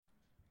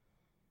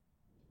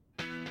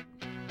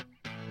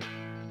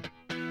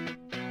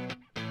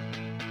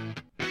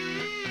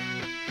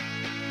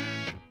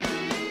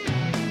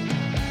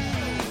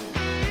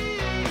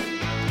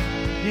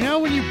know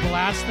when you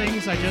blast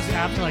things, I just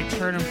have to like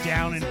turn them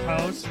down in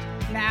post.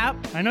 Nap.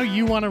 I know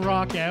you want to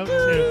rock out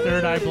to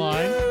Third Eye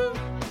Blind.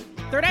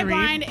 Third Eye Threeb.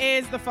 Blind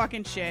is the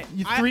fucking shit.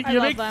 You I big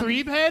love them.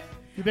 Threeb head?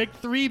 You big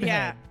Threeb Yeah.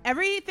 head.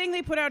 Everything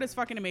they put out is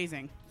fucking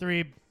amazing.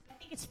 Threeb.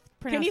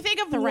 Can you think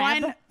of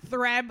one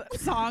Threb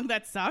song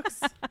that sucks?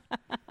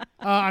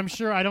 I'm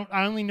sure I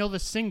only know the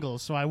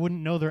singles, so I wouldn't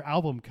know their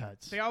album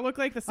cuts. They all look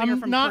like the singer I'm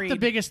from not Creed. the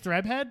biggest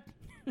Threb head.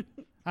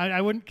 I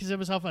wouldn't consider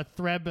myself a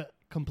Threb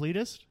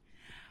completist.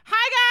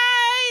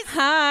 Hi, guys!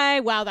 Hi.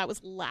 Wow, that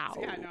was loud.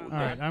 Yeah, no. All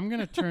right, I'm going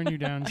to turn you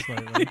down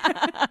slightly.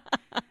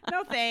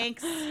 No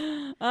thanks.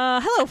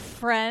 Hello,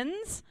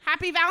 friends.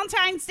 Happy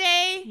Valentine's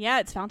Day.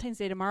 Yeah, it's Valentine's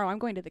Day tomorrow. I'm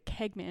going to the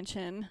Keg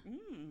Mansion.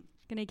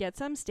 Gonna get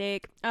some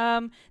steak.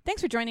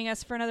 Thanks for joining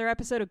us for another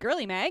episode of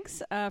Girly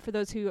Mags. For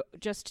those who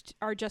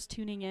are just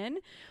tuning in,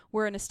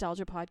 we're a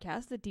nostalgia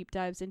podcast that deep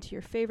dives into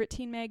your favorite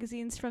teen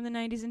magazines from the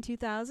 90s and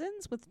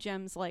 2000s with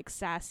gems like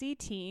Sassy,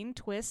 Teen,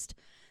 Twist,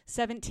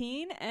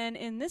 17, and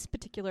in this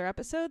particular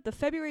episode, the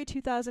February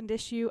 2000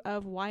 issue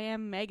of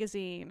YM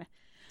Magazine.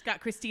 It's got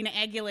Christina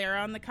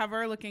Aguilera on the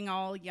cover, looking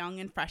all young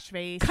and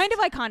fresh-faced. Kind of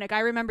iconic. I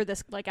remember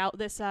this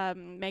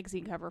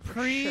magazine cover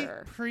for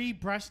sure. Pre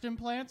breast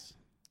implants.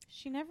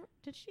 She never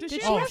did. She? Did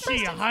she? Oh, have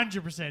she breast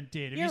 100%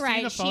 did. Have You're you seen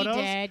right, the she photos?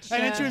 did, And she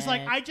then she was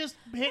like, did. I just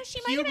hit she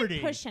might have been puberty.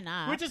 pushing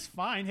up. Which is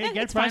fine. Hey, Yeah,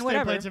 get it's fine, breast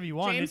whatever. implants if you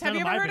want. James, It's have none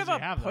you of ever my heard of business a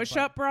to have them,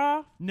 push-up but-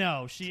 bra?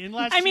 No,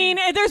 unless I mean,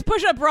 there's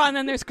push-up bra and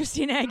then there's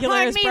Christina Aguilera's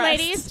Pardon me, breasts.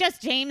 ladies.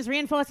 Just James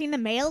reinforcing the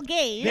male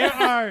gaze.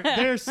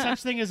 there's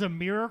such thing as a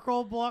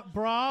miracle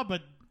bra,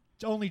 but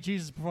only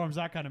Jesus performs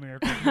that kind of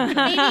miracle.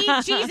 Maybe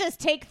Jesus,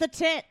 take the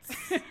tits.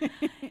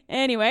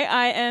 Anyway,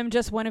 I am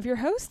just one of your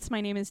hosts.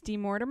 My name is Dee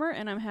Mortimer,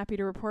 and I'm happy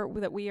to report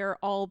that we are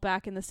all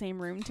back in the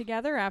same room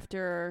together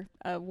after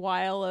a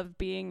while of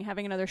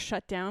having another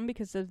shutdown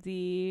because of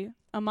the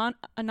Omicron.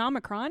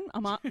 Omicron?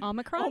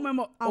 Omicron. I'm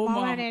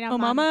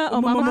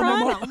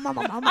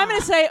going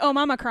to say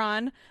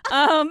Omicron.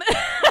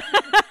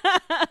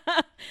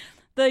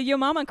 The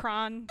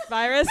Yomamicron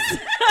virus.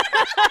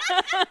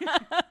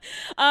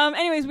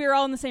 Anyways, we were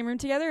all in the same room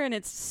together, and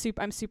I'm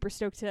super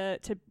stoked to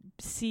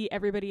see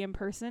everybody in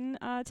person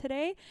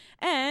today.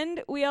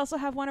 And we also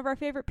have one of our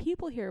favorite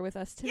people here with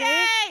us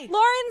today. Yay!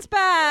 Lauren's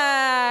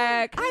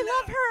back.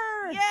 I love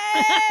her.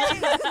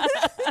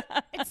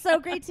 Yay! It's so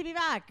great to be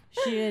back.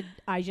 Should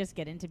I just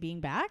get into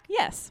being back?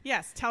 Yes.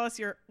 Yes, tell us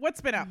what's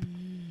been up.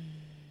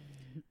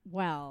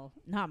 Well,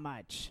 not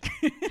much.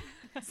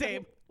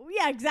 Same.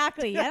 Yeah,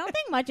 exactly. I don't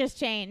think much has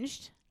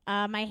changed.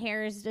 My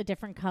hair is a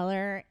different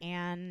color,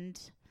 and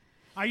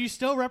Are you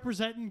still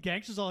representing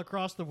gangsters all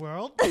across the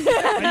world?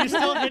 Are you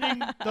still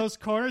hitting those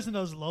corners and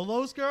those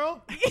lolos,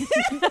 girl?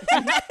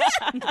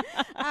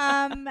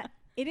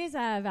 it is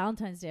a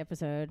Valentine's Day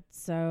episode,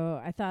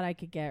 so I thought I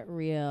could get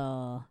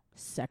real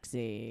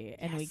sexy,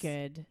 and we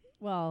could.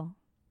 Well,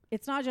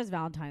 it's not just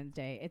Valentine's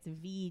Day; it's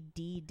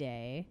VD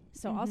Day.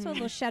 So also a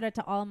little shout out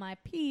to all my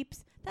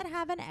peeps that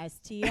have an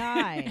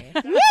STI.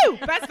 Woo!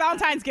 Best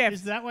Valentine's gift.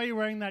 Is that why you're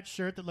wearing that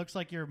shirt that looks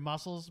like your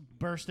muscles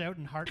burst out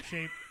in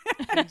heart-shaped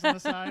things on the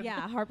side?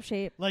 Yeah, harp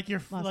shape. Like your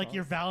Muscles.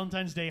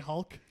 Valentine's Day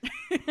Hulk.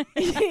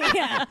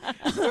 Yeah.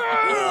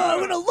 I'm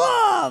gonna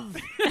love.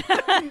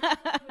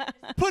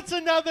 Puts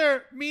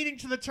another meaning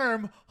to the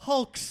term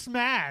Hulk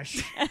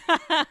smash.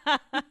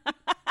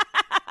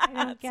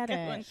 I don't get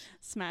it.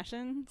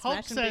 Smashing.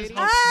 Hulk Smashing says booty.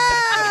 Hulk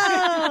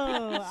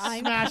smash. Oh, I'm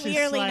Smash is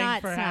clearly slang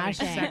not for having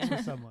smashing. sex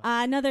with someone.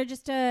 Another,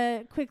 just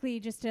a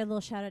little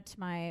shout out to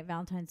my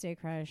Valentine's Day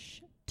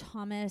crush,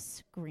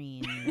 Thomas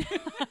Green.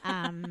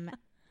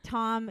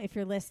 Tom, if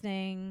you're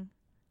listening,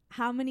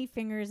 how many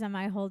fingers am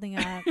I holding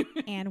up,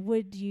 and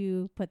would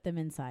you put them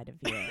inside of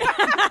you?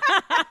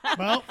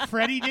 Well,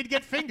 Freddie did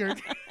get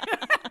fingered.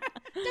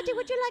 Daddy,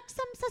 would you like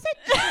some sausage?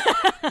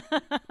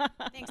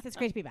 Thanks. It's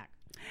great to be back.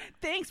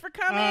 Thanks for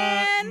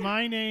coming.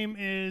 My name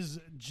is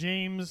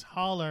James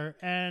Holler,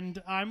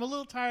 and I'm a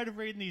little tired of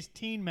reading these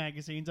teen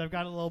magazines. I've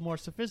got a little more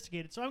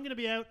sophisticated, so I'm going to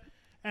be out,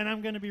 and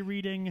I'm going to be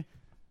reading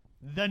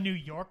The New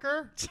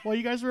Yorker while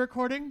you guys are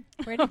recording.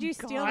 Where did you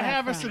steal I that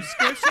have a from?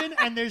 subscription,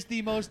 and there's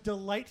the most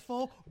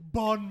delightful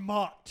Bon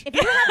Mot. If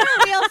you have a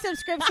real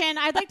subscription,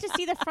 I'd like to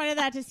see the front of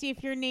that to see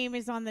if your name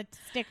is on the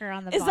sticker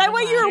on the Is bottom that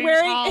what line. you were James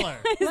wearing? Holler.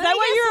 Is Let that me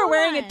why you guess were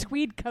wearing a one.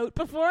 tweed coat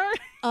before?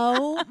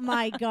 Oh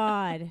my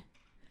God.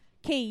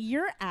 Okay,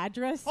 your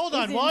address Hold is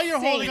on, while you're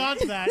insane. holding on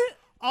to that,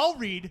 I'll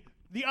read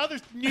the other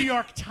New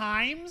York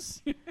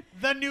Times.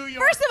 The New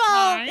York First of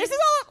all, Times. this is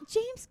all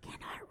James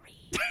cannot read.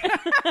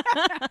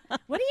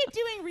 What are you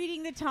doing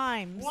reading the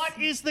Times? What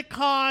is the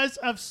cause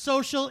of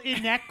social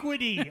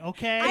inequity,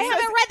 okay? I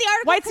haven't read the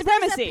article. White 'cause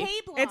there's a supremacy.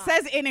 pay block. It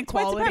says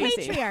inequality.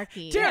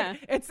 patriarchy. Dude, Yeah.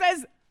 it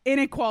says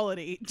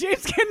inequality.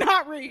 James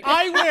cannot read.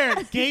 I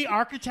wear gay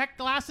architect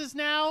glasses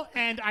now,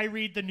 and I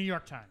read the New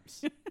York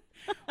Times.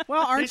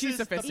 Well, aren't This you is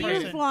the sophisticated?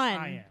 You've person won.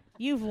 I am.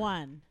 You've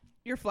won.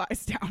 Your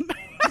fly's down.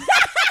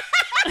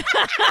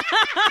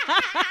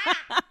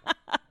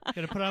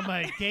 Gonna put on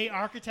my gay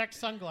architect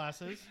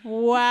sunglasses.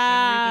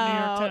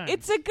 Wow. Times.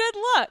 It's a good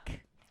look.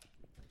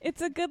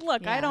 It's a good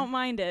look. I Yeah. don't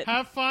mind it.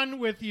 Have fun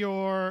with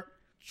your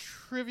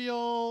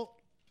trivial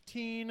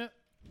teen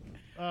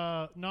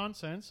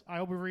nonsense. I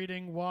will be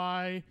reading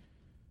why.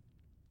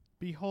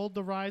 Behold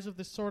the rise of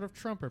this sort of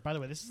trumper. By the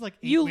way, this is like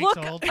 8 You weeks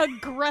look old.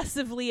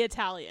 aggressively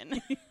Italian.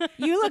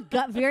 You look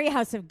very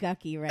House of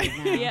Gucky right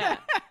now. Yeah.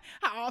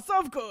 House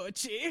of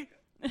Gucci.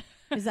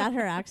 Is that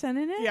her accent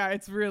in it? Yeah,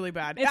 it's really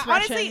bad. It's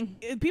Honestly,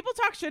 people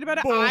talk shit about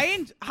it.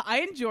 Both. I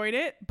enjoyed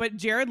it, but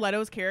Jared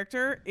Leto's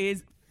character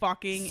is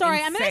fucking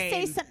Sorry, I'm insane.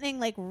 going to say something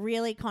like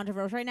really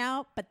controversial right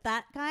now, but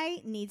that guy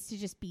needs to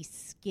just be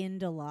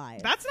skinned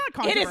alive. That's not It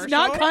controversial. is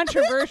not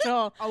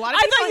controversial. A lot of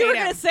I people thought you were hate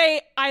going him. to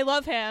say, I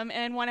love him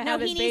and want to No,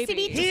 have he his needs to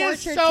baby. be He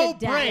is tortured so to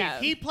death. brave. Yeah.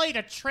 He played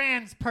a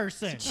trans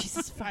person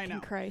Jesus I know.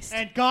 fucking Christ.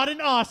 and got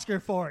an Oscar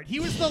for it. He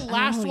was the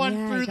last Oh, one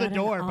yeah, through he the got an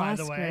door, by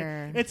the way.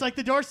 Oscar. It's like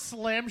the door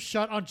slammed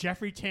shut on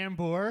Jeffrey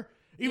Tambor.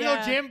 Even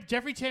Yeah. though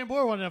Jeffrey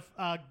Tambor won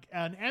an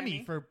Emmy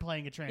Emmy? for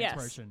playing a trans Yes.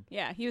 person.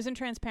 Yeah, he was in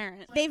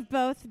Transparent. They've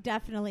both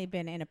definitely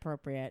been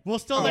inappropriate. We'll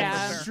still Oh, let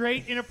yeah.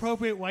 straight,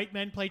 inappropriate white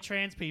men play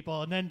trans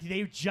people, and then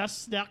they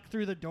just snuck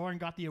through the door and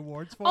got the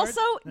awards for Also,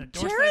 it. and the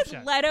door Jared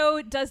slammed shut.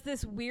 Leto does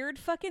this weird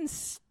fucking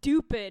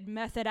stupid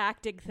method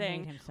acting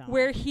thing him so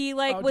where much. he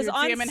like Oh, was dude,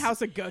 on see him in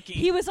House of Gucci.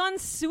 he was on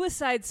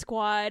Suicide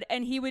Squad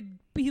and he was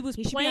He should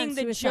be playing on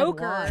the Suicide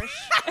Joker.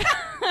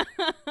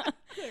 Watch.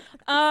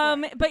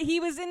 But he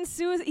was in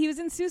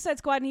Suicide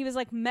Squad and he was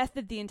like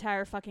method the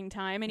entire fucking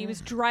time and he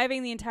was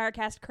driving the entire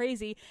cast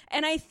crazy.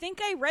 And I think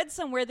I read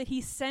somewhere that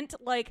he sent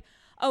like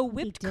a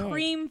whipped did.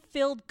 cream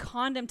filled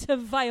condom to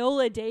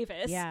Viola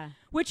Davis. Yeah.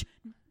 Which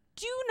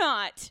do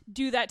not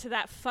do that to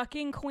that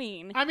fucking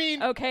queen. I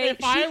mean, Okay,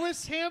 if I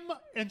was him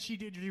and she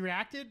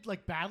reacted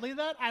like badly to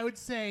that, I would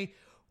say,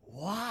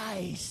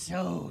 why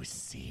so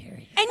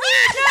serious? And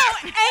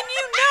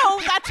you know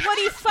that's what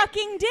he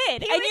fucking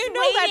did. And you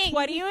know that's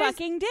what he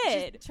fucking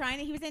did.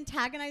 He was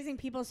antagonizing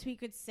people so he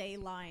could say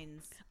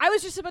lines. I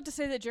was just about to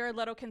say that Jared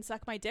Leto can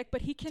suck my dick,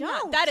 but he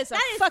cannot. Don't. That is a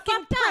That is fucking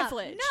fucked up.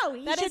 privilege. No,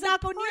 he that should is not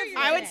a go near your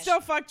I would dick.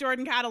 still fuck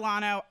Jordan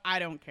Catalano. I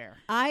don't care.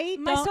 My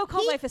don't-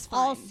 so-called he life is fine.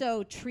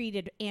 Also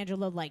treated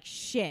Angela like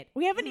shit.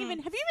 We haven't even.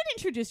 Have you even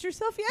introduced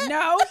yourself yet?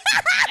 No.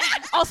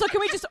 Also, can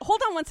we just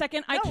hold on one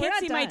second? I No, we're can't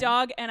not see my done.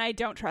 dog, and I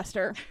don't trust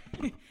her.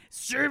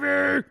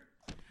 Stevie.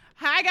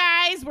 Hi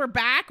guys, we're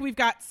back. We've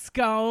got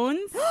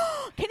scones.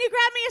 Can you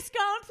grab me a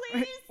scone,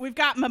 please? We've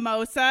got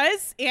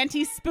mimosas.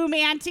 Auntie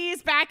Spoomantie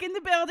is back in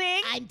the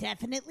building. I'm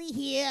definitely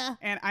here.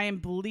 And I am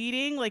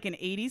bleeding like an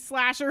 80s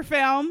slasher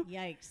film.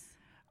 Yikes.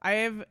 I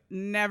have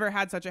never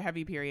had such a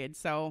heavy period,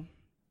 so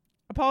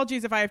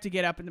apologies if I have to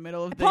get up in the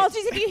middle of the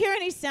Apologies if you hear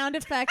any sound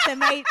effects that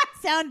might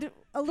sound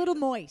a little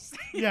moist.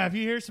 Yeah, if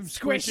you hear some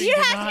squishing, You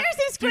do have not- to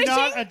hear some do not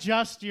squishing?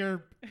 adjust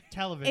your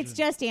television. It's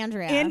just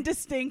Andrea.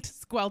 indistinct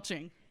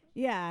squelching.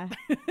 Yeah.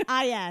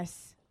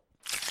 yes.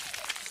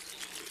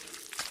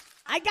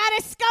 I got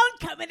a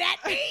scone coming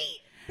at me.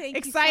 Thank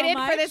Excited you so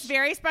much. for this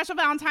very special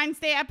Valentine's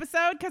Day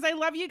episode because I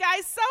love you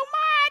guys so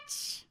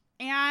much.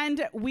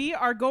 And we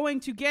are going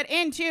to get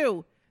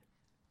into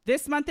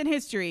this month in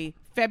history,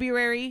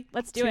 February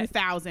Let's do it.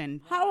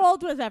 2000. How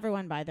old was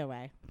everyone, by the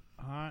way?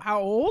 How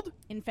old?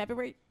 In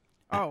February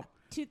Oh,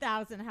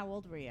 2000, how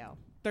old were you?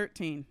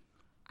 13.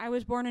 I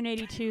was born in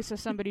 82, so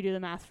somebody do the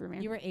math for me.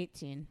 You were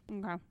 18.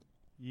 Okay.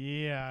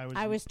 Yeah,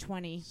 I was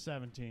 20.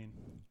 17.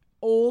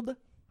 Old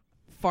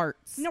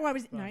farts. No, I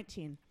was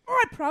 19. Or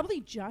I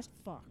probably just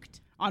fucked.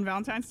 On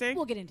Valentine's Day?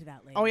 We'll get into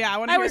that later. Oh, yeah. I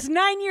want to I hear. was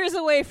 9 years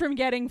away from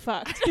getting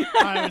fucked.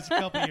 I was a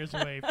couple years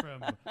away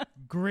from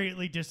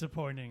greatly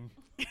disappointing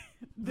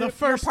the your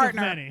first of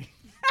partner. many.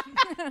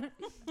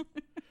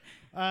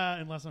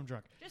 Unless I'm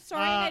drunk. Just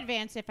sorry in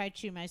advance if I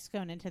chew my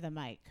scone into the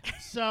mic.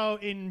 So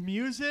in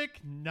music,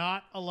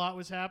 not a lot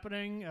was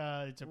happening.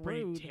 It's a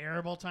pretty Rude.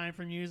 terrible time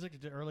for music.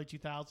 The early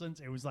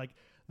 2000s. It was like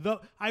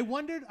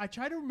I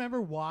tried to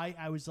remember why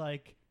I was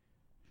like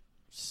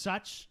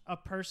such a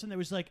person that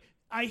was like,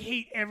 I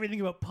hate everything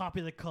about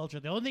popular culture.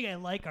 The only thing I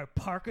like are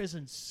parkas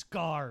and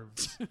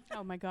scarves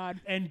Oh my God.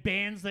 and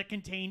bands that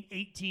contain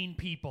 18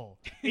 people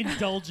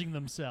indulging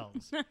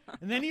themselves.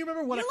 And then you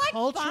remember what You a like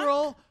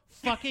cultural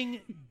fucking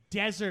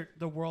desert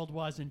the world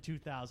was in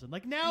 2000.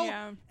 Like now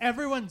Yeah.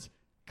 everyone's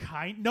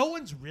no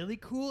one's really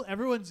cool.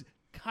 Everyone's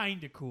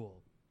kind of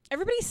cool.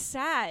 Everybody's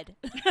sad.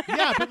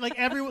 Yeah, but like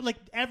everyone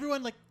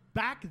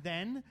back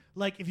then,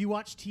 like if you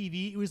watch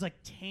TV, it was like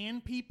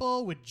tan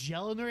people with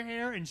gel in their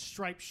hair and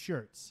striped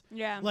shirts.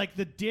 Yeah. Like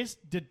the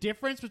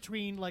difference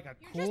between like a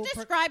You're cool just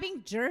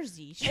describing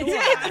Jersey. Sure.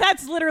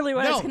 That's literally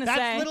what I was no, going to that's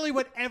say. literally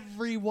what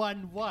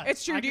everyone was.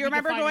 It's true. I Do could you be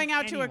remember defining going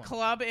out to a anyone.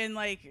 club in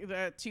like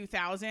the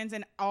 2000s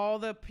and all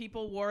the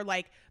people wore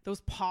like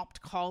those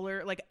popped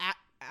collar, like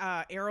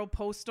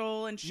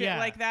Aeropostale and shit Yeah.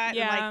 like that?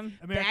 Yeah. And,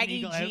 like American baggy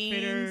Eagle jeans.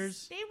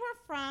 Outfitters? They were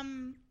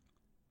from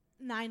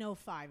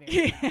 905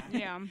 area.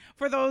 Yeah.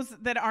 For those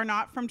that are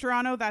not from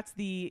Toronto, that's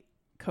the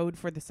code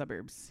for the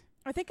suburbs.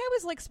 I think I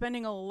was like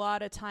spending a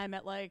lot of time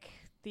at like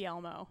the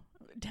Elmo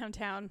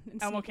downtown.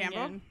 And Elmo sneaking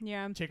Campo? in.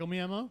 Yeah. Tickle me,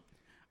 Elmo.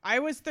 I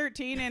was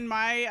 13 and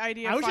my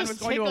idea I of was fun just was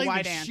going to a tickling Y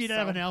the dance. shit out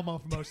of an Elmo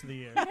for most of the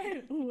year.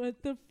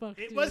 What the fuck?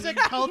 It was a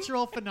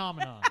cultural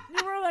phenomenon.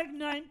 You were like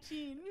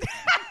 19.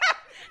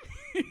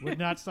 Would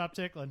not stop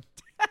tickling.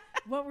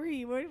 What were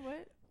you?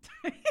 What?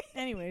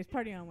 Anyways,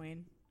 Party on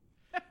Wayne.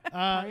 In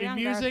on,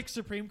 music,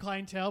 Supreme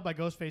Clientele by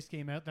Ghostface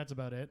came out. That's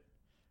about it.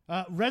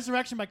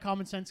 Resurrection by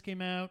Common Sense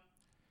came out.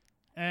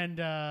 And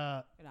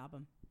Good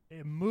album.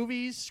 in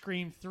movies,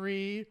 Scream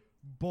 3,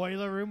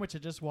 Boiler Room, which I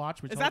just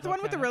watched. Which Is that the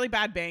one with the really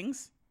bad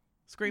bangs?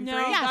 Scream No.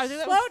 3? Yeah, Yeah,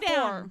 that slow was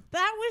down. 4.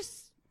 That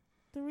was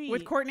 3.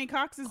 With Courtney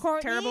Cox's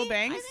Courtney? terrible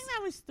bangs? I think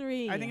that was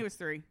 3. I think it was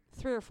 3.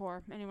 3 or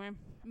 4. Anyway.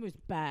 It was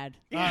bad.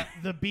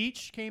 The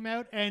Beach came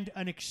out, and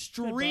an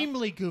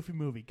extremely goofy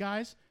movie.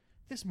 Guys,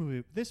 this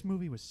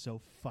movie was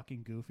so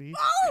fucking goofy.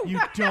 Oh! You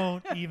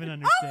don't even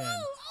understand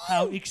Oh!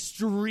 how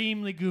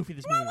extremely goofy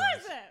this movie What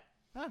was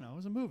it? I don't know. It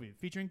was a movie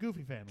featuring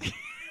Goofy Family.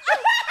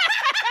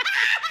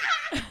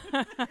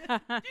 You're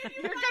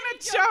gonna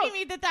Joking choke.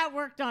 me that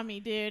worked on me,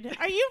 dude.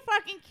 Are you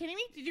fucking kidding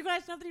me? Did you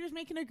guys know that he was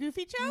making a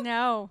goofy joke?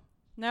 No.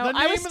 No. The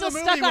I was name still of the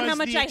stuck movie on was how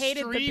much the I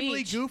hated the extremely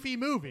beach. goofy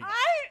movie.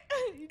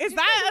 Is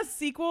that a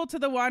sequel to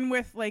the one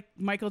with like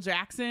Michael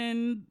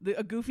Jackson,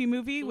 a Goofy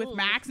movie with Ooh.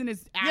 Max and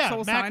his Yeah,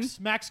 asshole son?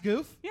 Max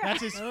Goof. Yeah.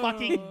 That's his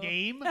fucking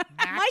name. Max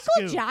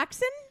Michael Goof.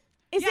 Jackson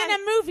is Yeah. in a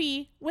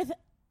movie with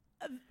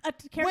a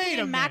character Wait a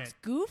named Max minute.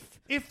 Goof.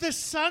 If the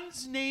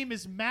son's name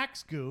is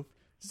Max Goof,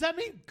 does that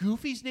mean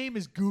Goofy's name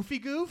is Goofy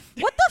Goof?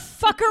 What the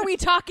fuck are we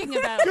talking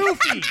about?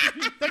 Goofy,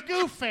 the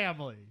Goof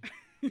family,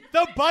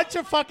 the bunch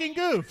of fucking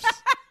goofs.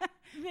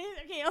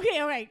 Okay,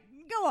 all right.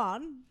 Go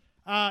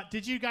on.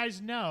 Did you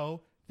guys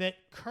know that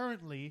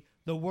currently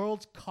the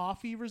world's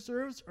coffee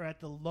reserves are at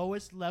the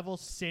lowest level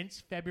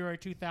since February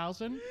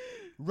 2000?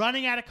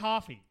 Running out of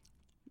coffee.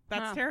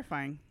 That's Huh.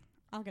 terrifying.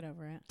 I'll get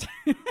over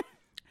it.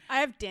 I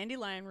have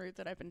dandelion root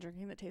that I've been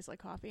drinking that tastes like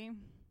coffee.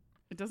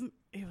 It doesn't.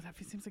 Ew, that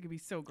seems like it'd be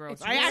so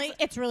gross.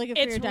 It's really good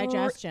for your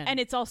digestion. And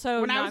it's also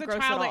When not I was a gross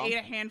child, at I all. ate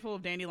a handful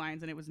of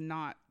dandelions and it was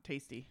not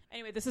tasty.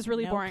 Anyway, this is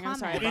really No boring. I'm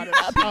sorry comment.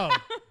 about it up.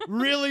 Oh,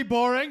 really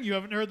boring. You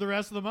haven't heard the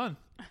rest of the month.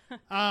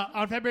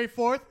 On February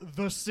 4th,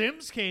 The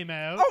Sims came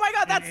out. Oh my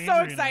god, and that's so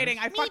Adrian exciting!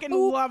 knows. I fucking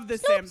love The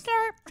Sims.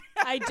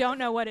 I don't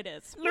know what it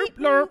is. Lurp,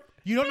 lurp.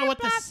 You don't know what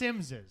The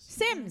Sims is.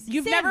 Sims.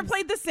 You've Sims. never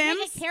played The Sims?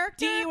 Make a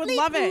character. Dee would bleep,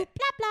 love bloop, it.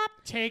 Blap, blap.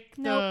 Take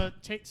Nope.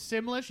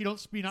 Simlish. You're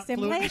not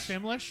fluent in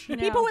Simlish. No.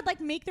 People would like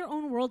make their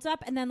own worlds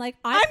up, and then like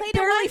I I'm played it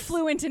barely once.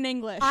 fluent in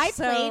English. I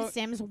so played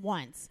Sims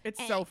once. It's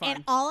and, so fun.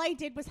 And all I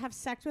did was have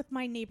sex with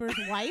my neighbor's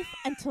wife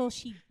until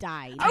she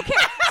died. Okay,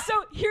 so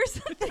here's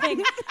the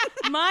thing.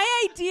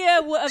 My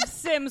idea of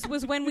Sims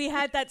was when we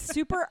had that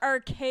super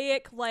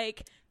archaic,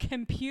 like,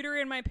 computer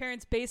in my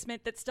parents'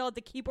 basement that still had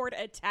the keyboard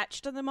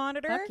attached to the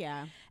monitor. Fuck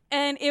yeah.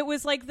 And it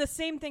was like the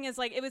same thing as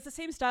like, it was the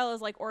same style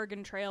as like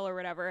Oregon Trail or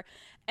whatever.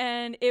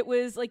 And it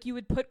was like you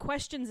would put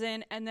questions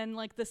in and then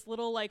like this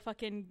little like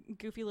fucking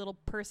goofy little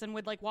person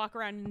would like walk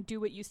around and do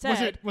what you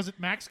said. Was it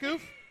Max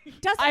Goof?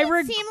 Doesn't I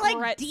it seem like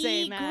regret Dee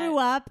saying that. grew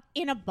up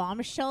in a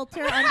bomb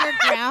shelter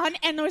underground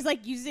and was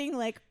like using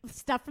like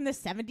stuff from the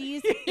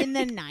 70s in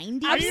the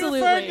 90s? Are you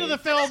Absolutely. referring to the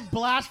film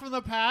Blast from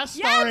the Past?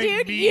 Yeah, starring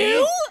dude, me?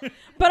 you?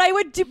 But I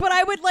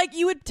would like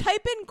you would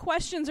type in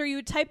questions or you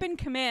would type in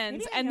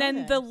commands Maybe I and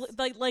know then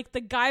this. the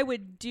guy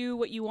would do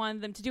what you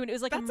wanted them to do and it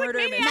was like That's a like murder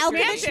Maniac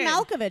mystery.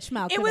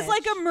 Mansion. It was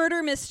like a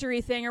murder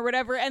mystery thing or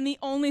whatever, and the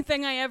only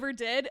thing I ever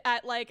did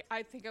at like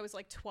I think I was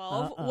like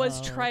 12 was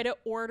try to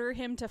order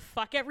him to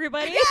fuck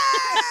everybody.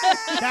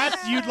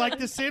 You'd like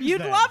The Sims.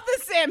 You'd then. love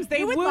The Sims. They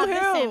You would love The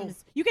woohoo.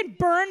 Sims. You can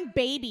burn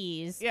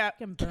babies. Yeah.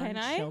 You can burn Can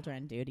I?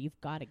 children, dude. You've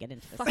got to get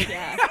into this. Fuck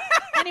yeah.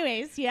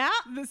 Anyways, yeah.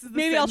 This is the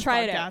Maybe Sims I'll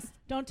try it podcast. out.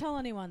 Don't tell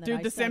anyone that Dude,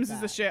 I The said Sims is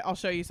that. the shit. I'll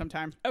show you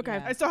sometime. Okay.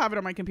 Yeah. I still have it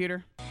on my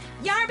computer.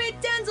 Yarby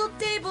Denzel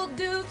table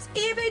dupes,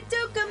 Evie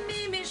Duka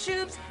Mimi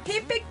Shoops,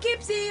 Hippie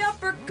Kipsy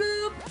upper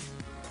goop.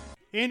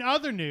 In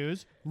other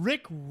news,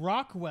 Rick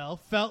Rockwell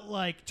felt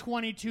like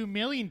 22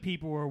 million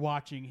people were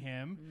watching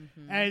him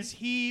as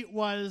he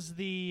was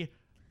the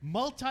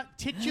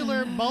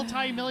titular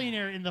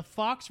multi-millionaire in the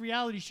Fox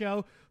reality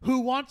show Who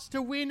Wants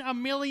to Win a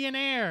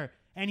Millionaire,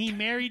 and he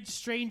married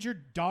stranger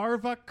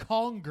Darva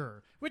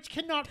Conger, which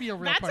cannot be a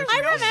real That's a person.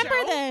 real I remember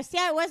show? this.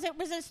 Yeah, it was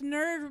this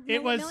nerd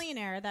It was-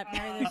 millionaire that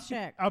married this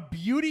chick. A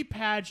beauty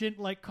pageant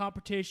like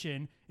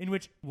competition in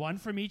which one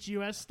from each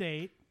U.S.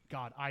 state,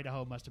 God,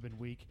 Idaho must have been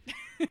weak,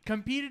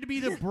 competed to be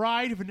the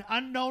bride of an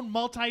unknown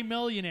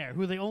multi-millionaire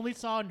who they only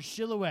saw in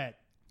Silhouette.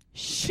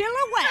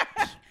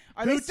 Silhouette.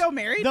 Are they still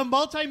married? The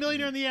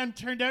multi-millionaire in the end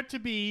turned out to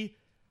be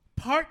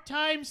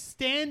part-time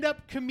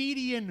stand-up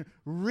comedian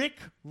Rick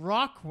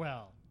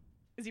Rockwell.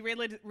 Is he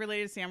related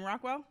to Sam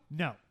Rockwell?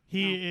 No,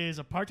 he is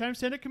a part-time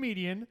stand-up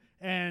comedian,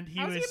 and he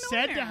How's he was a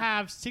said to millionaire?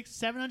 have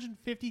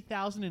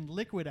 $750,000 in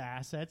liquid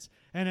assets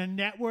and a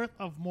net worth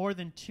of more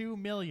than $2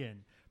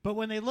 million. But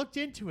when they looked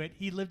into it,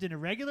 he lived in a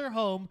regular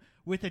home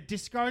with a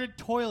discarded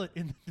toilet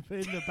in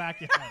the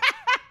backyard.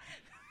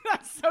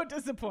 so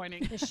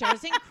disappointing. The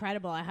show's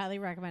incredible. I highly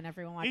recommend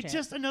everyone watch it. It's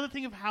just another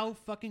thing of how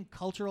fucking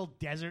cultural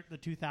desert the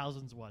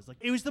 2000s was. Like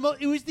it was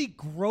the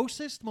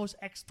grossest, most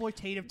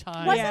exploitative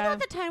time. Wasn't that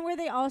the time where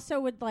they also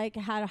would like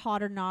had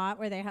Hot or Not,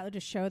 where they had to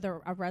show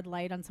a red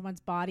light on someone's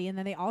body, and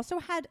then they also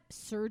had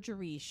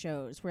surgery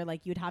shows where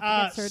like you'd have to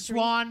get surgery.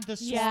 The Swan.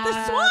 Yeah,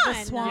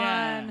 The Swan.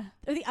 Yeah.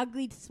 Or the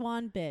ugly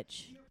swan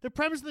bitch. The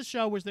premise of the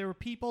show was there were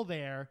people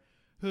there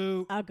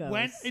who Uggos.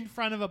 went in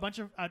front of a bunch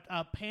of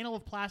a panel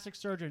of plastic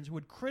surgeons who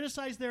would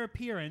criticize their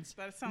appearance.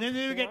 That sounds And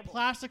then they would get horrible.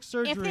 plastic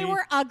surgery. If they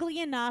were ugly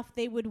enough,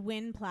 they would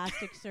win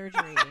plastic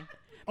surgery.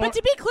 But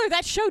to be clear,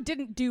 that show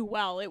didn't do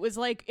well. It was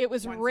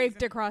One rigged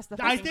season. across the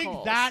I fucking think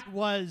coals. that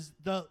was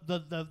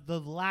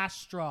the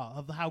last straw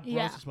of how gross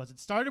Yeah. this was. It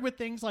started with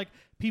things like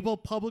people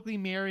publicly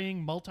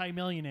marrying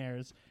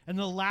multimillionaires, and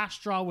the last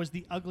straw was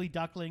the ugly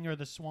duckling or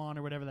the swan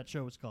or whatever that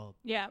show was called.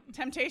 Yeah.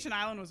 Temptation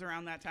Island was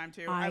around that time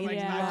too. I liked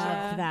yeah. that show.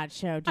 loved that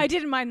show. I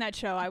didn't mind that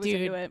show. I was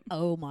Dude, into it.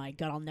 oh my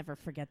God, I'll never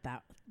forget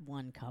that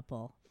one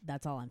couple.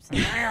 That's all I'm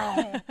saying.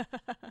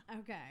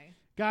 Okay.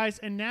 Guys,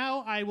 and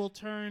now I will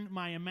turn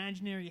my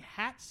imaginary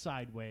hat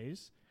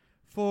sideways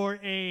for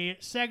a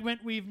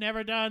segment we've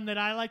never done that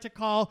I like to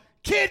call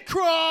Kid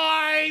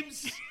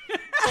Crimes!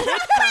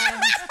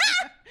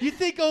 You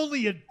think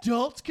only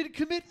adults can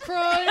commit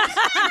crimes?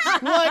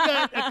 Well, I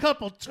got a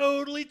couple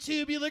totally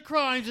tubular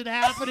crimes that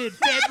happened in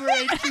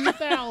February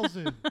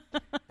 2000. Love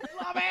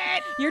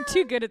it. You're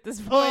too good at this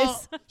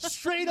voice.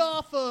 Straight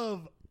off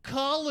of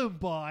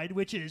Columbine,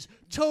 which is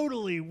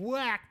totally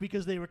whack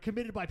because they were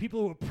committed by people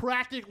who were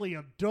practically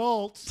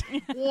adults.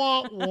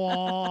 Wah,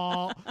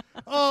 wah.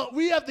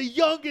 We have the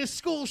youngest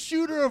school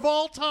shooter of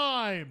all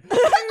time.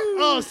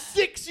 A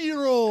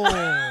 6-year-old.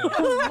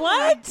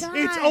 What?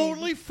 It's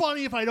only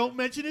funny if I don't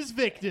mention his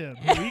victim,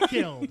 who he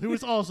killed, who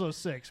was also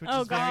 6, which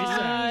Oh, is very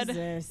sad. God.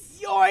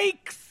 Jesus.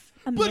 Yikes.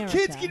 But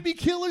kids can be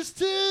killers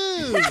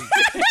too.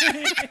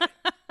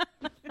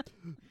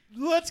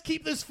 Let's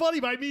keep this funny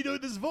by me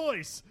doing this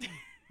voice.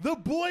 The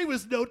boy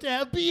was known to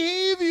have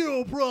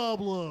behavioral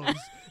problems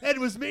and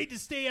was made to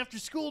stay after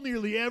school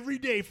nearly every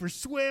day for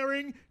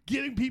swearing,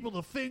 giving people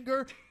the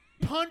finger,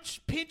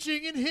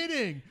 pinching, and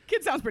hitting.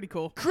 Kid sounds pretty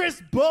cool.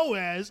 Chris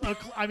Boaz,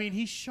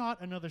 he shot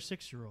another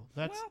 6-year-old.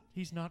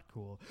 He's not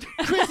cool.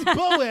 Chris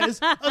Boaz,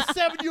 a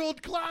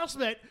 7-year-old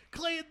classmate,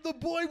 claimed the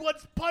boy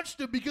once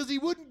punched him because he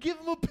wouldn't give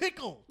him a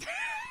pickle.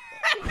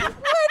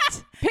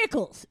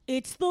 Pickles.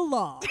 It's the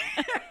law.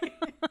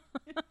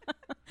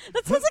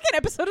 That sounds like an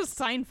episode of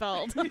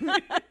Seinfeld.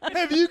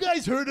 Have you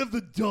guys heard of the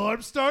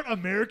Darmstadt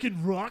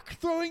American rock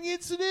throwing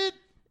incident?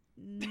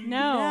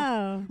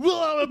 No.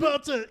 Well, I'm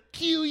about to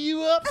cue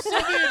you up some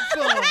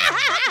info.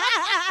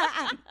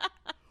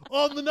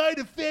 On the night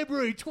of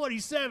February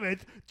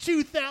 27th,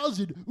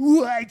 2000,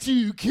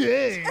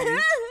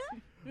 Y2K,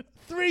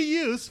 3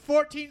 youths,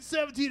 14,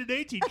 17, and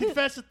 18,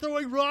 confessed to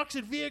throwing rocks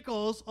at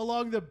vehicles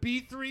along the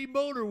B3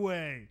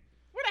 motorway.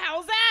 What the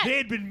hell is that? They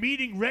had been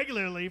meeting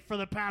regularly for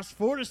the past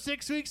 4 to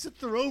 6 weeks to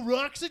throw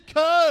rocks at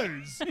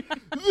cars.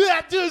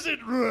 That doesn't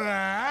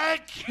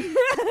rock.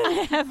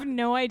 I have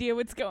no idea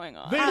what's going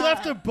on. They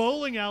left a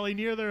bowling alley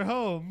near their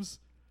homes,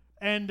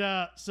 and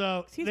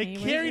so Excuse they me,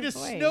 where's carried a your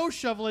voice? snow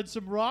shovel and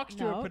some rocks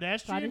to a Gotta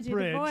pedestrian do the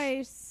bridge.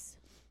 voice.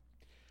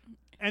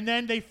 And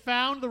then they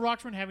found the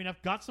rocks weren't heavy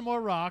enough, got some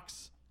more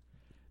rocks.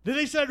 Then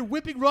they started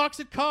whipping rocks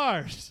at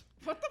cars.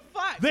 What the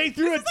fuck? They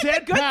threw This a is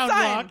like the good 10-pound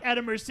son. rock at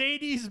a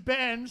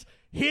Mercedes-Benz,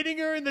 hitting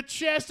her in the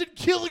chest and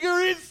killing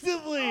her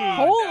instantly.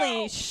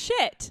 Holy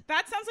shit.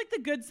 That sounds like The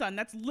Good Son.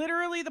 That's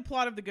literally the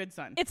plot of The Good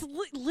Son. It's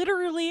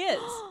literally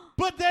is.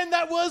 But then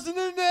that wasn't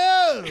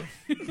enough.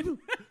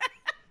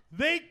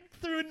 They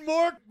threw in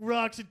more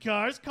rocks at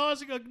cars,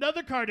 causing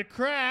another car to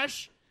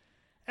crash.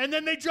 And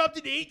then they dropped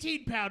an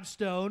 18-pound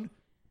stone,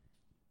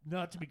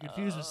 not to be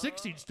confused with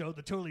 16 Stone,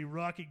 the totally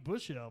rocking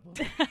Bush album,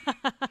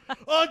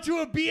 onto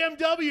a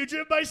BMW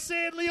driven by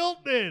Sandy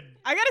Altman.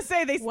 I gotta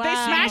say, they Wow.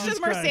 smashed Jesus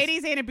his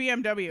Mercedes and a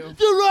BMW.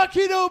 The rock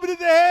hit Altman in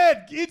the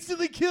head,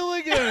 instantly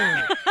killing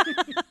her.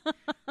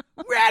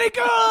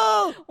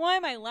 Radical! Why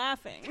am I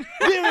laughing?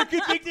 They were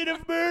convicted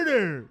of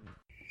murder.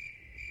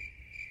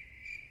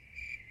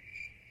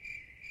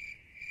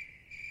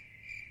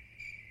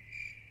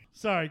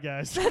 Sorry,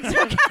 guys.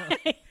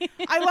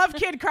 I love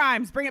kid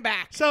crimes. Bring it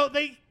back. So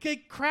they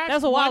crashed That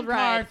was a wild one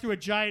car ride. through a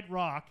giant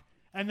rock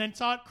and then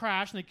saw it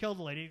crash and they killed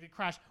the lady. It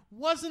crashed.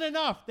 Wasn't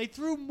enough. They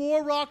threw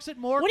more rocks at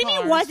more What cars. do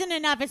you mean wasn't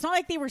enough? It's not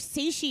like they were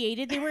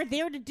satiated. They were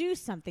there to do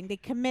something. They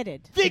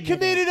committed. They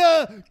committed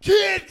a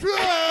kid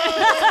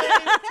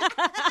crime!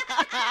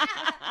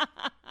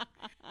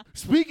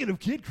 Speaking of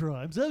kid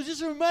crimes, I was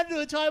just reminded of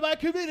the time I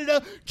committed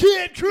a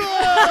kid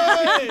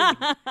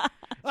crime!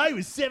 I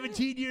was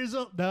 17 years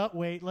old. No,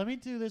 wait. Let me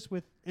do this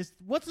with...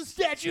 what's the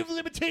statute of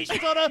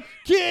limitations on a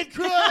kid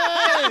crime?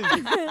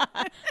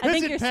 I Has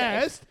think it you're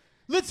passed? safe.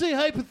 Let's say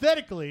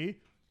hypothetically,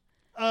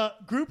 a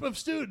group of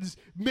students,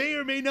 may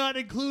or may not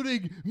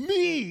including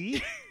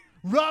me,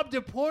 robbed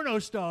a porno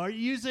star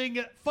using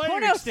fire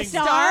Porno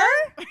extinguishers. star?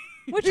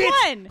 Which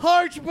It's one?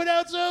 hard to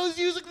pronounce those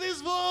using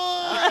this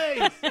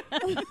voice.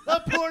 A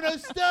porno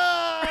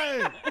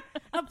star.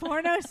 A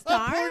porno A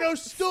star? porno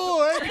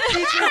store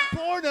featuring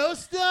porno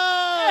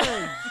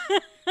stars.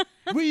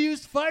 We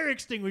used fire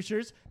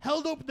extinguishers,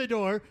 held open the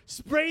door,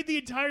 sprayed the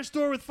entire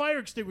store with fire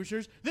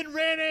extinguishers, then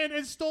ran in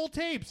and stole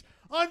tapes.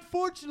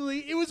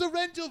 Unfortunately, it was a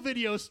rental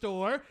video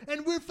store,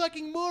 and we're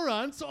fucking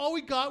morons, so all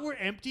we got were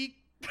empty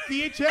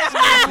VHS.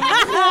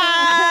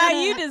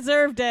 You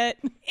deserved it.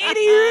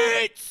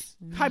 Idiots!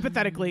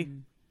 Hypothetically.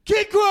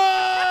 Kid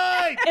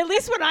cry! At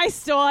least when I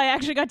stole, I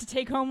actually got to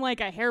take home like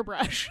a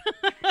hairbrush.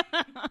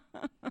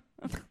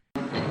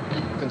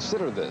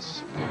 Consider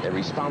this, a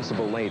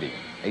responsible lady,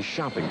 a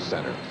shopping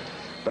center.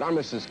 But our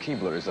Mrs.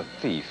 Keebler is a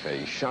thief,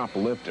 a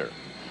shoplifter,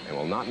 and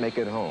will not make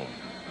it home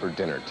for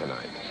dinner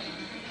tonight.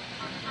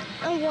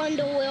 I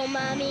wonder where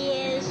Mommy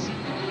is.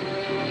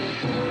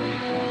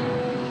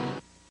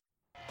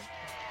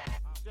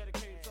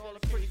 Dedicated to all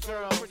the pretty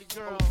girls, pretty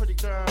girls.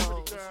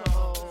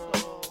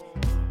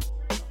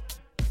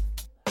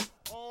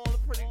 All the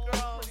pretty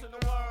girls in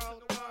the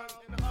world,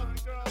 and the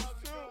ugly girls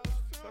too.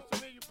 But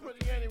to me, you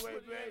pretty anyway,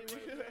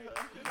 baby.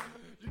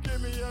 You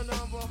give me your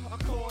number, I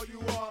call you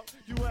up.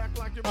 You act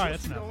like you're All right,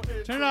 that's enough.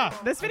 Turn it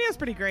off. This video is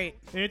pretty great.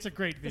 It's a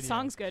great video. The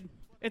song's good.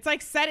 It's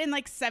like set in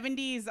like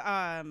 70s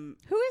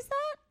Who is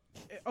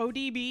that?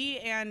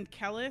 ODB and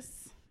Kellis.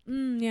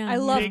 Yeah. I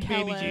love Big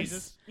baby Kellis.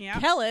 Jesus. Yeah.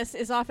 Kellis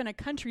is off in a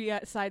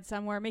countryside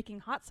somewhere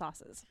making hot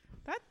sauces.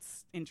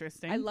 That's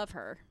interesting. I love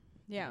her.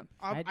 Yeah.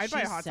 I'd buy a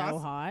She's hot so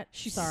sauce. hot.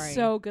 She's Sorry.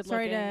 so good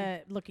Sorry looking.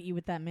 to look at you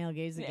with that male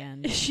gaze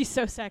again. She's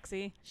so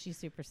sexy. She's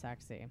super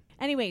sexy.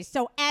 Anyway,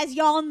 so as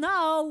y'all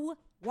know,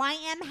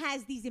 YM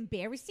has these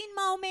embarrassing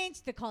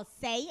moments. They're called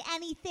Say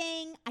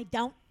Anything. I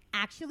don't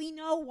actually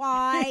know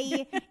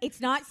why. It's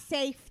not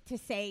safe to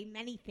say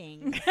many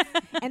things.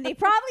 And they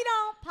probably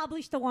don't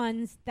publish the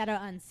ones that are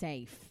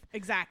unsafe.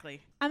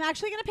 Exactly. I'm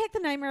actually going to pick the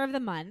Nightmare of the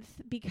Month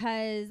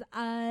because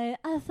I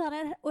thought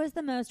it was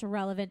the most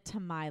relevant to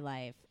my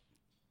life.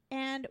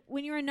 And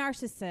when you're a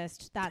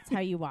narcissist, that's how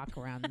you walk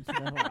around into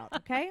the world,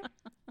 okay?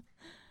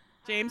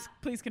 James,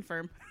 please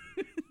confirm.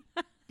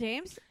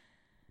 James?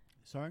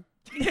 Sorry?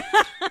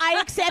 I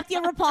accept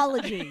your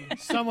apology.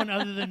 Someone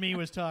other than me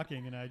was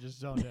talking, and I just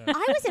zoned out.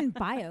 I was in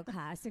bio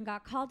class and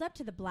got called up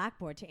to the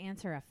blackboard to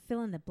answer a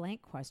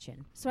fill-in-the-blank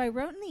question. So I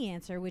wrote in the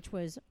answer, which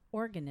was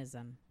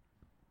organism.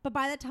 But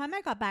by the time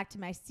I got back to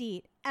my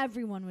seat,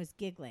 everyone was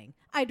giggling.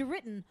 I'd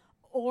written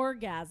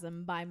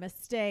orgasm by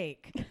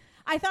mistake.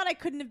 I thought I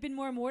couldn't have been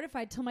more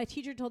mortified till my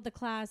teacher told the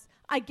class,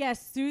 I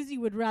guess Susie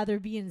would rather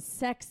be in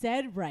sex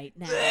ed right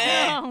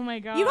now. Oh my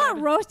god. You got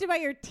roasted by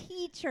your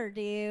teacher,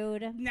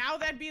 dude. Now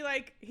that'd be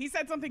like, he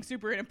said something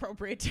super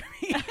inappropriate to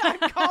me. I'm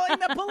calling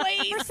the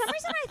police. For some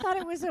reason, I thought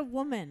it was a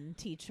woman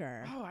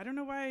teacher Oh, I don't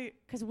know why.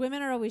 because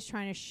women are always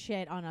trying to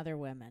shit on other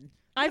women.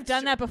 I've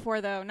done that before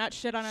though. Not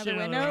shit on other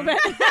Shit on women. other No,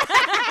 but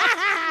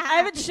I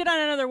haven't shit on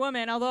another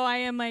woman, although I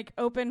am like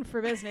open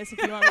for business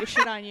if you want me to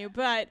shit on you.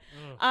 But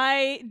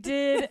I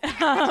did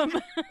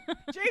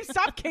James,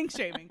 stop kink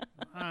shaming.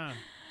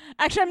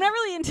 actually I'm not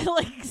really into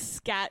like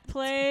scat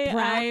play.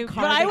 Brown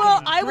But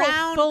I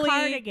Brown will fully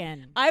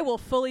cardigan. I will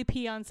fully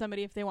pee on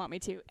somebody if they want me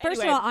to. First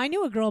Anyway. of all, I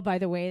knew a girl, by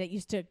the way, that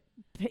used to.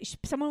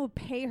 Someone would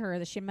pay her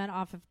that she met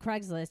off of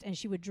Craigslist, and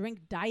she would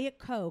drink Diet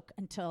Coke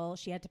until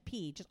she had to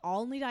pee, just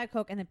only Diet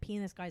Coke, and then pee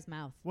in this guy's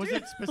mouth. Was it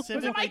Was it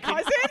specifically? my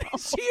cousin?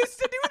 She used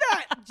to do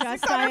that.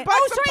 Just 600 Diet. bucks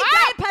Oh, a sorry,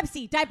 pop. Diet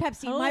Pepsi. Diet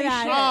Pepsi. Holy My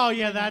bad. shit. Oh,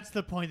 yeah, that's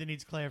the point that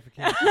needs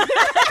clarification.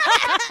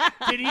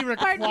 Did he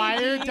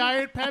require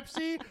Diet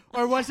Pepsi?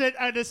 Or was it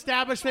an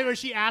establishment where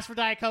she asked for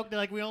Diet Coke? They're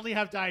like, we only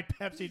have Diet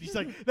Pepsi. And he's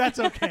like, that's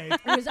okay.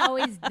 It was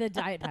always the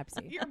Diet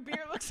Pepsi. Your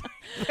beer looks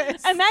like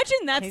this. Imagine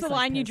that's Tastes the like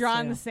line you piss, draw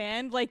in too. the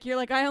sand. Like you're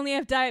like, I only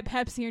have Diet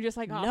Pepsi. You're just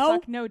like, oh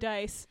Nope. fuck, no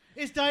dice.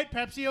 Is Diet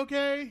Pepsi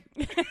okay?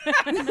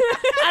 I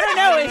don't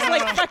know. It's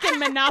like fucking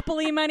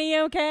Monopoly money,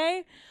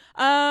 okay?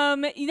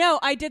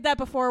 I did that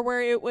before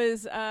where it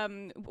was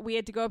we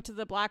had to go up to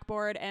the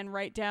blackboard and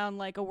write down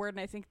like a word, and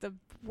I think the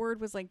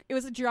word was like, it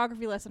was a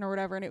geography lesson or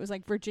whatever, and it was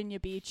like Virginia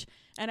Beach,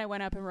 and I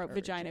went up and wrote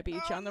Vagina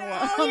Beach on the wall.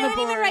 Oh, on you the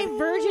didn't even board. write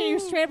virgin. You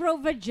straight up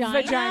wrote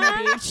vagina. Vagina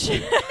Beach.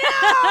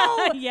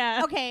 No.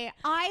 Yeah. Okay,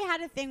 I had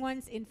a thing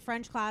once in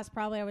French class.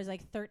 Probably I was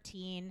like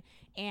 13,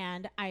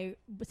 and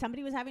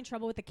somebody was having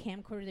trouble with the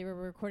camcorder. They were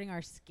recording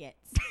our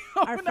skits,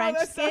 our no, French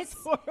that sounds skits.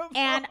 horrible.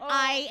 And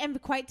I am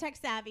quite tech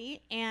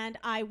savvy, and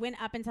I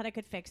went up and said I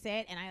could fix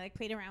it, and I like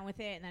played around with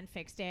it, and then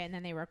fixed it, and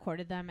then they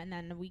recorded them, and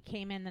then we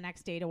came in the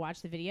next day to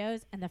watch the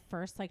videos, and the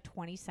first like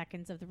 20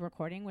 seconds of the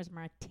recording was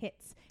my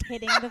tits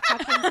hitting the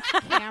fucking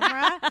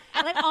camera,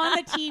 like on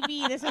the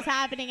TV. This was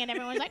happening, and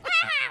everyone was like,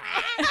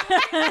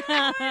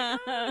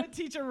 The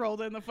teacher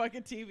rolled in the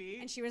fucking TV.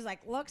 and she was like,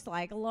 "Looks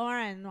like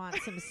Lauren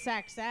wants some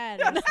sex ed."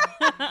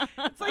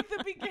 It's like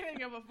the beginning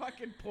thinking of a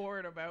fucking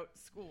porn about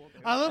school.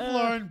 Dude. I love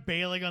Lauren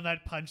bailing on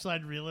that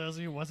punchline,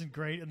 realizing it wasn't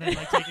great, and then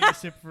like taking a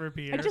sip for a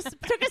beer. I just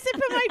took a sip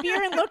of my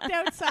beer and looked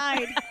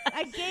outside.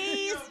 I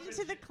gazed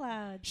into the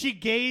clouds. She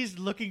gazed,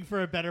 looking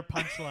for a better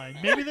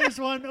punchline. Maybe there's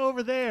one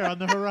over there on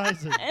the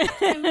horizon.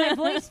 And my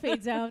voice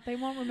fades out. They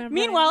won't remember.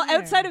 Meanwhile,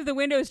 outside of the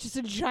window is just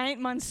a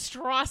giant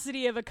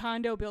monstrosity of a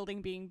condo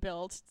building being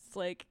built. It's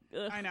like,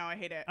 ugh. I know, I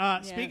hate it.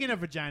 Speaking of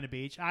Vagina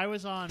Beach, I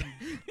was on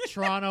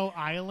Toronto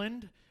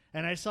Island,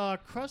 and I saw a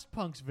crust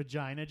punk's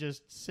vagina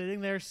just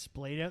sitting there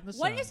splayed out in the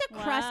sun. What is a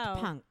crust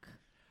punk?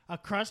 A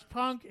crust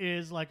punk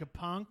is like a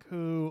punk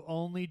who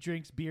only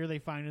drinks beer they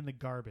find in the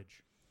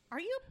garbage. Are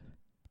you?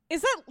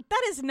 Is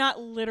that is not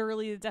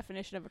literally the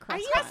definition of a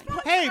crust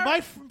punk. Hey,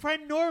 my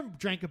friend Norm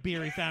drank a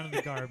beer he found in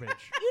the garbage.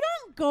 You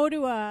don't go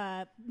to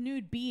a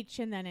nude beach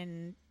and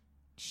then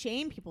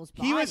shame people's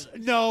bodies.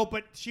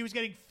 But she was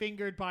getting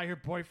fingered by her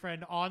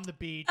boyfriend on the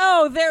beach.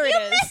 Oh, there it is.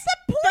 You missed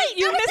the point.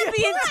 You missed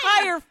the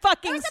entire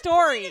fucking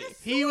story.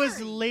 He was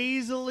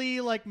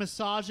lazily like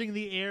massaging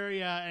the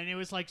area, and it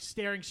was like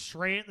staring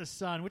straight at the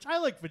sun, which I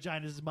like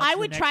vaginas as much. I as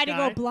would the try next to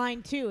guy. go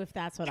blind too if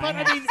that's what But I I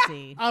mean, had to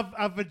see.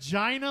 a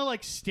vagina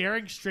like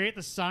staring straight at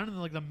the sun in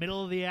like the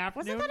middle of the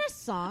afternoon. Wasn't that a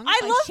song? I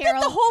by love that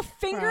the Sheryl whole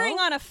fingering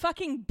Crow? on a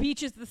fucking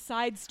beach is the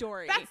side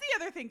story. That's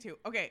the other thing too.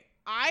 Okay,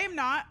 I am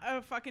not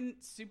a fucking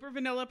super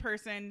vanilla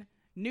person.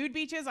 Nude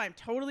beaches, I'm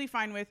totally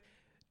fine with.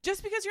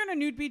 Just because you're on a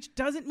nude beach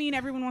doesn't mean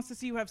everyone wants to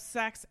see you have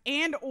sex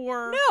and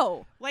or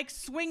like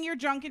swing your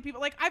junk at people.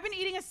 Like I've been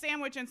eating a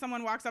sandwich and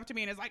someone walks up to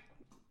me and is like,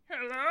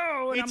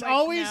 "Hello." And It's I'm like,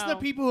 always no. the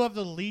people who have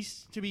the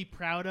least to be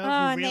proud of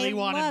Oh, who really they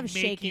want to love make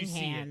shaking you see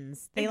it.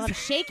 hands. They love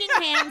shaking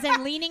hands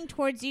and leaning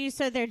towards you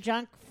so their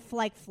junk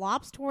like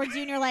flops towards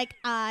you, and you're like,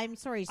 "I'm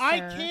sorry, sir." I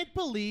can't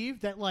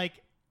believe that, like,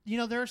 you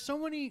know, there are so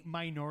many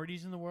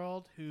minorities in the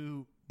world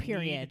who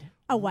Period. need-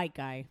 A white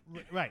guy.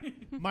 Right.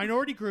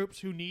 Minority groups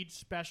who need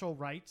special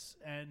rights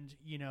and,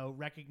 you know,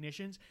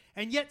 recognitions,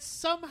 and yet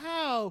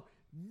somehow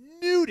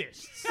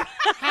nudists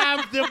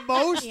have the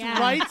most Yeah.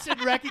 rights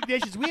and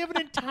recognitions. We have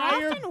an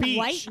entire Often beach,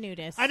 white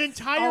nudists. an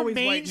entire Always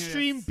white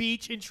mainstream nudists.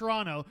 beach in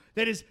Toronto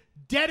that is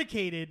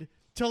dedicated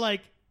to,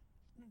 like,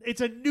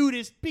 it's a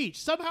nudist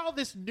beach. Somehow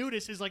this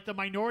nudist is like the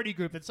minority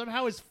group that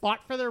somehow has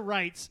fought for their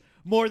rights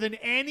more than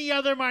any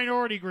other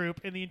minority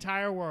group in the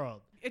entire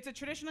world. It's a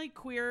traditionally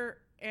queer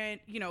and,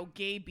 you know,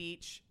 gay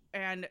beach,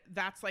 and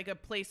that's like a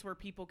place where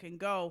people can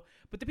go.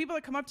 But the people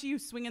that come up to you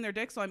swinging their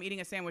dicks while I'm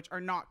eating a sandwich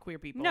are not queer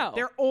people. No.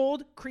 They're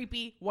old,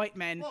 creepy white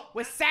men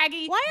with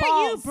saggy Why balls.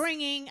 are you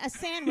bringing a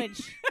sandwich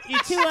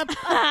to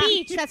a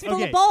beach that's full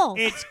Okay, of balls?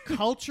 It's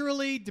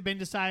culturally been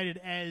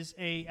decided as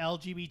a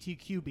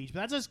LGBTQ beach, but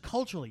that's just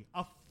culturally.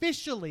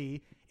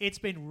 Officially, it's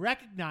been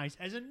recognized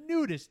as a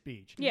nudist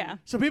beach. Yeah.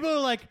 So people are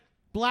like,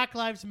 Black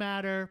Lives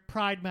Matter,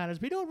 Pride matters,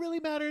 but you know what really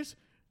matters?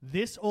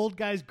 This old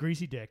guy's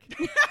greasy dick.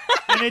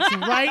 And it's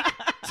right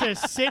to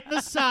sit in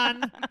the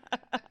sun.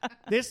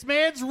 This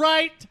man's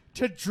right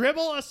to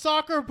dribble a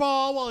soccer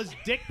ball while his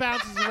dick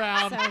bounces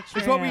around. So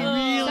It's what we true.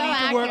 really So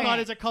need to work accurate. on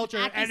as a culture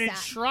Hacky and sack.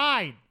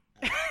 enshrine.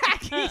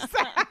 Hacky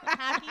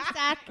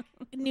sack,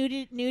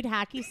 nude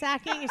hacky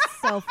sacking is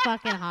so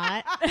fucking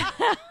hot.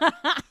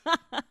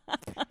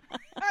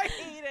 I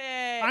hate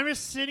it. I'm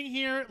just sitting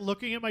here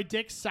looking at my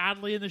dick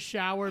sadly in the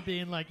shower,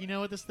 being like, you know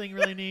what this thing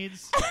really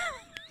needs?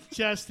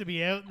 Just to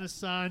be out in the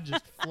sun,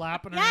 just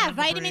flapping around. Yeah, in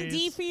the vitamin D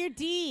breeze. for your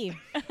D.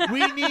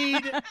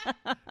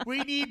 We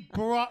need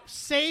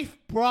safe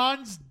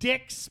bronze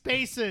dick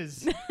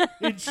spaces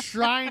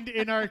enshrined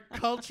in our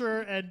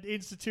culture and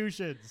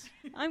institutions.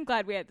 I'm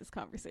glad we had this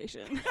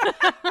conversation.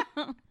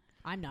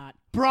 I'm not.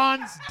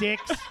 Bronze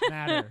dicks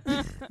matter.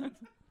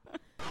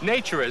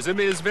 Naturism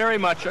is very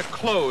much a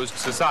closed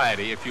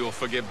society, if you'll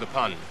forgive the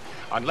pun.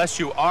 Unless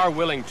you are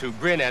willing to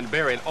grin and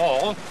bear it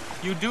all,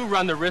 you do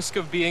run the risk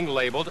of being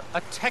labeled a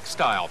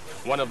textile,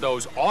 one of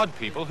those odd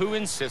people who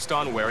insist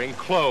on wearing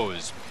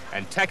clothes.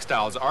 And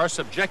textiles are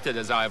subjected,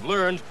 as I've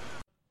learned,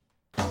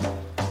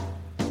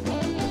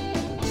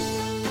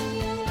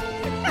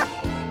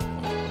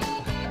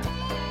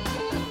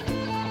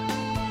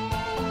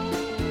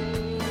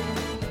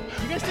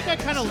 You guys think I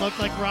kind of look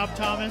like Rob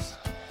Thomas?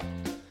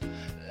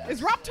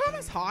 Is Rob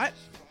Thomas hot?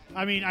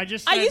 I mean, I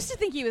just I said, used to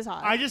think he was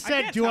hot. I just I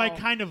said, can't do I tell.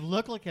 kind of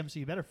look like him? So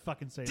you better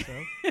fucking say so.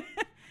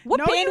 What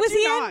No, band you was do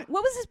he in? not.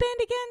 What was his band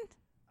again?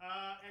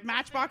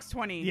 Matchbox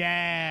 20.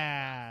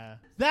 Yeah.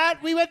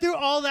 That we went through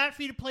all that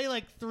for you to play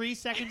like 3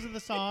 seconds of the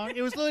song.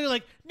 It was literally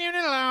like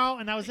no,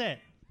 and that was it.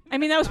 I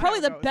mean, that was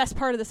probably the goes. best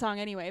part of the song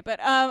anyway. But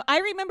I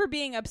remember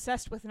being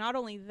obsessed with not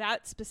only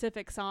that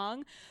specific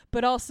song,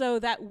 but also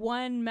that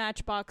one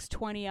Matchbox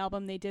 20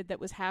 album they did that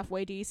was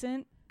halfway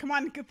decent. Come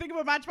on, think of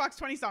a Matchbox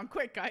 20 song.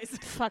 Quick, guys.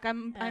 Fuck,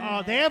 I'm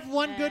Oh, they have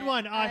one good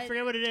one. Oh, I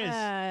forget what it is.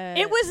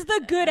 it was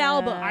the good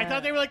album. I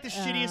thought they were like the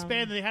shittiest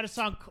band. They had a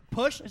song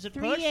Push. Is it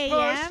 3 Push?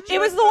 a.m.? It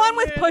was the one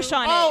with Push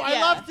on Oh, it. I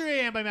yeah. love 3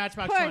 a.m. by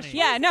Matchbox Push. 20.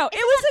 Yeah, no, it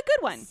was a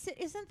good one.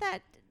 Isn't that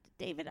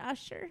David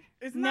Usher?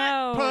 Isn't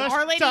No. that Push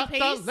Our Lady just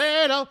Pace? a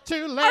little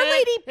too late. Our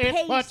Lady It's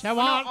Pace. what you No,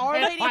 want. Our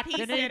it's Lady what Pace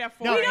you did need. a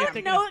No, We you're don't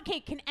thinking know. of Okay,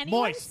 can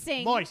anyone Moist.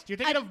 sing Moist. You're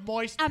thinking of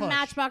Moist a Push.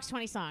 Matchbox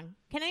 20 song?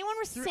 Can anyone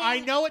sing? I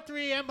know at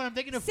 3 a.m., but I'm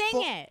thinking of Sing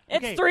it.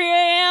 It's 3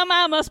 a.m.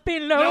 I must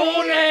be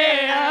lonely.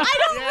 I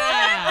don't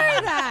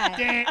remember that.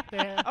 Okay,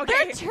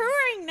 They're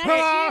touring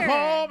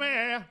next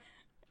year.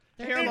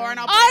 here, Lauren,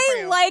 I'll play it for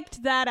I you.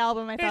 liked that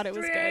album. I thought it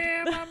was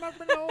good.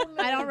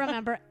 I don't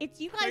remember. It's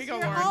you guys. you go,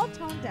 You're Lauren. all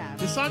tone deaf.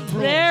 The sun rules.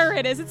 There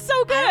it is. It's so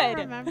I don't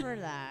good. remember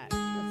that.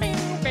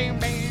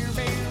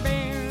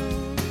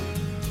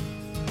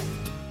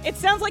 It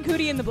sounds like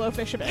Hootie and the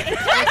Blowfish a bit.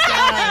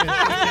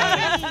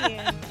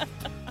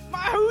 My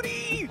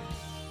Hootie.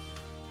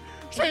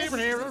 Side of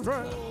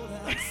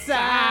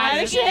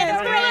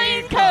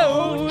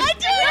raincoat. I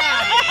do.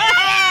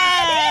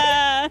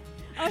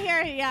 Oh,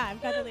 here, yeah,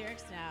 I've got the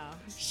lyrics now.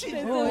 She's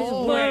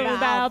Worry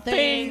about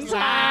things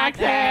like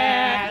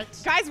that.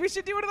 Guys, we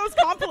should do one of those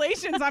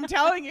compilations. I'm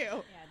telling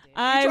you.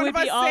 I Each one would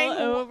of be us all sing-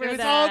 over If that.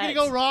 it's all going to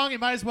go wrong, it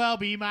might as well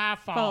be my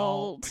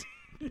fault. Fault.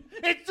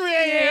 It's 3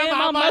 a.m.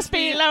 I must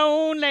be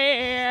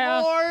lonely.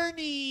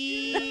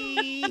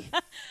 horny.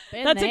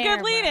 That's a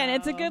good lead-in.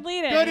 It's a good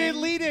lead-in. Good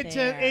lead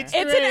into it's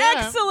 3 It's an a.m.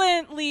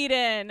 excellent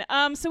lead-in.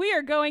 So we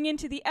are going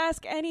into the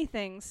Ask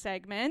Anything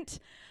segment,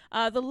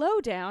 the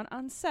lowdown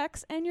on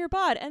sex and your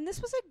bod, and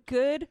this was a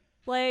good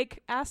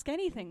Ask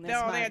Anything this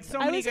No, month. they had so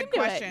I many was good into it.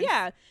 questions.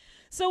 Yeah.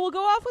 So we'll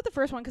go off with the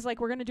first one because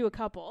we're gonna do a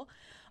couple.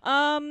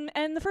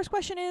 And the first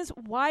question is,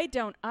 why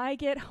don't I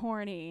get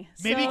horny?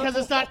 Maybe because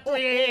it's not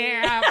 3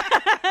 a.m.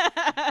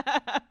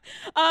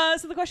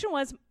 So the question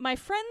was, my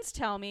friends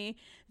tell me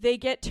they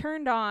get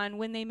turned on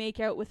when they make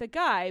out with a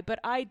guy, but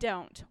I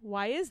don't.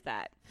 Why is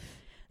that?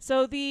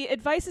 So the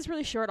advice is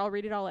really short. I'll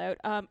read it all out.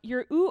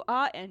 Your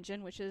ooh-ah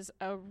engine, which is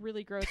a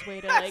really gross way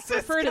to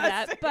refer to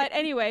that. But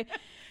anyway,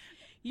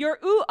 your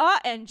ooh-ah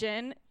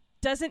engine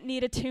doesn't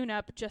need a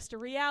tune-up, just a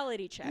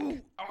reality check.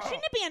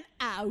 Shouldn't it be an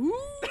ow?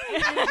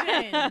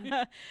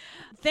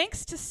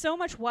 Thanks to so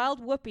much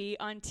wild whoopee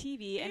on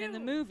TV and in the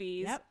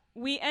movies,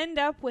 we end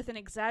up with an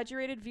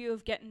exaggerated view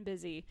of getting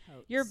busy.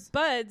 Your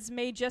buds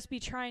may just be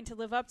trying to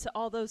live up to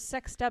all those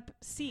sexed up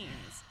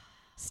scenes.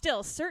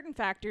 Still, certain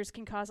factors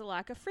can cause a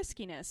lack of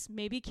friskiness.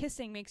 Maybe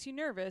kissing makes you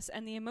nervous,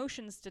 and the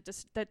emotions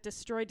that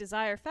destroy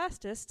desire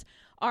fastest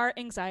are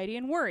anxiety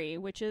and worry,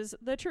 which is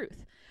the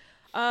truth.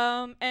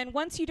 And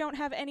once you don't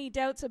have any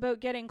doubts about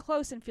getting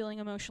close and feeling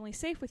emotionally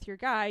safe with your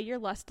guy, your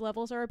lust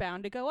levels are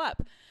bound to go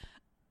up.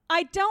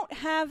 I don't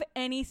have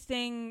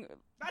anything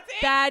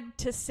bad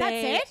to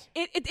say. That's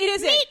it? It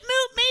is Meat it.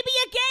 moot, maybe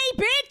a gay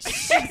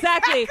bitch.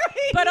 Exactly.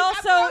 But That's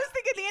also, what I was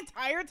thinking the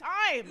entire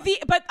time.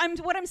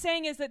 what I'm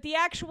saying is that the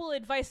actual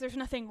advice, there's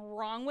nothing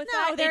wrong with No,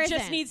 that. there It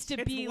just isn't. needs to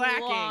It's be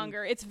lacking.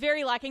 longer. It's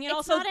very lacking. And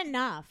It's also, not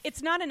enough.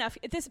 it's not enough.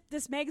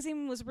 This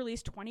magazine was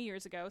released 20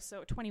 years ago,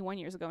 so 21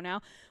 years ago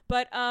now.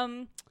 But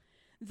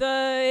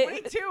the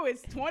 22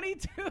 is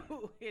 22.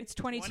 it's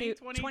 22.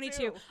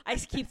 2022. I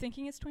keep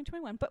thinking it's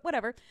 2021, but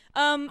whatever.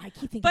 I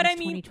keep thinking but it's I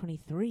mean-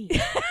 2023.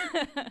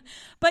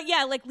 But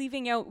yeah,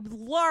 leaving out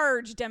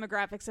large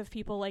demographics of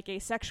people like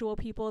asexual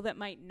people that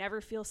might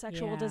never feel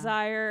sexual Yeah.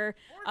 desire,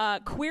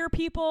 queer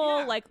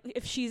people, Yeah.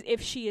 if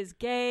she is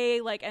gay,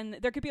 and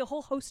there could be a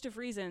whole host of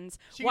reasons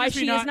She why could be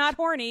she is not not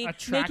horny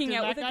attracted making to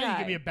out that with a guy. guy. You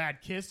could be a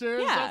bad kisser.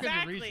 Yeah. There's all kinds of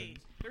Exactly. reasons.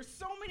 There's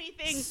so many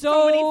things.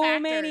 so many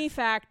many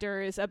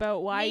factors. factors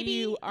about why Maybe-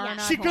 you are yeah.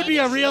 not She could horny. be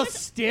a real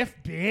stiff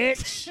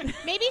bitch.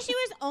 maybe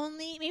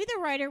the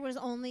writer was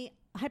only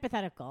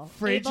hypothetical,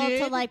 Frigid?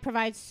 able to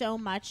provide so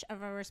much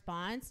of a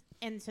response,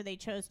 and so they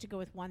chose to go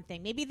with one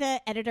thing. Maybe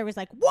the editor was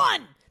like,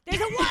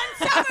 there's a one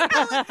silver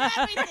bullet for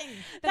everything.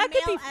 The That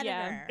could male be- yeah.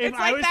 editor. If It's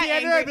I like was that the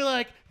editor, angry- I'd be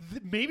like,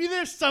 maybe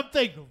there's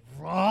something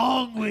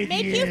wrong with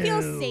Make you. you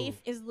feel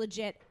safe is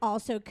legit.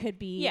 Also, could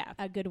be Yeah.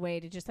 a good way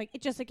to just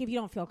if you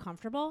don't feel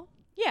comfortable,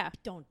 Yeah.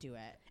 don't do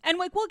it. And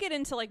we'll get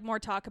into more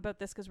talk about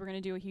this because we're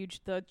going to do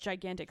the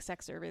gigantic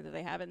sex survey that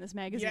they have in this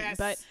magazine. Yes.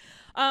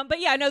 But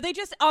yeah, no, they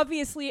just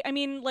obviously,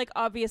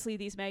 obviously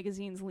these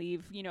magazines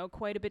leave,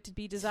 quite a bit to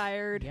be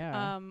desired,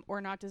 Yeah. or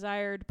not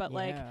desired. But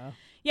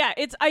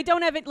I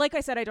don't have it. Like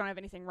I said, I don't have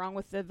anything wrong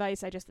with the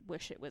advice. I just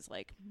wish it was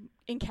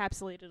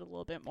encapsulated a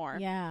little bit more.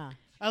 Yeah.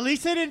 At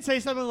least they didn't say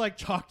something like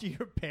talk to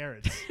your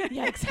parents.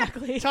 Yeah,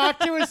 exactly. Talk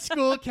to a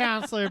school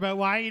counselor about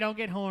why you don't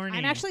get horny.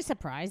 I'm actually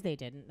surprised they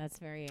didn't. That's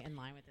very in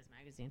line with this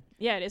magazine.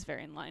 Yeah, it is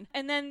very in line.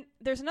 And then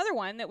there's another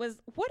one that was,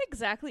 what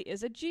exactly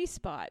is a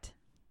G-spot?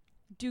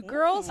 Do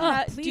girls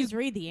have? Please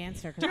read the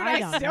answer because Dude, I I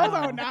don't still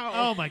know. don't know.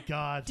 Oh my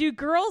god. Do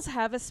girls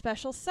have a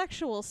special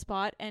sexual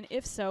spot, and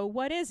if so,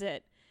 what is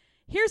it?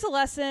 Here's a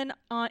lesson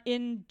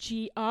in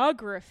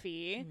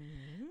geography.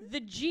 The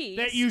G's.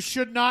 That you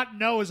should not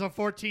know as a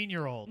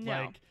 14-year-old.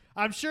 No.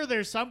 I'm sure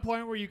there's some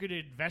point where you could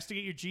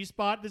investigate your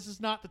G-spot. This is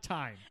not the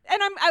time.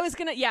 And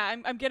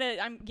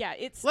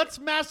it's. Let's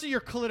master your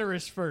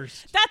clitoris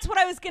first. That's what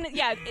I was gonna.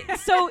 Yeah.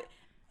 So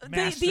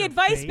the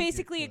advice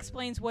basically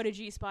explains what a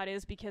G-spot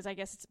is, because I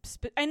guess it's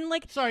and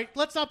like. Sorry,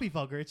 let's not be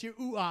vulgar. It's your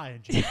ooh-ah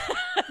engine.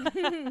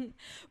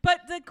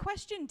 But the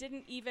question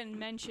didn't even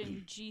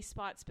mention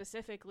G-spot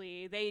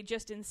specifically. They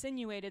just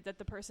insinuated that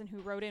the person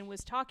who wrote in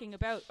was talking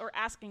about or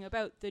asking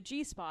about the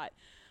G-spot.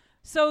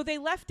 So they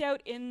left out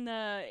in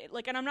the,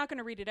 like, and I'm not going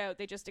to read it out.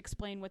 They just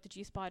explain what the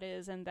G-spot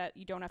is and that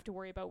you don't have to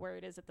worry about where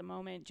it is at the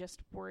moment.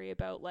 Just worry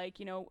about, like,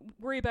 you know,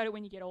 worry about it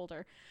when you get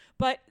older.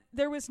 But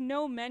there was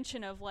no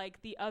mention of,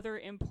 like, the other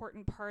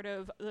important part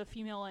of the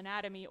female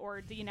anatomy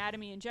or the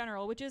anatomy in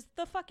general, which is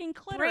the fucking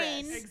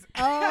clitoris. It's the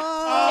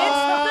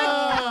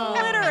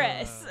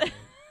clitoris.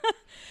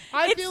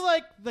 I feel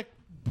like the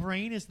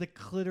brain is the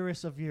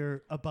clitoris of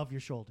above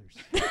your shoulders.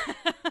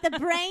 The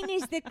brain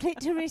is the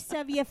clitoris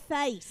of your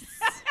face.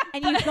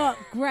 And you've got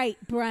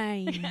great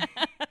brain.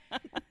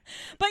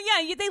 But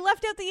yeah, they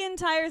left out the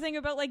entire thing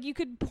about, like, you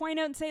could point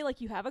out and say,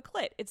 like, you have a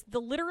clit. It's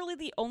literally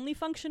the only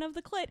function of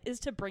the clit is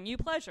to bring you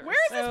pleasure. Where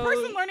is this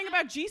person learning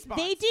about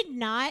G-spots? They did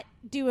not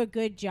do a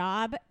good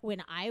job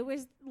when I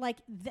was, like,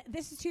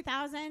 this is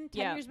 2000,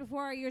 10 years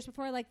before, years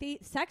before. Like,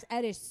 sex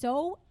ed is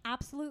so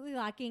absolutely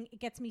lacking. It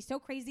gets me so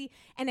crazy.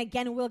 And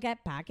again, we'll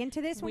get back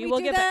into this when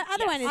we do the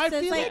other one. I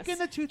feel like in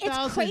the 2000s,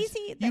 it's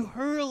crazy you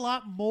heard a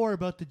lot more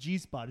about the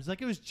G-spot. It's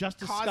like it was just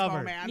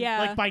discovered,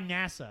 like by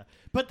NASA.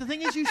 But the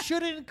thing is, you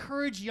shouldn't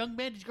encourage young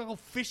men to go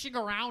fishing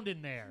around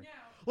in there. No.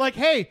 Like,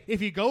 hey,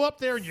 if you go up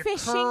there and you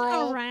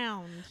curl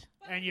around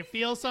and you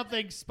feel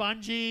something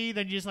spongy,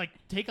 then you just, like,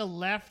 take a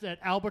left at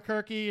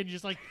Albuquerque and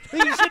just, like,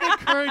 you should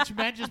encourage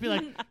men just be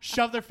like,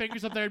 shove their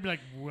fingers up there and be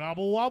like,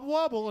 wobble, wobble,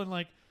 wobble, and,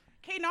 like.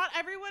 Okay, not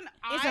everyone.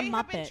 I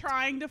have been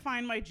trying to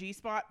find my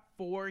G-spot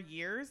for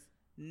years.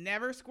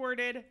 Never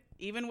squirted,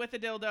 even with a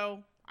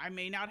dildo. I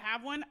may not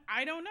have one.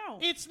 I don't know.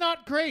 It's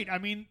not great. I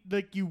mean,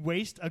 like, you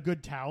waste a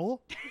good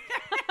towel.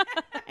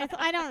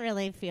 I don't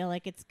really feel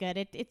like it's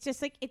good. It's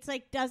just like, it's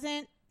like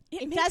doesn't.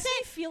 It makes me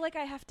feel like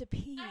I have to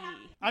pee.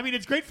 I mean,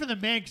 it's great for the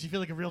man because you feel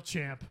like a real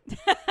champ.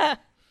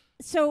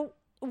 So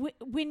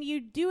when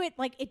you do it,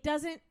 like, it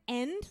doesn't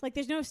end. Like,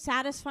 there's no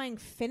satisfying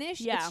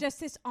finish. Yeah. It's just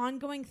this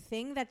ongoing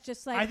thing that's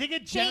just like, I think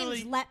it generally.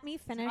 James, let me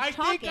finish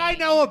talking. I think I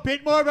know a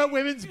bit more about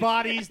women's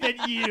bodies than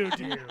you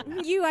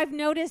do. I've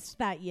noticed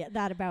that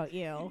about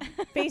you,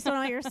 based on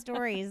all your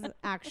stories,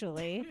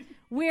 actually.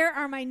 Where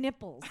are my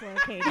nipples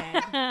located?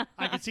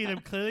 I can see them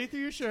clearly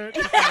through your shirt.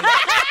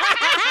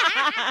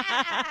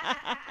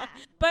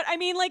 But I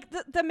mean, like,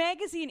 the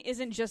magazine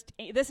isn't just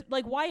this.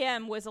 Like,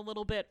 YM was a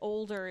little bit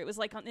older. It was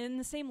like in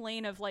the same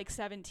lane of, like,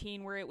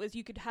 17, where it was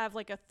you could have,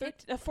 like, a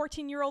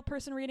 14-year-old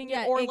person reading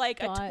it, or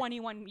like a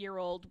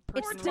 21-year-old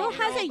person. It still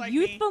has a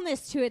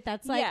youthfulness to it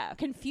that's, like,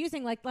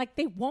 confusing. Like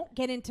they won't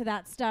get into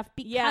that stuff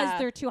because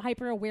they're too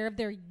hyper aware of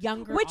their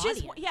younger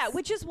audience.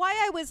 Which is why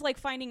I was, like,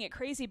 finding it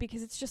crazy,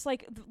 because it's just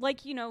like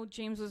you know,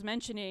 James was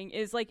mentioning,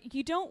 is like,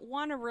 you don't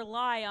want to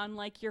rely on,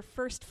 like, your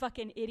first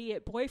fucking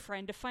idiot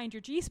boyfriend to find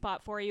your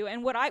G-spot for you.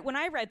 And when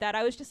I read that,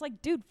 I was just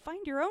like, dude,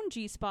 find your own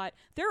G-spot.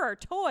 There are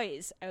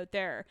toys out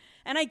there.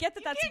 And I get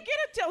that you can't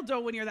get a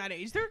dildo when you're that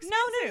age. They're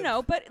expensive.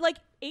 No, but, like,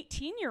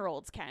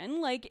 18-year-olds can.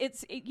 Like,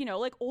 you know,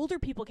 like, older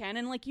people can.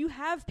 And, like, you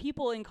have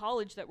people in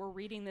college that were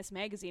reading this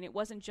magazine. It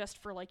wasn't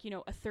just for, like, you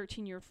know, a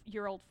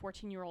 13-year-old,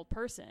 14-year-old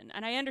person.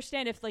 And I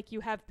understand if, like, you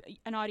have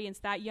an audience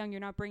that young,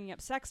 you're not bringing up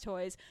sex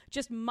toys.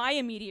 Just my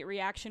immediate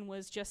reaction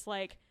was just,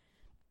 like,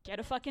 get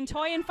a fucking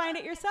toy and find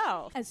it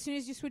yourself. As soon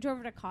as you switch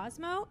over to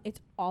Cosmo, it's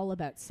all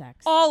about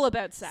sex. All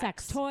about sex.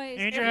 Sex toys.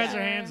 Andrea has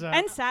her hands up.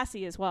 And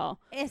sassy as well.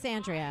 It's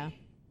Andrea.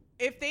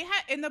 If they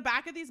had, in the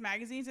back of these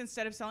magazines,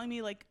 instead of selling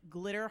me, like,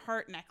 glitter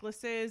heart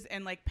necklaces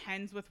and, like,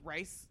 pens with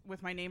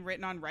my name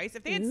written on rice,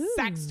 if they had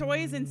sex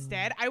toys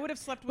instead, I would have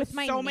slept with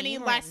so many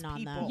less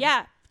people.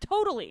 Yeah,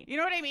 totally. You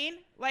know what I mean?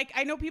 Like,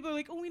 I know people are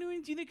like, oh, we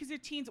don't do that because they're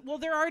teens. Well,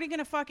 they're already going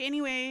to fuck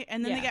anyway,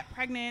 and then they get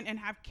pregnant and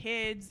have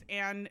kids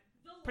and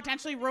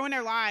potentially ruin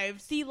their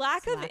lives. The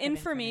lack of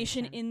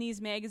information in these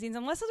magazines,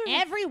 unless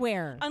there's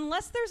everywhere,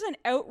 unless there's an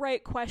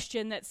outright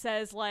question that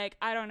says, like,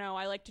 I don't know,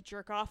 I like to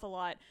jerk off a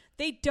lot.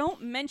 They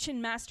don't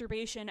mention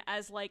masturbation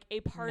as, like,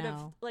 a part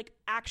of, like,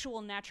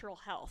 actual natural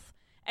health.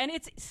 And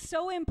it's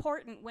so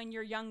important when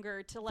you're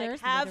younger to,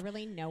 like, There's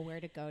literally nowhere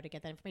to go to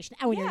get that information.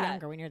 When you're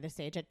younger, when you're this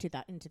age in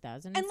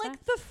 2000. And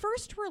like, the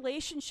first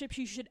relationships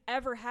you should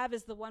ever have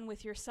is the one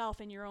with yourself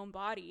and your own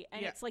body.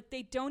 And it's like,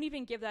 they don't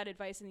even give that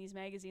advice in these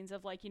magazines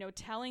of, like, you know,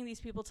 telling these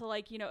people to,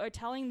 like, you know, or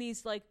telling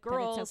these, like,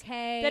 girls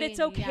that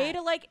it's okay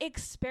to, like,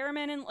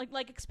 experiment and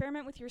like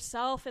experiment with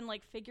yourself and,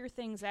 like, figure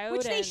things out.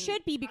 Which they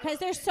should be, because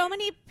there's so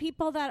many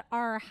people that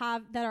are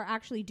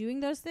actually doing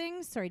those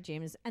things. Sorry,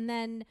 James. And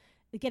then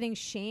getting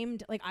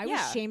shamed. Like, I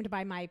was shamed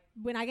by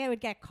when I would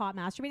get caught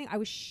masturbating, I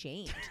was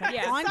shamed.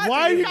 Why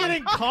are you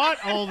getting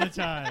caught all the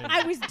time?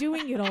 I was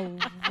doing it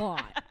a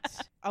lot.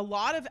 A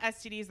lot of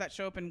STDs that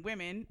show up in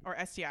women, or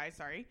STIs,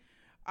 sorry,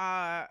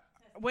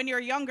 when you're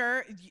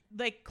younger,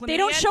 like, chlamydia, they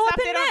don't show up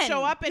in men. They don't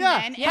show up in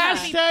men.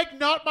 Hashtag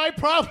not my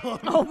problem.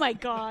 Oh my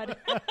God.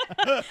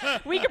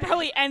 We could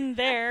probably end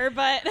there,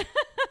 but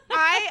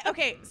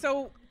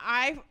so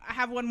I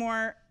have one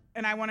more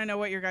and I want to know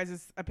what your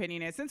guys'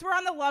 opinion is. Since we're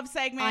on the love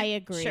segment. I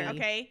agree. Sure.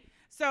 Okay.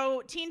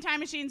 So Teen Time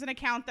Machine's an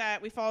account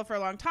that we followed for a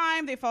long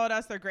time. They followed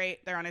us. They're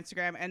great. They're on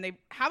Instagram. And they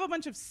have a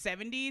bunch of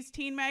 70s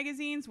teen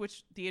magazines,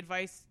 which the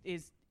advice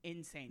is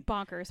insane.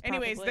 Bonkers.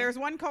 Anyways, probably. there's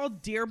one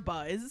called Dear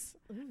Buzz.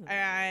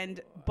 And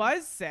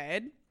Buzz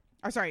said,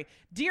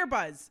 Dear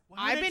Buzz,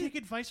 Why did I take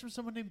advice from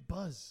someone named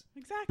Buzz?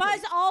 Exactly.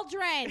 Buzz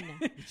Aldrin.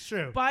 It's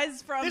true.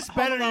 Buzz from This Home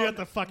better be Alone. at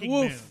the fucking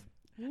Woof.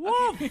 moon.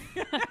 Woof.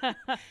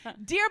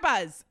 Dear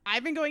Buzz,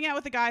 I've been going out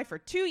with a guy for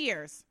 2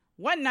 years.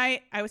 One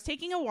night, I was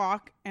taking a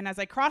walk, and as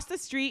I crossed the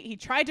street, he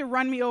tried to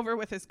run me over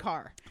with his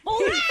car.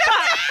 Holy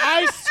fuck!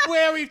 I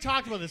swear we've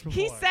talked about this before.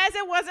 He says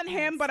it wasn't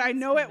him, but I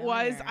know it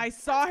was. I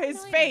saw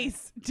his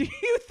face. Do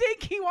you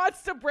think he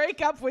wants to break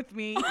up with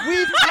me?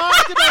 We've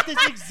talked about this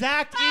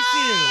exact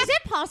issue. Is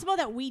it possible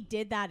that we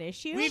did that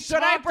issue?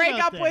 Should I break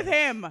up with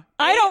him?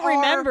 I don't Or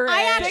remember it.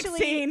 I actually-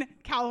 16,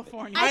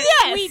 California.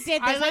 Yes, we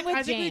did this. I'm with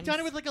I think we've James. done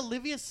it with like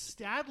Olivia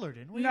Stadler,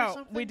 didn't we? or No,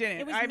 something? we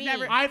didn't. It was I've me.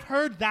 never. I've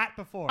heard that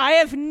before. I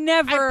have I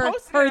never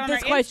posted it heard on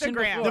this our question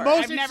Instagram. before. the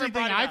most I've never interesting thing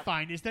brought it I up.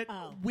 find is that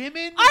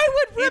women I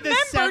would in the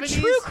remember 70s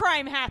true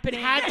crime happening.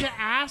 had to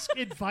ask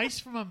advice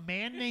from a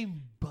man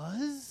named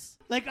Buzz.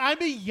 Like,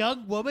 I'm a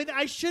young woman.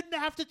 I shouldn't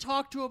have to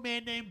talk to a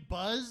man named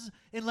Buzz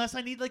unless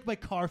I need like my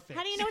car fixed.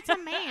 How do you know it's a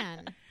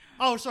man?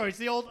 Oh, sorry. It's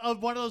the old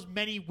one of those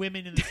many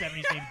women in the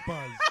 70s named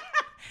Buzz.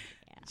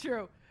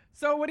 True.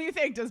 So what do you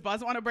think? Does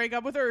Buzz want to break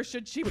up with her, or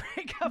should she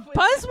break up with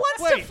Buzz him?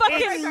 wants Wait, to fucking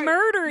it's-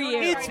 murder No, you.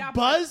 It's not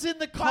Buzz in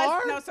the car?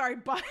 Buzz, no, sorry,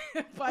 Buzz.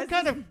 What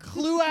kind of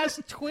clue-ass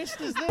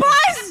twist is this?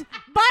 Buzz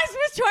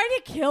was trying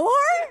to kill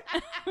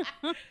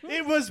her?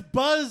 It was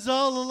Buzz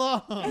all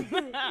along.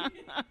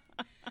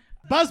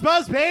 Buzz,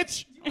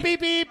 bitch. Beep,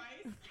 beep.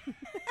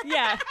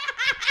 Yeah.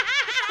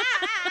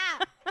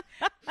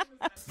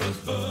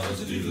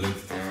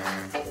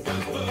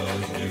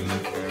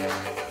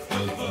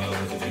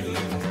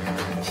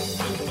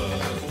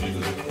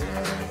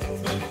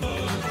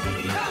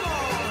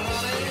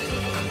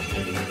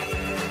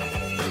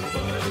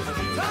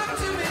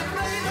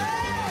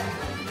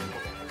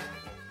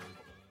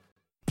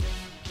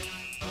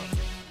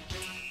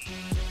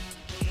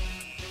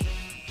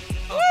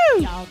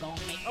 Y'all gonna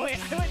make Oh wait,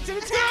 I went too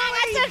early.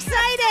 I got too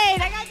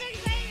excited. I got too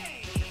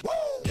excited.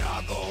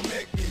 Y'all gon'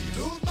 make me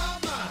lose my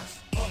mind.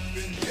 Up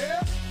in here,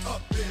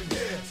 up in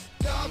here.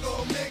 Y'all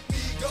gon' make me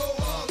go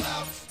all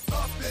out.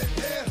 Up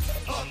in here,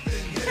 up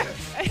in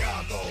here.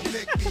 Y'all gon'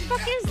 make me What the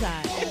fuck is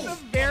that? It's a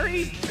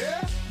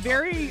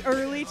very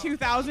early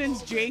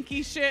 2000s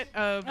janky shit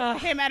of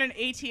him at an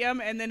ATM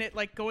and then it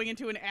like going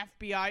into an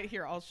FBI.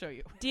 Here, I'll show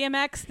you.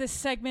 DMX, this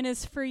segment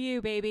is for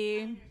you,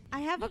 baby. I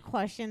have a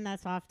question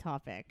that's off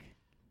topic.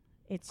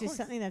 It's just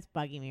something that's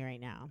bugging me right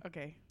now.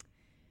 Okay.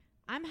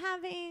 I'm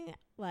having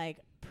like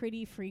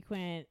pretty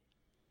frequent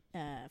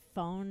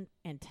phone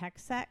and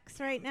text sex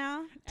right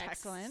now.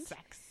 Excellent.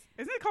 Sex.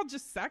 Isn't it called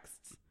just sex?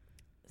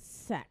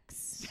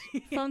 Sex.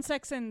 Phone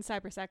sex and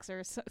cyber sex,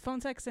 or phone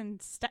sex and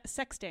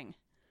sexting.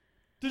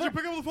 Did you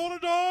pick up the phone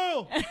and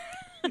dial?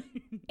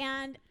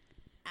 And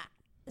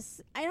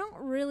I don't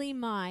really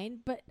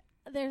mind, but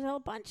there's a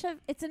bunch of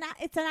it's an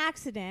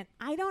accident.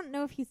 I don't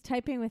know if he's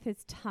typing with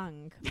his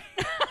tongue,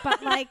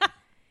 but like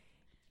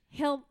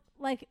he'll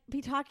like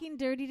be talking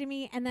dirty to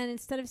me, and then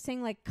instead of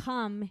saying like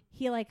 "come,"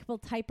 he like will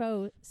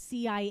typo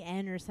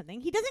CIN or something.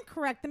 He doesn't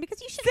correct them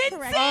because you should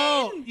correct.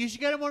 Oh, you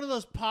should get him one of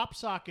those pop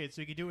sockets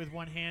so you can do it with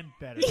one hand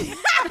better.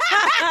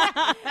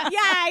 Yeah,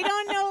 I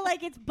don't know.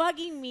 Like it's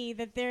bugging me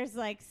that there's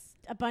like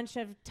a bunch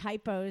of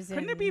typos.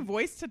 Couldn't it be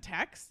voice to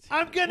text?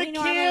 I'm gonna We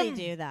normally Kim.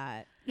 do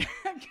that.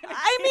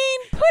 I mean,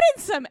 put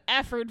in some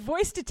effort.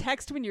 Voice to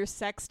text when you're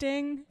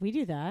sexting. We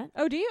do that.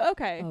 Oh, do you?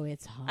 Okay. Oh,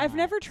 it's hot. I've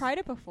never tried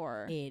it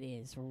before. It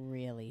is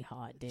really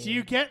hot, dude. Do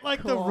you get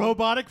like the Cool.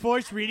 robotic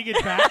voice reading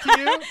it back to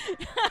you?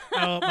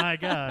 Oh my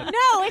god.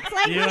 No, it's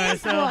like You are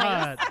his so voice.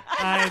 hot.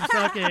 I'm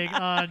sucking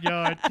on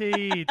your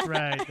teeth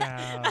right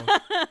now.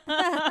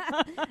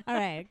 All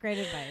right, great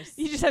advice.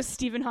 You just have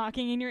Stephen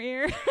Hawking in your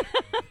ear.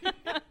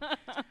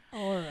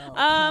 Oral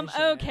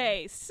pleasure.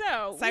 Okay,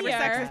 so Cyber we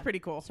sex are- is pretty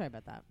cool. Sorry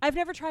about that. I've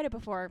never tried it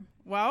before.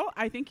 Well,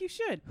 I think you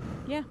should.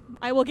 Yeah,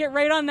 I will get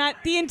right on that.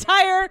 The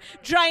entire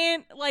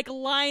giant like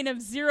line of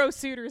 0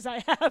 suitors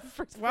I have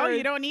for. Well, for-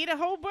 you don't need a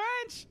whole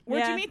bunch.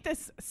 Where'd Yeah. you meet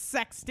this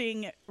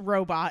sexting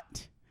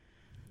robot?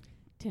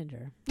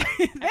 Tinder.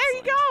 There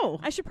you go.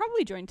 I should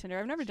probably join Tinder.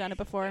 I've never done it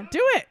before. Do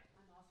it.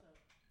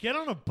 Get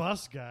on a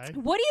bus, guy.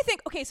 What do you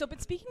think? Okay, so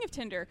but speaking of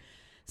Tinder,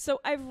 so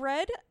I've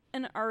read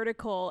an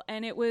article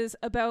and it was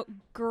about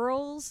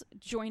girls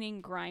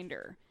joining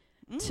Grindr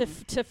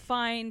to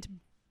find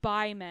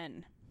bi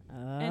men.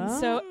 And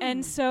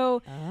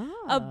so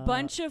a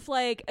bunch of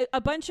like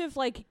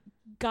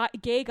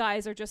gay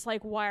guys are just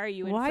like, why are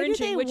you Why do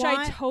infringing? they Which want-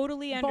 I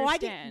totally But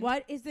understand.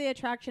 what is the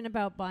attraction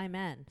about bi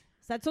men?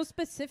 That's so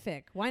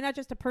specific. Why not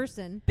just a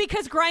person?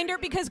 Because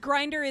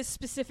Grindr is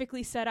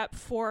specifically set up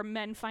for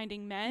men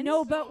finding men.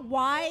 No, but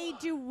why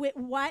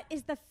what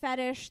is the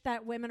fetish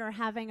that women are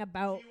having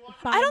about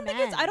I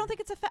don't think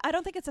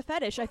it's a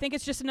fetish. I think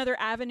it's just another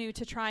avenue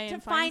to try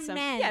and find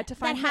men. Yeah, to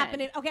find that men.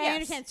 happen. Okay, Yes. I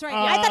understand. Sorry,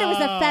 I thought it was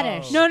a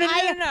fetish. No.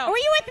 Were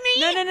you with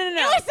me? No. It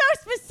was so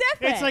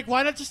specific. It's like,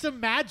 why not just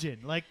imagine?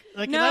 Like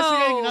No. unless you're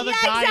getting another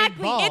guy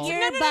exactly. involved.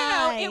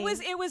 No.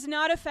 It was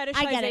not a fetishization.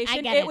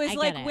 I get it was I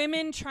like get it.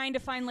 women trying to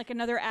find like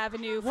another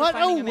avenue. For What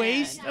finding a man.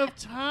 waste of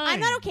time. I'm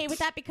not okay with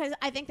that because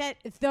I think that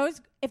if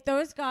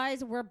those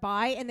guys were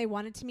bi and they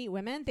wanted to meet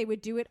women, they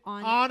would do it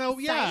on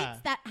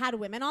sites that had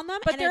women on them.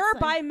 But and there are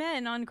it's like- bi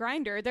men on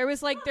Grindr. There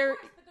was like there.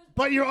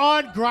 But you're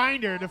on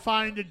Grindr to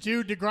find a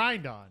dude to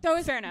grind on.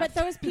 Fair enough. But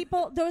those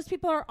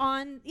people are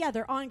on. Yeah,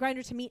 they're on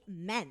Grindr to meet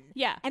men.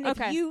 Yeah. And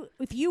okay.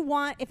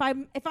 if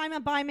I'm a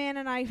bi man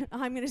and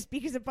I'm going to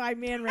speak as a bi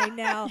man right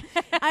now,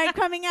 I'm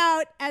coming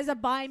out as a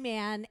bi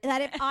man.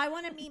 That if I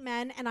want to meet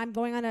men and I'm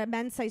going on a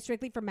men's site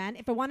strictly for men,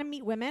 if I want to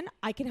meet women,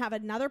 I can have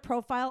another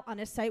profile on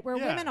a site where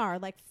women are.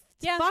 Like,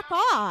 fuck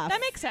off.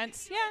 That makes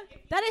sense. Yeah.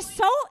 That is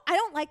so. I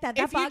don't like that.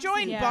 If that you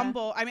join me.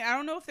 Bumble, I mean, I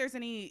don't know if there's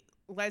any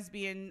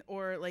lesbian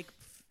or like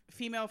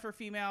female for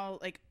female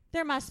like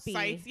there must be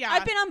sites. Yeah,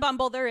 I've been on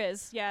Bumble. There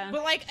is. Yeah.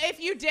 But like, if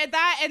you did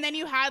that and then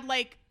you had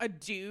like a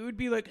dude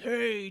be like,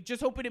 "Hey,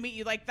 just hoping to meet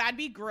you," like that'd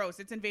be gross.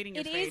 It's invading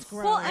your space. Is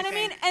gross. Well, and I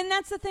mean, and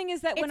that's the thing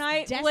is that when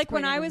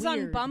I was on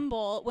weird.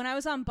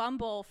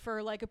 Bumble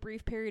for like a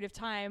brief period of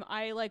time,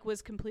 I like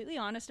was completely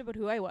honest about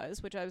who I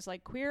was, which I was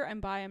like queer, I'm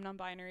bi, I'm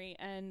non-binary,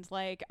 and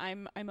like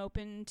I'm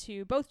open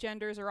to both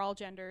genders or all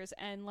genders,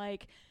 and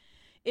like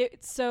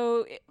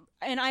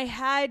and I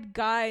had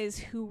guys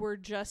who were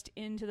just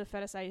into the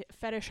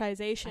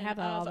fetishization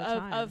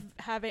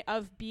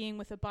of being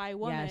with a bi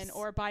woman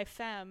or bi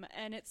femme,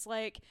 and it's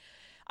like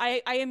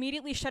I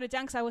immediately shut it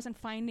down because I wasn't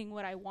finding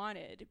what I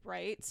wanted,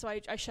 right? So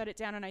I shut it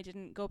down and I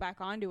didn't go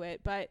back onto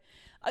it. But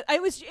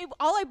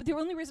the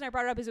only reason I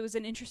brought it up is it was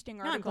an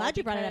interesting article. I'm glad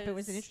you brought it up. It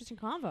was an interesting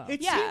convo.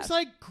 It seems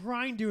like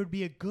Grindr would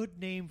be a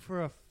good name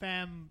for a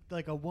femme,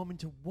 like a woman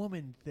to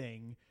woman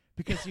thing.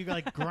 Because you're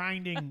like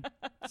grinding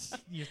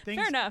your things.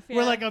 Fair enough. Yeah.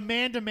 Where like a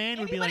man to man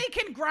would be like.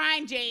 Anybody can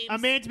grind, James. A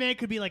man to man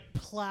could be like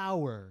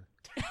plower.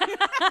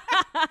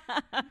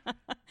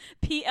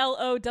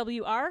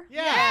 PLOWR?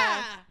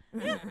 Yeah.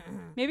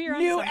 Maybe you're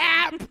on new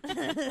something.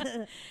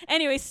 app.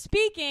 Anyway,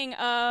 speaking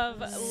of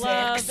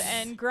love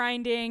and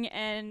grinding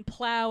and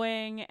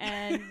plowing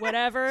and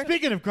whatever.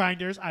 Speaking of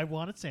grinders, I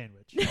want a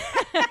sandwich.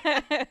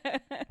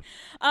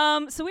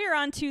 So we are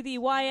on to the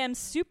YM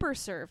Super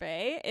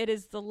Survey. It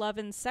is the Love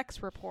and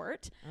Sex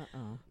Report.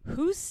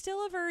 Who's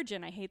still a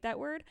virgin? I hate that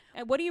word.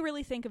 And what do you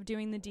really think of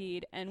doing the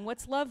deed? And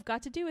what's love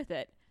got to do with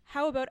it?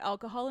 How about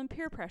alcohol and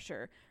peer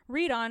pressure?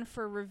 Read on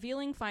for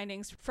revealing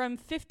findings from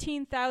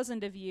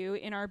 15,000 of you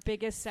in our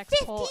biggest sex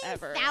poll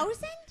ever.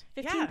 15,000?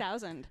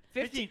 15,000.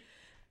 15.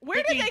 Where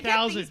did they get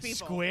these 15,000 people?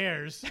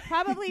 squares.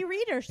 Probably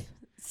readers.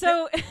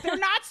 So They're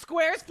not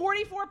squares.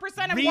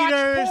 44% have Readers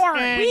watched porn.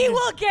 and- we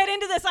will get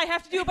into this. I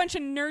have to do a bunch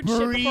of nerd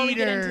shit before we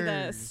get into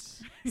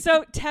this.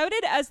 So,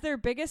 touted as their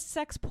biggest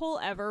sex poll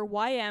ever,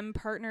 YM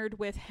partnered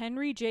with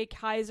Henry J.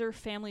 Kaiser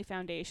Family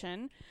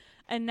Foundation,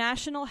 a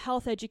national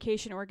health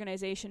education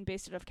organization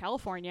based out of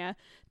California,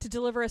 to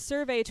deliver a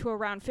survey to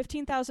around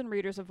 15,000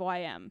 readers of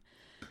YM.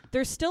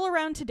 They're still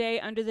around today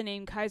under the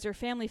name Kaiser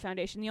Family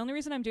Foundation. The only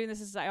reason I'm doing this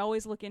is I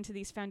always look into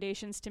these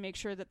foundations to make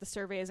sure that the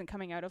survey isn't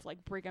coming out of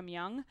like Brigham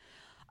Young.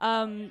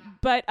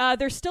 But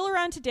they're still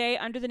around today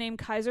under the name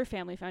Kaiser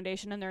Family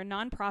Foundation, and they're a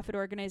nonprofit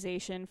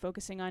organization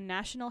focusing on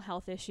national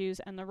health issues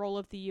and the role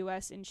of the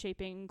U.S. in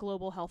shaping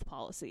global health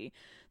policy.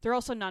 They're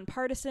also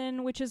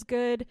nonpartisan, which is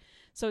good.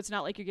 So it's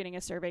not like you're getting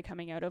a survey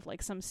coming out of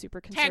like some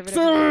super conservative.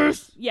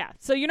 Texas! Yeah.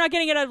 So you're not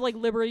getting it out of like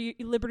Liberty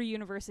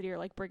University or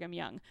like Brigham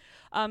Young.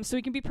 So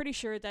we can be pretty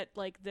sure that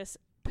like this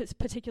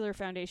particular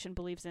foundation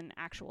believes in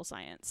actual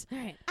science.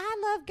 Right.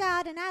 I love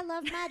God and I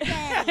love my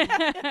daddy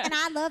and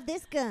I love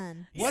this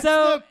gun. What's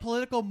the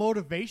political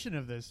motivation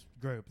of this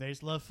group? They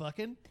just love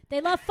fucking?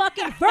 They love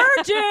fucking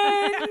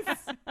virgins.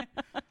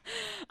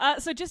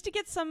 So just to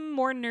get some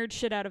more nerd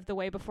shit out of the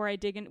way before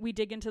we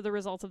dig into the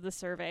results of the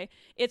survey,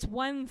 it's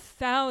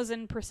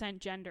 1,000%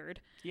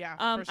 gendered. Yeah,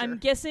 for sure. I'm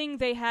guessing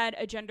they had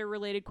a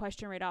gender-related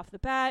question right off the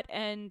bat,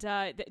 and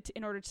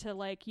in order to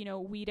like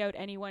weed out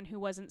anyone who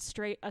wasn't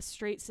a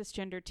straight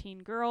cisgender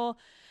teen girl.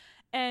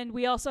 And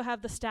we also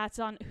have the stats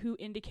on who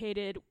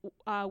indicated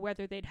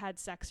whether they'd had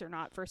sex or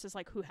not versus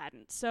like who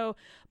hadn't. So,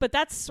 but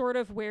that's sort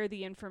of where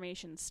the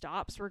information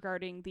stops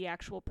regarding the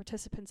actual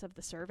participants of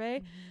the survey.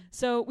 Mm-hmm.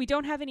 So we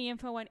don't have any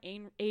info on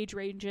age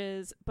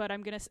ranges, but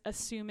I'm going to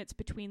assume it's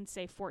between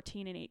say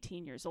 14 and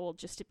 18 years old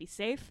just to be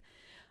safe.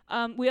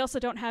 We also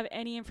don't have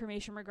any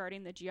information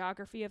regarding the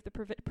geography of the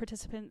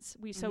participants.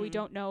 We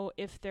don't know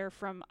if they're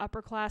from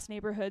upper class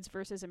neighborhoods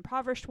versus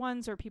impoverished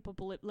ones, or people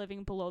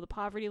living below the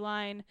poverty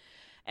line.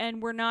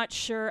 And we're not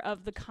sure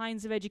of the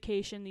kinds of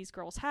education these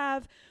girls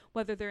have,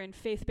 whether they're in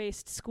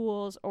faith-based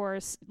schools or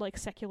like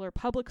secular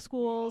public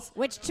schools.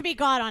 Which, to be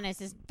God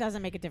honest,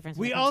 doesn't make a difference.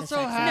 We also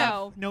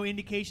have no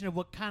indication of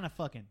what kind of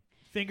fucking.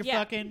 Finger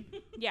fucking.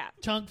 Yeah.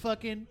 Tongue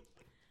fucking.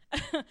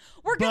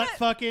 We're butt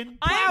fucking.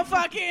 Plow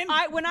fucking.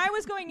 When I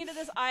was going into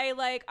this,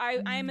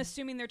 I'm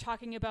assuming they're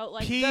talking about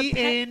like P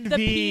and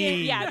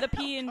V. The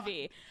P and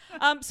V.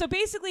 So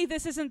basically,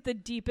 this isn't the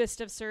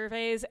deepest of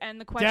surveys, and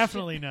the question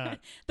Definitely not.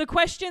 The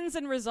questions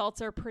and results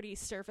are pretty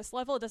surface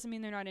level. It doesn't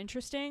mean they're not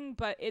interesting,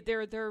 but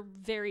they're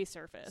very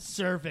surface.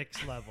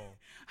 Cervix level.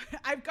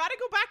 I've got to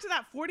go back to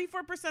that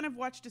 44% have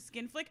watched a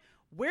skin flick.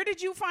 Where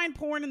did you find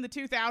porn in the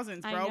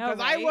 2000s, bro? Because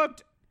I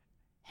looked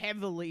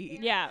heavily.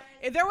 Yeah.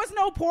 There was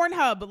no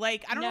Pornhub.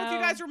 Like, I don't know if you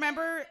guys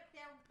remember.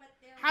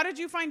 How did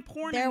you find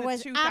porn in the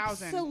 2000s? There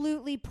was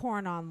absolutely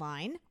porn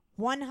online.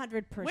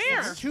 100%.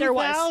 Where?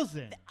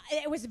 2000.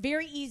 It was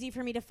very easy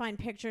for me to find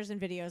pictures and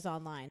videos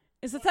online.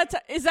 Is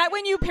that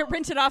when you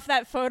printed off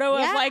that photo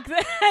of like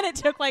and it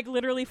took like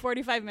literally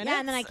 45 minutes? Yeah,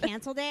 and then I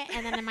canceled it,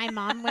 and then my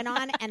mom went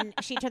on and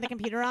she turned the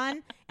computer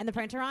on and the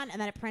printer on,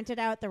 and then it printed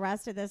out the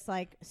rest of this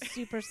like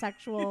super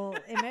sexual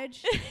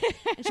image.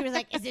 And she was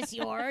like, "Is this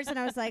yours?" And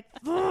I was like,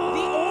 "The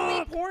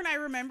only porn I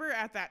remember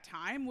at that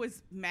time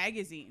was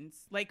magazines,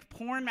 like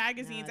porn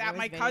magazines at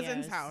my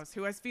cousin's house,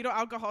 who has fetal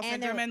alcohol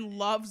syndrome and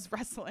loves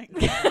wrestling."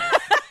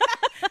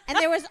 And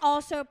there was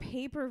also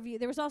pay-per-view.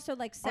 There was also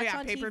like sex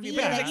on TV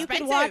that you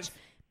could watch,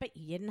 but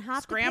you didn't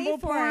have Scramble to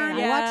pay for porn.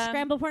 it. I watched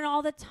Scramble porn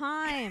all the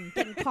time,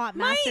 getting caught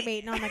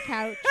masturbating on the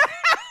couch.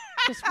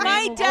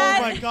 My dad.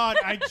 Oh my God!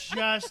 I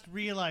just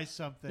realized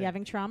something. You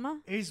having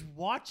trauma? Is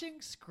watching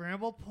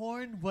scramble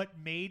porn what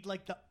made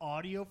like the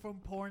audio from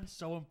porn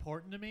so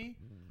important to me?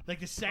 Like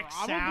the sex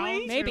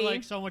sounds are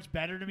like so much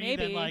better to me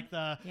than like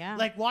the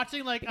like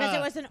watching like because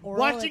it was an oral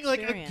watching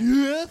experience. like a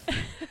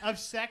gif of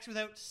sex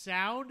without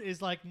sound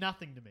is like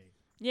nothing to me.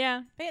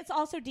 Yeah, but it's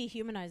also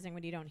dehumanizing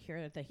when you don't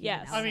hear the human.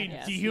 Yes, I mean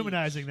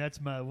dehumanizing. That's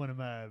one of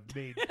my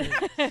main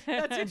things.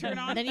 That's your turn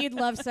on. Then you'd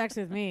love sex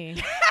with me.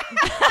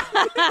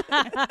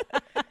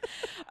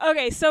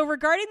 Okay, so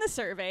regarding the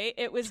survey,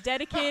 it was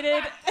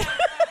dedicated.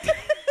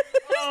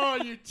 Oh,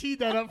 you teed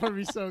that up for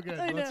me so good.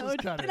 I Let's know. just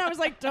cut it. And I was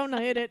like, don't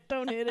hit it,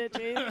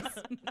 James.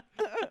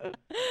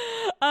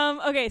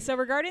 Okay, so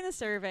regarding the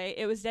survey,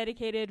 it was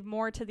dedicated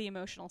more to the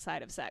emotional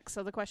side of sex.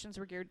 So the questions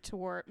were geared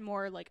toward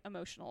more like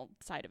emotional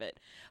side of it,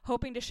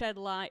 hoping to shed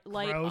light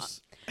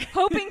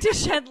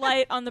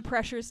on the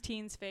pressures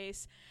teens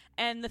face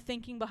and the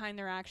thinking behind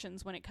their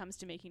actions when it comes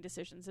to making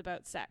decisions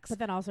about sex. But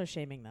then also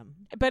shaming them.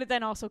 But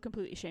then also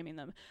completely shaming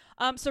them.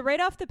 So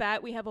right off the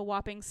bat, we have a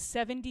whopping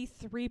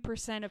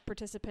 73% of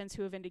participants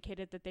who have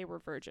indicated that they were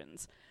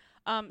virgins.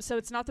 So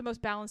it's not the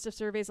most balanced of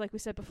surveys, like we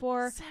said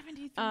before.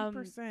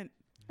 73%.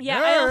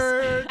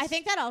 Yeah, I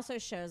think that also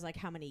shows like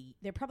how many.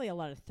 There are probably a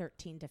lot of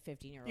 13 to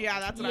 15-year-olds. Yeah,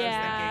 that's what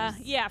I was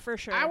thinking. Yeah, for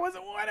sure. I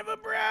wasn't one of them,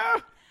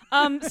 bro.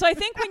 So I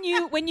think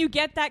when you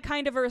get that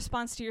kind of a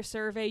response to your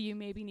survey, you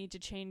maybe need to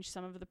change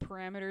some of the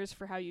parameters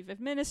for how you've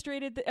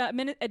administered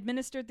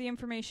the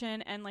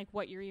information and like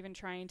what you're even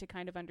trying to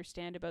kind of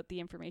understand about the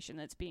information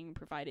that's being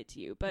provided to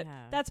you. But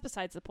that's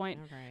besides the point.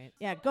 Right.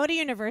 Yeah, go to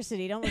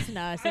university. Don't listen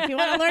to us if you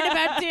want to learn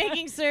about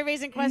taking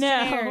surveys and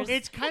questionnaires. No.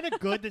 It's kind of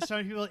good that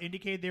some people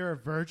indicate they were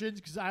virgins,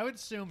 because I would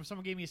assume if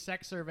someone gave me a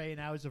sex survey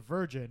and I was a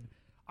virgin,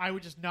 I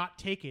would just not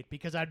take it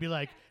because I'd be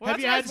like, have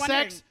you had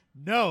sex?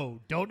 No,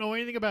 don't know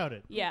anything about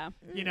it. Yeah.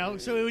 You know,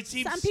 so it would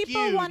seem some skewed.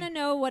 people want to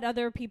know what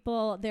other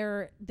people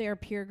their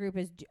peer group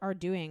are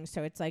doing,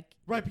 so it's like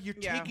right, but you're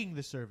taking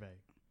the survey.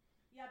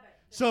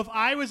 So if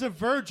I was a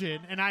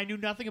virgin and I knew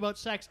nothing about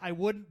sex, I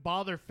wouldn't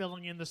bother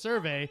filling in the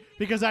survey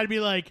because I'd be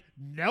like,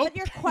 nope. But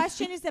your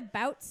question is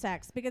about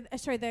sex because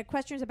the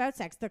question is about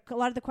sex. A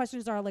lot of the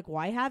questions are like,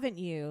 why haven't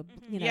you?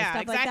 You know,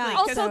 stuff like that.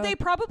 Also, they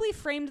probably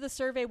framed the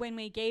survey when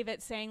we gave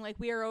it, saying like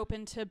we are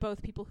open to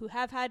both people who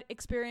have had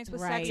experience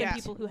with sex and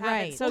people who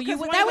haven't. So that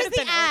was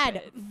the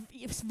ad.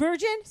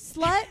 Virgin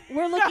slut,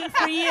 we're looking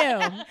for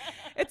you.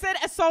 It said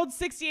a solid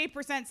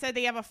 68% said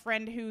they have a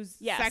friend who's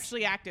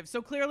sexually active.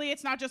 So clearly,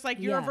 it's not just like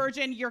you're a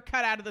virgin. You're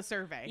cut out of the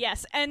survey.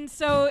 Yes, and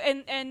so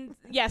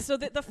so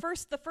the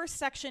first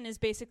section is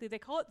basically they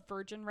call it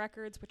virgin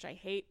records, which I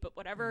hate, but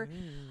whatever.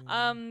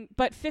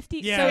 But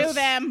 50 so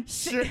them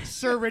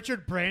Sir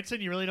Richard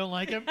Branson, you really don't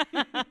like him?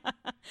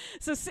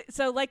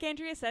 So like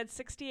Andrea said,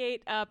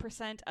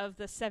 68% of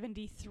the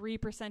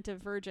 73%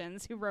 of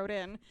virgins who wrote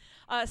in,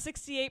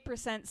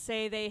 68%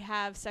 say they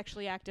have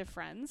sexually active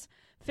friends.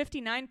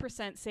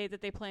 59% say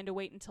that they plan to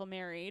wait until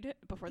married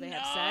before they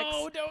have sex.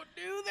 No, don't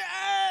do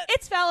that.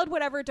 It's valid,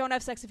 whatever. Don't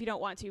have sex if you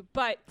don't want to.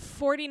 But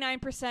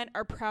 49%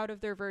 are proud of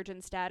their virgin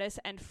status,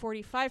 and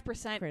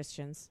 45%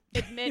 Christians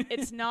admit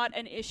it's not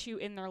an issue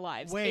in their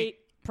lives. Wait.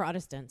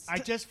 Protestants. I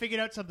just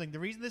figured out something. The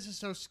reason this is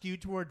so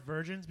skewed toward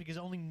virgins because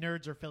only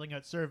nerds are filling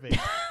out surveys.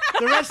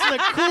 The rest of the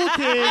cool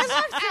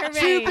kids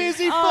too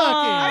busy fucking.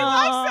 I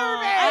love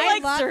surveys. I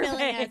like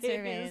filling out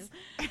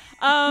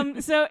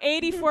surveys. So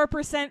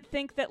 84%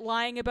 think that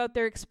lying about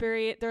their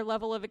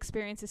level of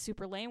experience is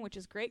super lame, which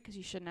is great because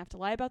you shouldn't have to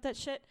lie about that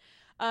shit.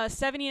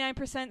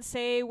 79%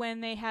 say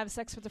when they have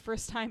sex for the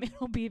first time,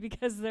 it'll be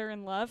because they're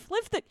in love.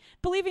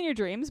 Believe in your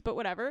dreams, but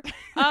whatever.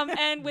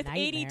 And with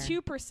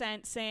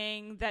 82%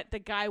 saying that the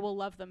guy will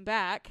love them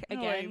back.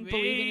 Again,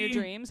 believe in your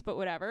dreams, but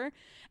whatever.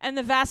 And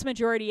the vast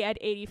majority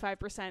at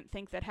 85%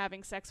 think that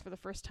having sex for the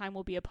first time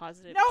will be a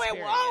positive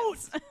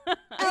experience. It won't.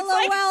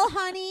 LOL,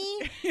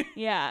 honey.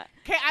 Yeah.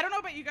 Okay, I don't know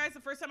about you guys. The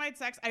first time I had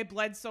sex, I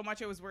bled so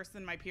much it was worse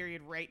than my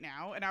period right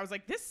now. And I was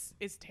like, this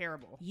is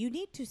terrible. You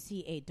need to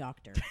see a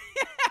doctor.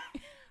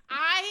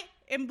 I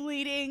am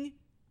bleeding.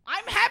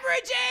 I'm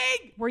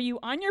hemorrhaging. Were you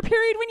on your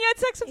period when you had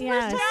sex with the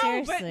first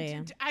time?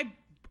 Seriously. But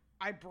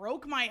I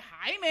broke my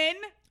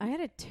hymen. I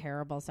had a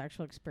terrible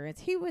sexual experience.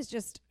 He was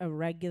just a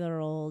regular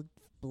old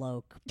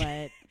bloke,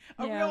 but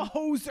a real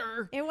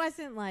hoser. It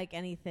wasn't like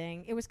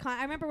anything. It was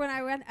I remember when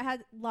I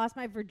had lost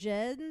my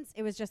virgins,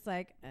 it was just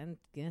like, I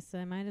guess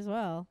I might as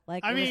well.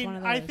 Like, I it was mean, one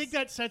of those. I think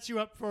that sets you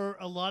up for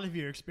a lot of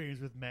your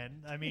experience with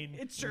men. I mean,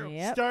 it's true.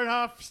 Yep.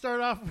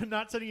 Start off with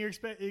not setting your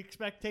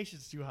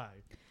expectations too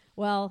high.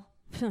 Well,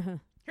 here's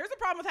the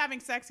problem with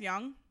having sex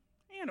young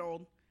and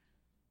old.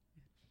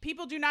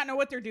 People do not know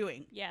what they're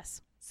doing.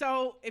 Yes.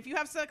 So if you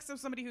have sex with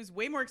somebody who's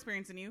way more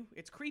experienced than you,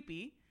 it's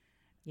creepy.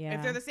 Yeah.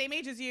 If they're the same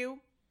age as you,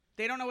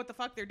 they don't know what the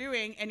fuck they're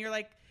doing, and you're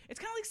like, it's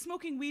kind of like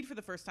smoking weed for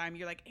the first time.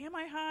 You're like, am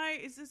I high?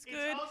 Is this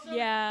good?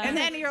 Yeah. And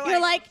then you're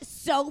like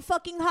so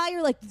fucking high.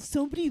 You're like, did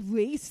somebody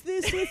lace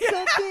this with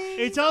something?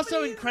 It's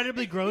also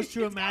incredibly gross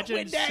to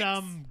imagine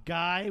some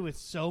guy with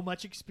so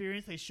much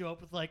experience. They show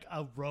up with like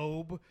a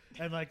robe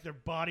and like their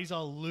body's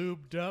all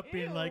lubed up,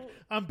 being like,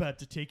 I'm about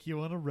to take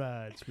you on a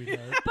ride, sweetheart.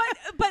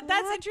 But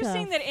that's What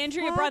interesting the that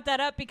Andrea fuck? brought that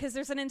up, because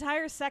there's an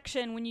entire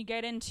section when you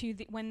get into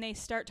when they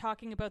start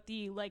talking about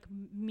the like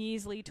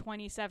measly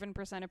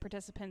 27% of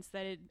participants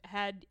that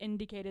had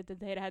indicated that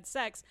they had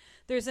sex.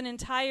 There's an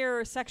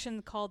entire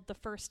section called The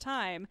First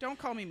Time. Don't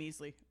call me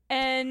measly.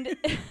 And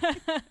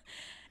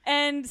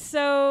and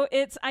so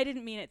I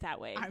didn't mean it that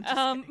way. I'm just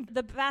kidding.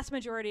 The vast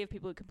majority of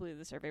people who completed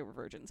the survey were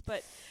virgins.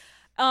 But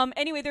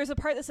anyway, there's a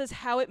part that says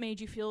how it made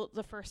you feel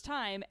the first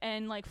time.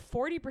 And like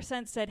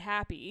 40% said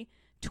happy,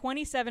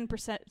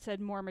 27%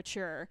 said more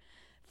mature,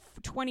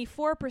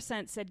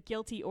 24% said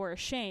guilty or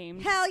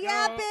ashamed. Hell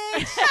yeah,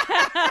 bitch.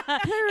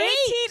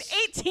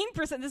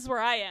 18%, this is where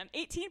I am.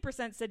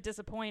 18% said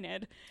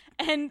disappointed,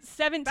 and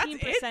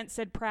 17%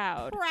 said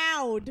proud.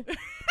 Proud.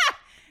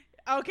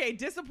 Okay,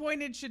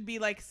 disappointed should be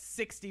like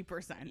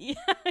 60%. Yeah,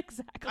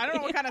 exactly. I don't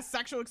know what kind of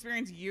sexual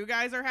experience you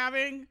guys are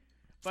having,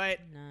 but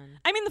None.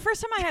 I mean, the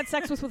first time I had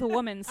sex was with a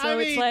woman, so I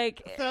mean, it's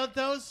like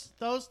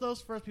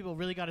those first people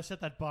really got to set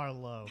that bar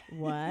low.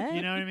 What?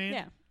 You know what I mean?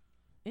 yeah.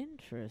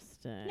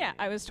 Interesting. Yeah,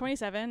 I was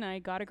 27. I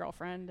got a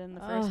girlfriend, and the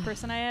first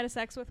person I had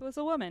sex with was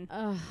a woman.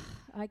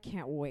 I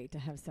can't wait to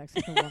have sex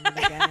with a woman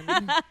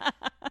again.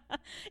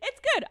 It's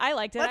good. I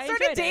liked it. let's I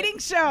start a enjoyed dating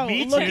show.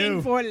 Me Looking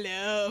too. for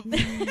love.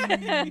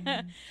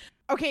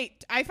 Okay,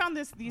 I found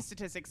these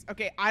statistics.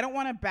 Okay, I don't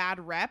want a bad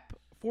rep.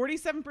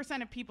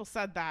 47% of people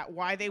said that.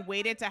 Why they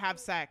waited to have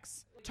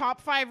sex. Top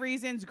 5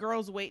 reasons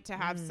girls wait to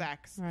have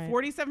sex. right.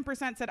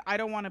 47% said I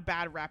don't want a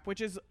bad rep,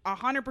 which is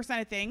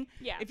 100% a thing.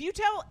 Yeah. If you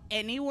tell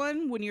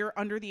anyone when you're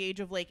under the age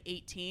of like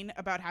 18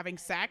 about having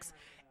sex,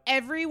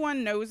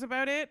 everyone knows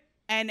about it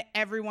and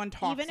everyone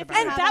talks Even if about you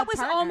it. And have that a was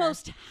partner.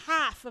 almost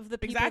half of the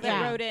people Exactly.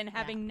 that Yeah. wrote in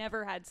having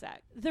never had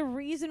sex. The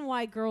reason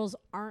why girls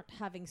aren't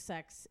having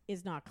sex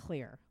is not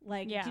clear.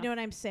 Like, Yeah. do you know what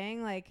I'm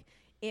saying? Like,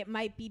 it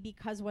might be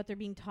because what they're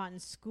being taught in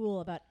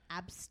school about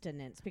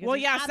abstinence. Because Well,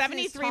 there's yeah,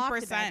 abstinence talked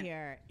about 73%.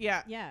 here.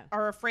 Yeah. Yeah.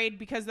 Are afraid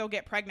because they'll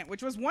get pregnant,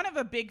 which was one of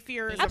the big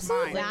fears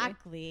Absolutely. of mine.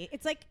 Exactly.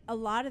 It's like a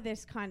lot of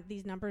these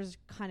numbers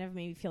kind of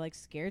made me feel like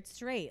scared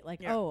straight.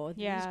 Like, Yeah. oh,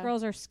 these Yeah.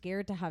 girls are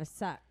scared to have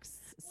sex.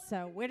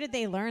 So where did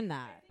they learn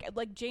that?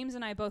 Like James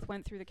and I both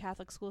went through the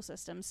Catholic school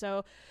system,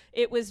 so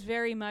it was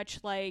very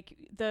much like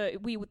they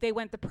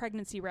went the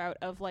pregnancy route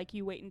of like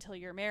you wait until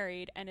you're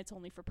married and it's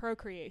only for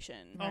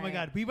procreation. Oh my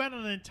God, we went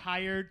on an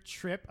entire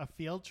trip, a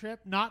field trip,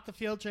 not the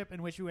field trip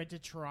in which we went to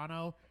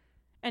Toronto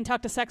And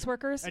talk to sex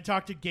workers. and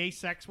talked to gay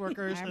sex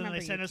workers, and then remember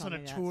they sent you us on a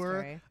told me that tour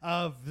story.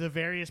 of the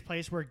various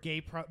places where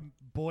gay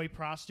boy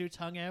prostitutes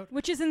hung out,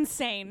 Which is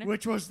insane.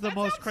 which was the That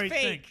most sounds crazy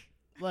thing. fake.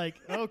 Like,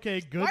 okay,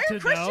 good Why to are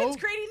Christians know.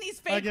 creating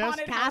these I fake guess.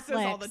 haunted houses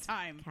all the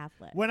time?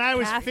 Catholic. When I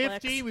was Catholics.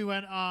 50, we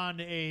went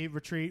on a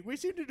retreat. We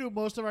seem to do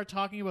most of our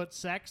talking about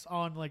sex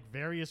on like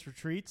various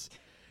retreats.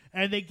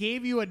 And they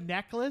gave you a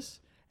necklace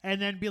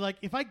and then be like,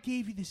 if I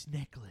gave you this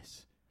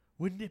necklace,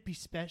 wouldn't it be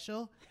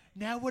special?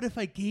 Now what if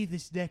I gave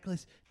this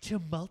necklace to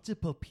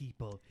multiple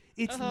people?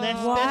 It's less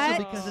special What?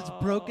 because it's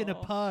broken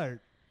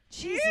apart.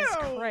 Jesus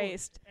Ew.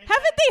 Christ.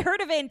 Haven't they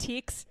heard of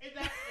antiques?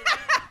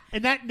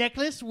 And that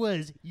necklace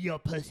was your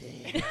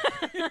pussy.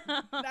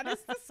 That is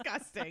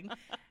disgusting.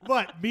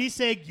 What? Me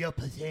saying your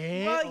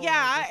pussy? Well, Or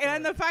yeah, just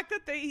and the fact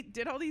that they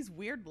did all these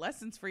weird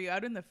lessons for you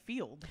out in the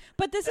field.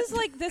 But this is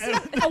like this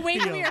is Away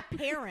from Feel. your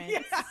parents.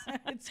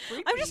 It's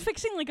creepy. I'm just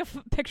fixing like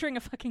picturing a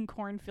fucking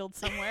cornfield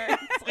somewhere.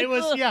 It's like, It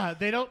was ugh. yeah.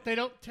 They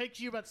don't teach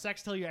you about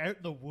sex till you're out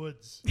in the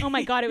woods. Oh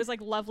my god, it was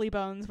like Lovely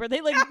Bones, where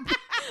they like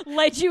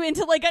led you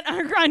into like an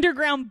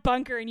underground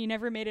bunker and you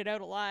never made it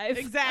out alive.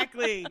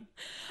 Exactly.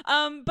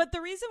 But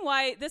the reason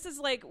why this is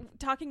like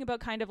talking about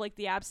kind of like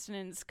the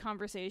abstinence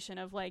conversation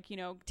of like, you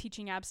know,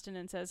 teaching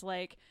abstinence as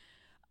like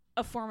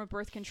a form of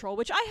birth control,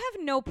 which I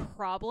have no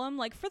problem.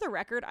 Like, for the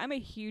record, I'm a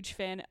huge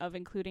fan of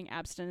including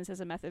abstinence as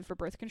a method for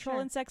birth control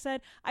in sex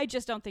ed. I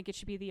just don't think it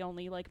should be the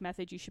only like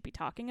method you should be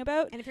talking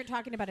about. And if you're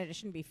talking about it, it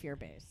shouldn't be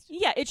fear-based.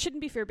 Yeah, it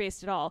shouldn't be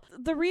fear-based at all.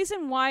 The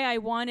reason why I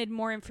wanted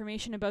more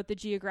information about the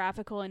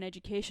geographical and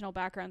educational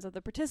backgrounds of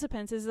the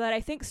participants is that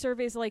I think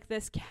surveys like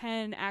this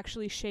can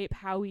actually shape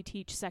how we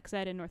teach sex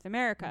ed in North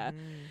America.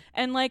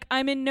 And like,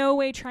 I'm in no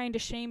way trying to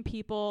shame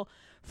people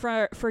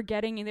for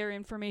getting their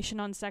information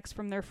on sex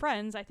from their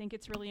friends. I think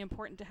it's really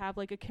important to have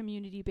like a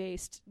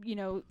community-based, you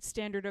know,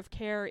 standard of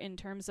care in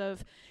terms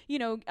of, you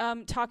know,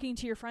 talking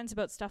to your friends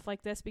about stuff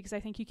like this, because I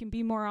think you can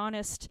be more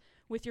honest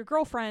with your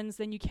girlfriends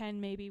than you can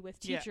maybe with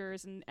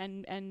teachers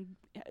and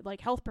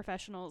like health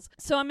professionals.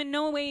 So I'm in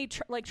no way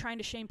trying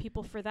to shame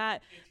people for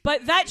that.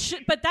 But that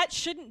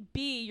shouldn't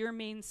be your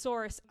main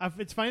source.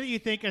 It's funny that you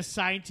think a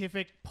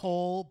scientific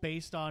poll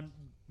based on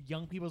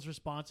young people's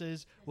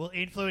responses will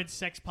influence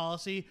sex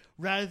policy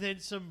rather than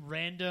some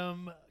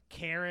random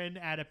Karen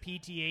at a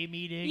PTA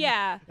meeting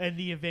and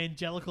the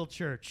evangelical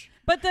church.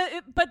 But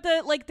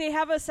the like, they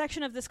have a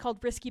section of this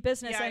called Risky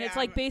Business, and it's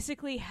like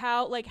basically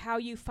how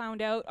you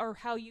found out, or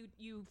how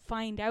you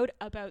find out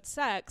about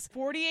sex.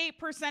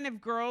 48%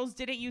 of girls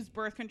didn't use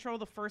birth control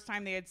the first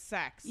time they had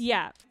sex.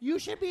 Yeah. You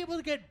should be able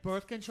to get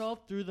birth control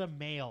through the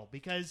mail,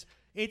 because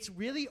it's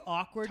really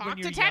awkward when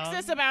you're Talk to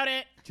Texas young about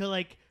it. to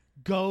like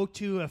go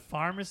to a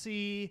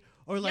pharmacy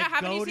or like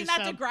haven't go you seen to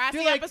that some,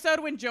 Degrassi like, episode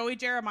when Joey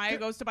Jeremiah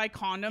goes to buy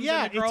condoms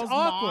Yeah, and the it's girl's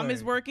mom awkward.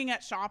 is working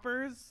at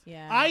Shoppers?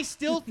 Yeah. I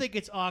still think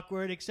it's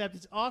awkward, except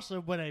it's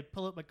awesome when I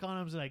pull up my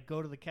condoms and I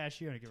go to the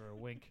cashier and I give her a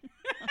wink.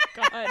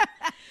 God.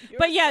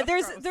 But yeah,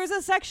 there's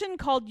a section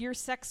called Your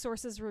Sex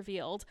Sources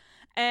Revealed,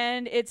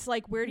 and it's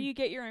like, where do you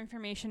get your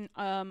information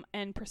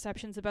and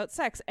perceptions about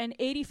sex? And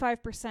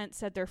 85%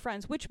 said their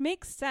friends, which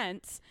makes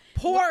sense.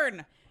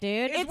 Porn,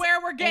 dude, is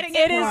where we're getting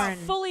it. It It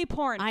is fully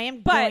porn. I am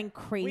but going we need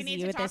crazy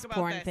to with talk this about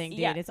porn this. thing, dude.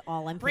 Yeah. It's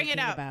all I'm Bring it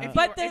thinking up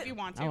about. if you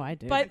want to. Oh, I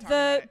do.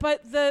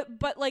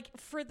 But like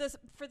for this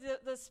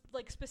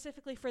like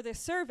specifically for this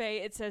survey,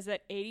 it says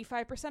that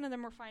 85% of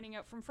them were finding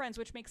out from friends,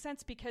 which makes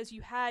sense because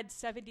you had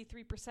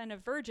 73% of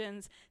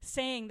virgins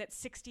saying that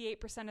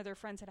 68% of their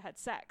friends had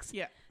sex.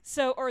 Yeah.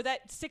 So, or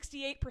that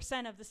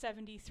 68% of the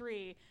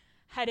 73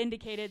 had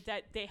indicated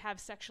that they have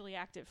sexually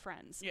active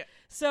friends. Yeah.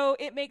 So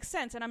it makes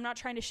sense, and I'm not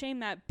trying to shame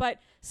that, but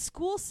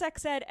school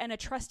sex ed and a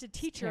trusted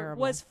teacher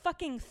terrible. was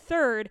fucking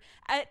third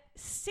at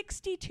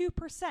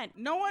 62%.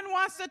 No one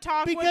wants to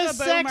talk Because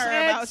with a boomer sex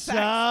ed about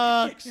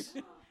sex.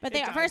 sucks. But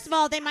they, first of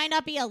all, they might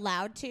not be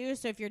allowed to.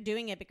 So if you're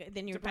doing it,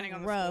 then you're Depending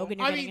going on the school. rogue and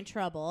you're I getting mean, in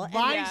trouble.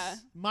 And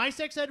My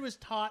sex ed was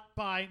taught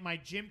by my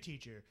gym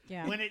teacher.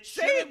 Yeah. When it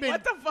should Say, have been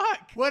what the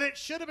fuck? When it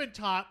should have been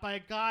taught by a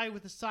guy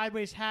with a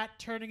sideways hat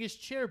turning his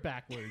chair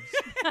backwards.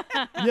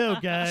 Yo,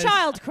 guys.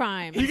 child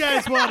crime. You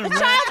guys want to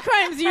Child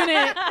crimes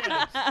unit.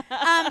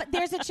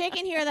 There's a chick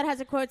in here that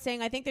has a quote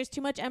saying, I think there's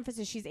too much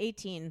emphasis. She's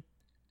 18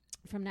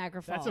 from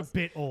Niagara Falls. That's a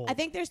bit old. I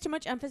think there's too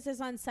much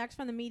emphasis on sex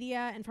from the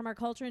media and from our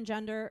culture and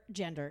gender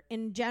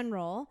in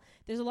general.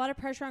 There's a lot of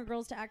pressure on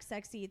girls to act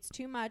sexy. It's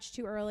too much,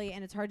 too early,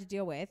 and it's hard to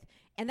deal with.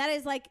 And that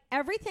is like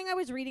everything I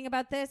was reading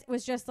about this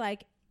was just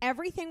like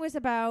everything was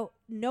about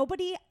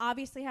nobody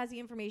obviously has the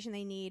information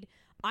they need.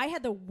 I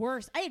had the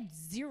worst. I had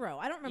zero.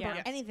 I don't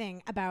remember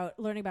anything about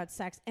learning about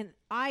sex. And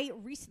I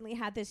recently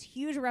had this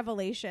huge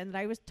revelation that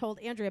I was told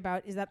Andrea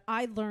about, is that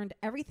I learned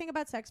everything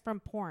about sex from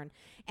porn.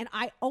 And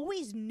I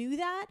always knew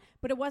that,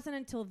 but it wasn't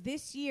until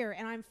this year,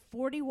 and I'm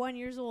 41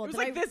 years old. It was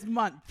like this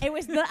month. It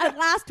was the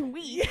last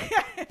week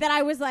that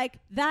I was like,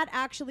 that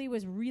actually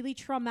was really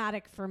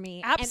traumatic for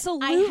me.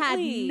 Absolutely. And I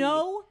had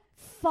no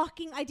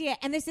fucking idea.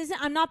 And this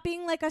isn't, I'm not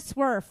being like a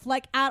swerf,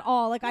 like at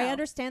all. Like, I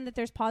understand that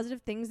there's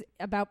positive things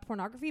about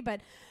pornography, but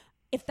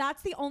if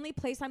that's the only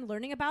place I'm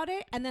learning about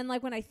it, and then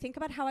like when I think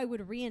about how I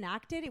would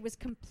reenact it, it was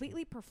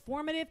completely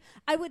performative.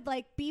 I would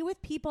like be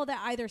with people that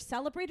either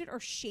celebrated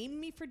or shamed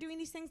me for doing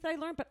these things that I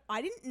learned, but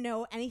I didn't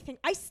know anything.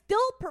 I still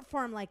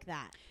perform like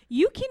that.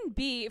 You can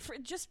be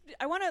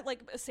I want to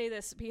like say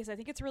this because I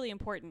think it's really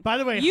important. By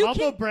the way, you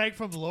humble can, brag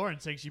from Lauren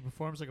saying she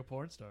performs like a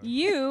porn star.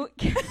 You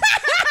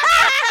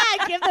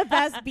Give the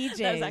best BJs.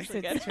 That was actually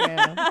it's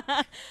good.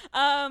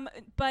 true.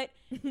 But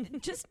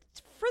just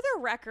for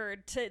the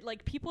record, to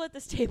like people at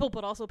this table,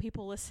 but also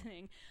people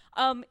listening,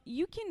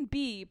 you can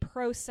be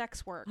pro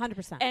sex work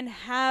 100%. and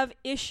have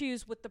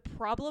issues with the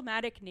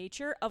problematic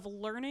nature of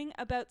learning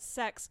about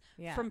sex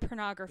from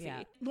pornography.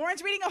 Yeah.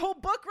 Lauren's reading a whole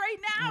book right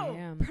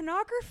now.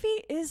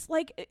 Pornography is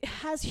like, it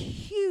has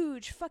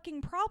huge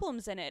fucking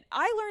problems in it.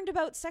 I learned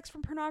about sex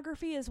from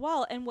pornography as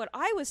well, and what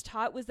I was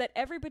taught was that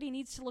everybody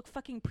needs to look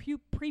fucking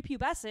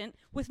prepubescent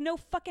with no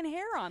fucking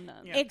hair on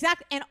them. Yeah.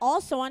 Exactly. And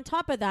also on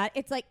top of that,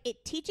 it's like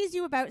it teaches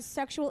you about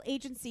sexual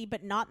agency,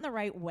 but not in the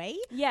right way.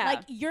 Yeah.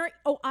 Like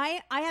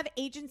I have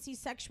agency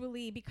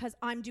sexually because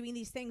I'm doing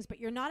these things, but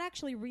you're not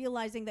actually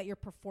realizing that you're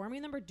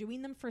performing them or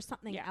doing them for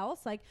something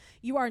else. Like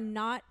you are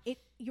not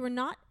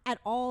at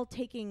all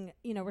taking,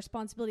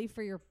 responsibility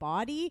for your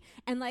body.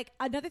 And like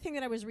another thing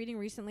that I was reading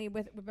recently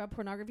about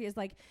pornography is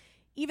like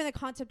even the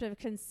concept of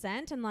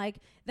consent, and like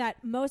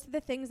that most of the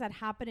things that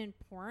happen in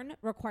porn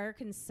require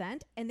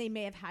consent, and they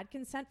may have had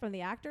consent from the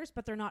actors,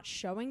 but they're not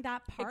showing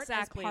that part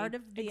as part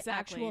of the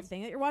actual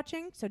thing that you're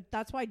watching. So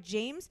that's why,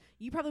 James,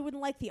 you probably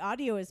wouldn't like the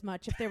audio as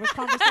much if there was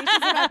conversations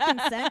about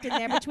consent in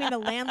there between the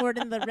landlord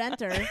and the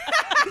renter.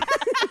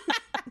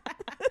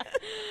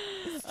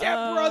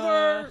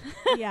 Stepbrother.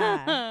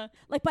 Yeah.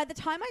 Like by the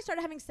time I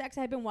started having sex,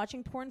 I had been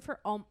watching porn for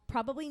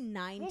probably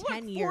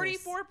 10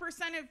 years.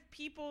 44% of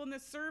people in the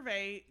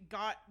survey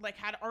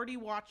had already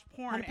watched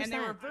porn 100%. and they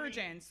were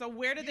virgins. So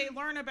where did they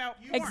learn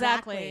about porn?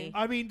 Exactly.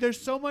 I mean,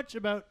 there's so much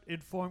about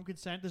informed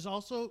consent. There's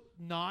also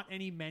not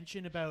any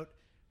mention about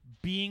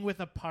being with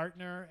a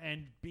partner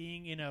and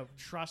being in a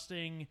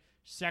trusting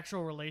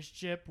sexual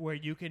relationship where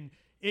you can.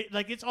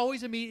 It's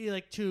always immediately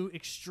like to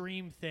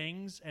extreme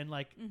things and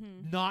like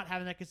not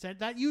having that consent.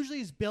 That usually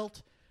is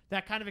built.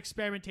 That kind of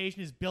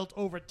experimentation is built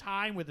over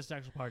time with a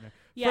sexual partner.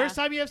 Yeah. First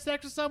time you have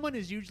sex with someone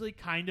is usually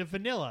kind of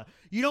vanilla.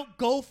 You don't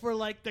go for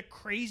like the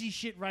crazy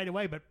shit right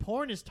away. But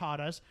porn has taught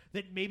us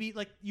that maybe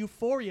like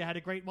Euphoria had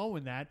a great moment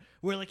in that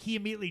where like he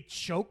immediately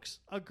chokes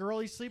a girl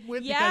he's sleeping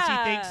with because he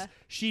thinks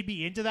she'd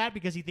be into that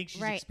because he thinks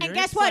she's Right. experienced.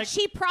 And guess what? Like,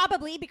 She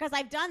probably, because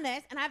I've done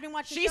this and I've been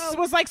watching She show,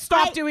 was like,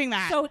 stop doing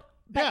that.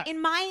 But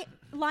in my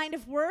line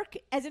of work,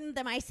 as in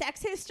my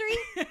sex history,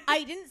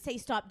 I didn't say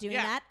stop doing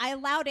that. I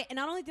allowed it. And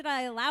not only did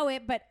I allow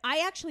it, but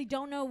I actually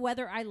don't know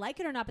whether I like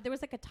it or not. But there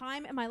was like a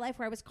time in my life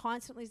where I was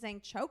constantly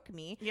saying choke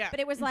me. Yeah. But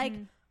it was like,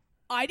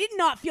 I did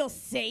not feel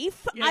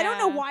safe. I don't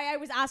know why I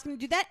was asking to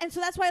do that. And so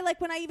that's why, like,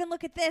 when I even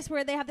look at this,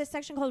 where they have this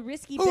section called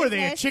risky business. are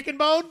they, a chicken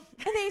bone?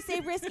 And they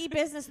say risky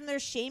business and they're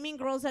shaming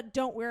girls that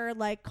don't wear,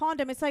 like,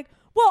 condom. It's like,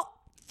 well,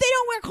 they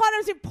don't wear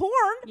condoms in porn.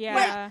 Yeah.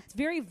 Like, it's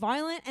very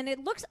violent and it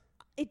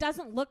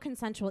doesn't look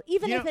consensual,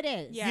 even if it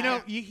is.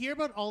 Yeah. You hear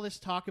about all this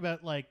talk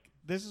about like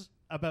this is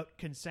about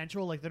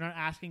consensual, like they're not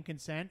asking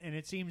consent, and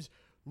it seems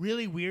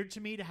really weird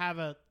to me to have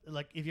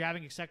if you're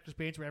having a sexual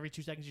experience where every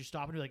 2 seconds you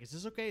stop and you're like, is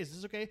this okay? Is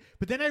this okay?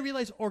 But then I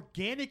realize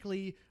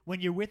organically when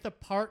you're with a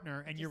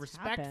partner and you're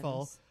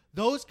respectful,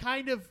 those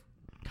kind of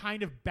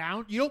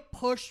you don't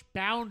push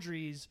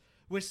boundaries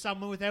with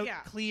someone without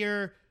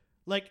clear.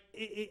 Like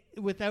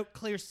without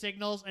clear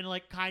signals and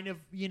like kind of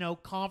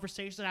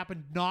conversations that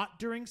happen not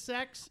during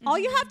sex. All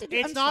you have to do.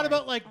 It's not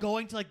about like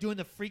going to like doing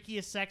the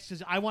freakiest sex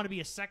because I want to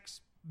be a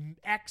sex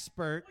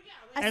expert.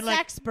 A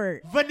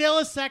sexpert.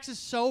 Vanilla sex is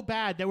so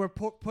bad that we're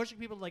pushing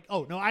people to like,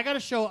 oh no, I got to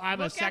show I'm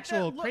a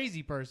sexual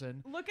crazy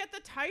person. Look at the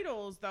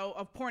titles though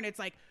of porn. It's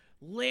like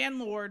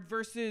landlord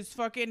versus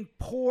fucking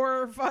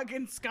poor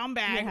fucking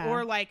scumbag,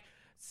 or like.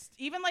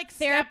 Even like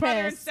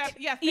stepbrother and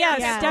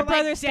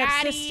stepbrother, like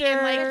stepsister.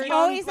 And, like,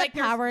 always like, a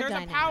power there's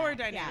dynamic. a power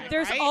dynamic.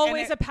 There's right?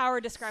 always a power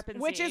discrepancy.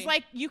 Which is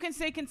like, you can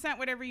say consent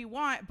whatever you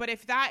want, but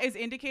if that is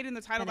indicated in the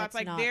title, then that's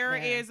like, there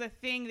is a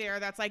thing there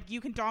that's like, you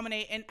can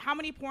dominate. And how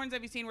many porns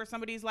have you seen where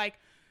somebody's like,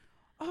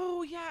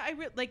 oh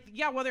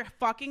yeah, well they're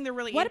fucking, they're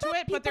really into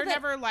it, but they're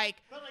never like,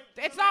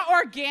 it's not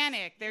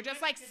organic. They're just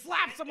like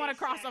slap someone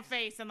across the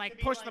face and like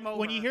push them over.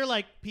 When you hear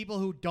like people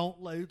who don't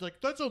like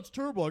that sounds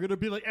terrible, I'm gonna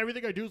be like,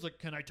 everything I do is like,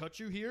 can I touch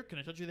you here? Can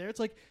I touch you there? It's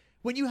like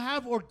when you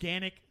have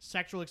organic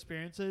sexual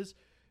experiences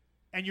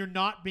and you're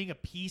not being a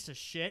piece of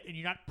shit and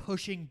you're not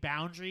pushing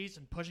boundaries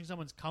and pushing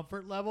someone's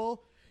comfort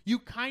level, you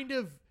kind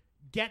of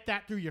get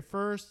that through your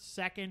first,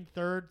 second,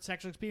 third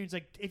sexual experience.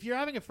 Like if you're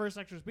having a first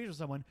sexual experience with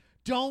someone,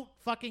 don't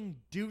fucking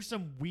do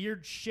some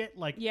weird shit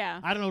like,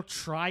 I don't know,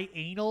 try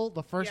anal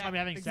the first time you're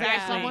having sex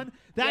with someone.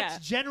 That's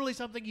generally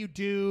something you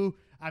do.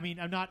 I mean,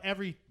 I'm not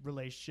every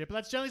relationship, but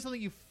that's generally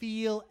something you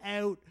feel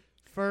out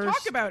first.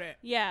 Talk about it.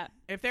 Yeah.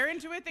 If they're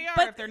into it, they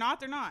are. If they're not,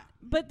 they're not.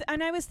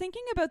 And I was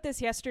thinking about this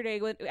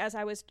yesterday as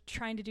I was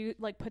trying to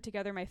put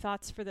together my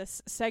thoughts for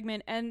this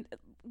segment. And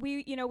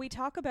we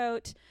talk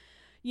about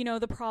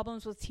the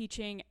problems with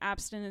teaching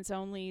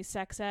abstinence-only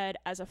sex ed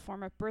as a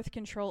form of birth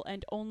control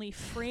and only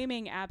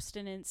framing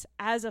abstinence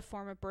as a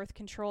form of birth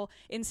control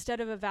instead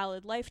of a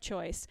valid life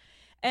choice.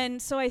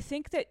 And so I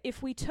think that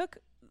if we took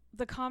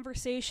the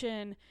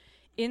conversation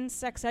in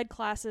sex ed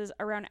classes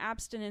around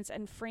abstinence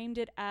and framed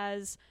it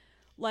as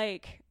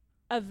like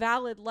a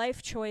valid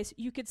life choice,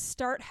 you could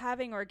start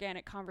having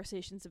organic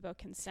conversations about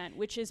consent,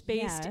 which is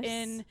based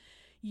in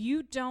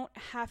you don't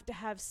have to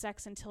have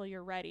sex until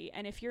you're ready.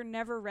 And if you're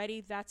never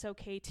ready, that's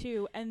okay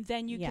too. And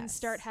then you can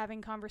start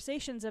having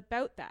conversations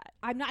about that.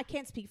 I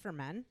can't speak for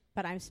men,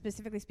 but I'm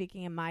specifically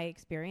speaking in my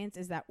experience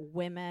is that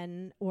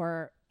women,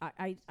 or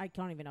I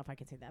don't even know if I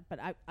can say that, but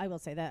I will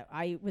say that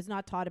I was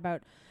not taught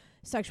about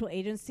sexual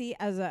agency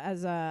as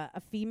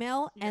a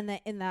female, and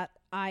that in that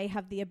I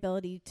have the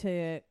ability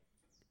to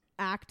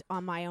act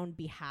on my own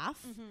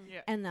behalf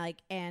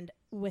and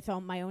with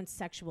all my own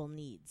sexual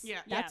needs.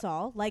 That's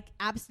all. Like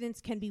abstinence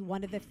can be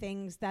one of the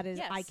things that is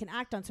I can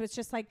act on. So it's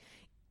just like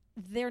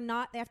they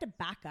have to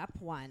back up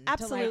one.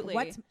 Absolutely. To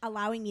like, what's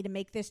allowing me to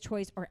make this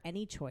choice or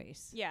any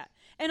choice? Yeah.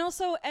 And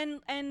also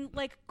and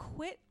like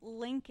quit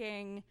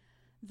linking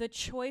the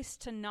choice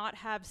to not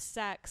have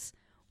sex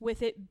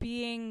with it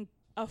being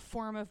a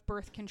form of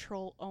birth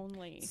control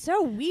only.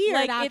 So weird,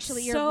 like,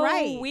 actually. It's you're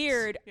right. so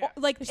weird. Yeah.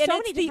 Like, There's and so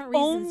it's many the different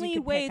reasons only you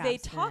could way pick they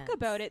talk abstinence.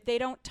 about it. They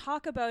don't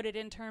talk about it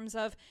in terms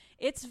of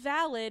it's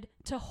valid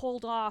to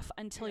hold off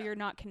until you're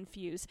not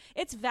confused.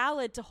 It's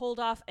valid to hold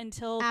off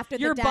until After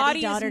the your body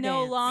is daddy-daughter no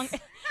dance. longer.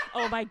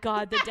 Oh my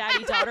God, the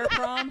daddy-daughter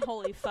prom.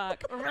 Holy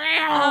fuck.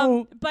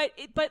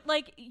 But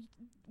like.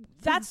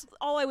 That's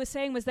all I was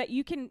saying was that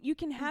you can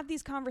have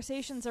these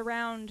conversations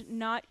around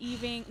not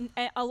even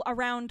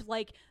around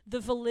like the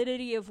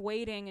validity of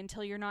waiting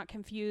until you're not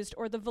confused,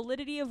 or the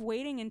validity of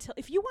waiting until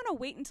if you want to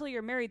wait until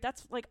you're married.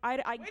 That's like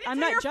I'm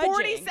not you're judging.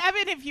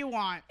 47 if you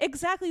want.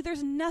 Exactly.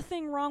 There's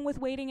nothing wrong with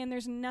waiting, and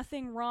there's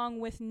nothing wrong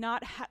with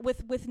not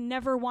with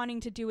never wanting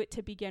to do it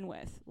to begin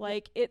with.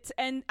 Like it's,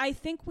 and I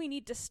think we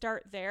need to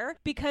start there,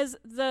 because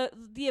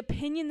the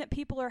opinion that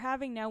people are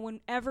having now,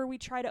 whenever we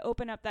try to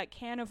open up that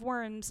can of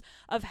worms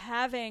of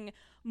having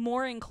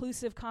more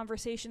inclusive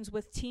conversations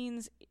with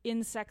teens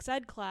in sex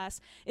ed class,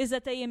 is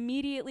that they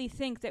immediately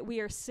think that we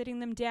are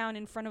sitting them down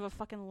in front of a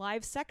fucking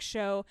live sex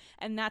show,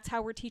 and that's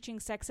how we're teaching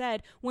sex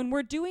ed, when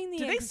we're doing the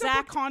Do they still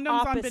exact put condoms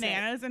opposite. on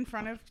bananas in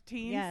front of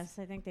teens? Yes,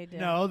 I think they do.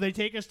 No, they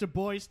take us to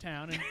Boys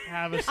Town and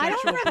have a sexual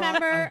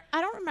I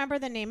don't remember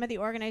the name of the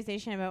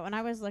organization, but when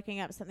I was looking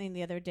up something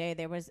the other day,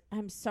 there was,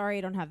 I'm sorry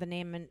I don't have the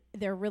name, and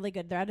they're really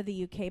good. They're out of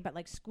the UK, but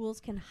like schools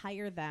can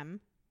hire them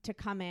to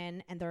come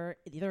in, and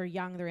they're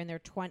young, they're in their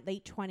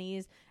late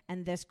 20s,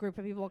 and this group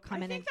of people come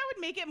in and I think that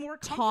would make it more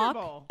talk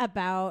comfortable.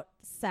 about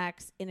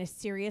sex in a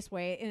serious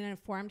way, in an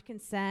informed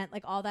consent,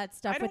 like all that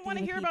stuff. I don't want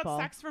to hear about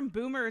sex from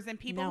boomers and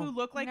people who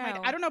look like my.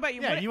 I don't know about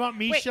you. Yeah, you want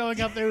me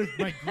showing up there with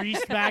my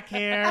greased back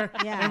hair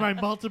and my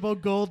multiple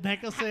gold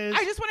necklaces?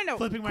 I just want to know.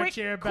 Flipping my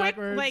chair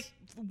backwards. Like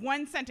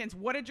one sentence.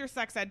 What did your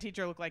sex ed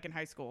teacher look like in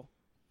high school?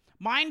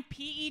 Mine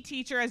PE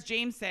teacher, as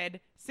James said,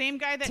 same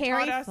guy that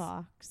Terry taught us.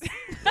 Fox.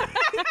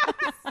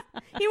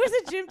 He was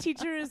a gym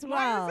teacher as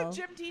well. Mine was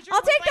a gym teacher.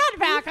 I'll with, take that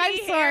back. I'm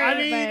goofy sorry. hair. I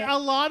mean, but- a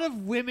lot of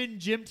women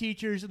gym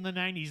teachers in the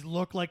 90s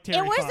look like Terry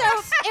It was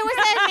Fox. a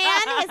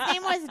man. His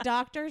name was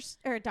Doctor. His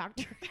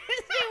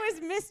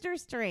name was Mr.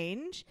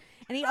 Strange,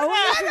 and he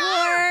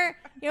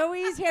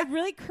always had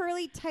really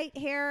curly, tight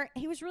hair.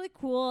 He was really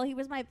cool. He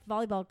was my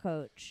volleyball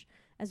coach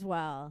as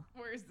well.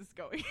 Where is this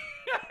going?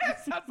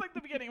 Sounds like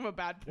the beginning of a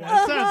bad play.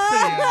 That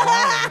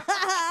sounds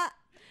pretty ironic.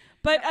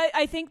 But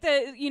I think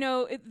that,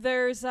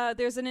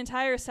 there's an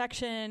entire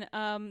section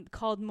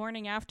called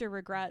Morning After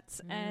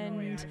Regrets, and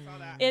I saw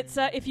that. it's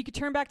if you could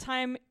turn back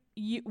time,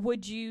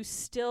 would you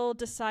still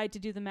decide to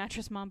do the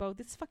mattress mambo?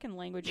 This fucking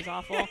language is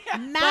awful.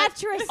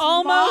 Mattress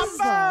almost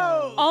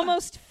mambo.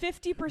 almost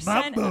 50%.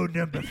 Mambo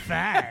number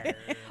 5.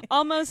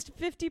 Almost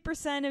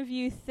 50% of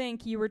you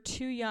think you were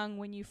too young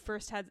when you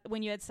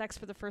had sex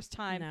for the first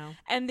time, No.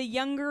 and the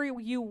younger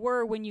you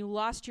were when you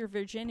lost your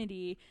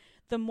virginity,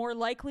 the more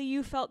likely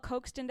you felt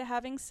coaxed into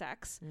having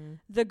sex,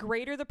 the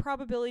greater the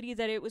probability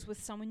that it was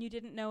with someone you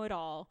didn't know at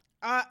all.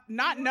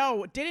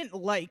 Didn't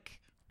like.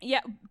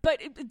 Yeah,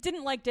 but it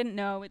didn't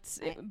know.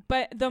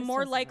 But the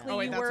more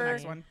likely you that's the were,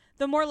 next one.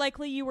 the more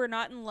likely you were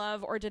not in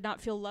love or did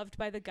not feel loved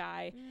by the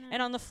guy. And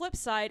on the flip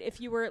side,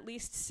 if you were at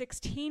least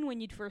 16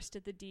 when you first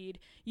did the deed,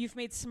 you've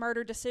made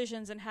smarter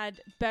decisions and had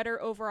better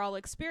overall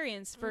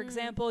experience. For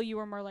example, you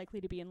were more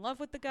likely to be in love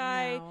with the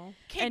guy No.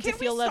 and Can to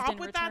feel we loved stop in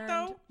with return.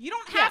 that though? You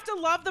don't have to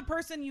love the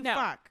person you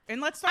fuck,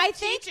 and let's stop I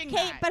think, teaching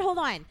Kate, that. but hold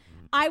on.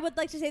 I would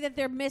like to say that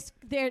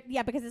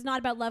because it's not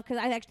about love,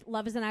 because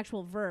love is an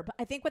actual verb.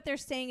 I think what they're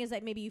saying is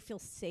that maybe you feel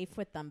safe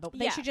with them, but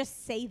they should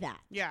just say that.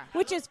 Yeah.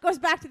 Which goes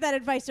back to that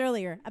advice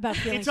earlier about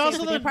feeling It's safe also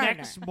with the your partner.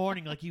 next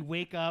morning, like you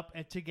wake up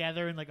and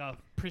together in like a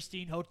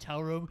pristine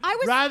hotel room, I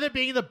was- rather than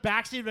being in the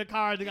backseat of the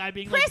car, the guy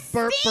being like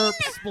burp burp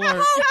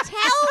splurt.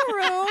 Hotel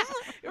room.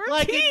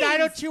 Like in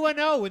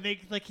 90210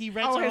 when he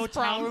rents a his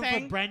hotel prom room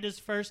thing? for Brenda's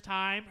first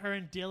time, her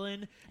and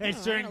Dylan, and it's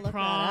I'm during gonna look that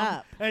prom,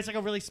 up. and it's like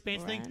a really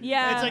space thing.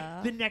 Yeah. It's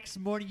like the next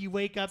morning you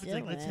wake up, it's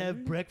like, let's have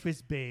Dylan.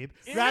 breakfast, babe.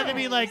 Rather than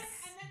be like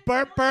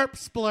burp burp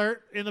splurt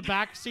in the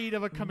backseat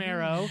of a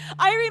Camaro.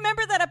 I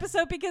remember that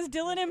episode because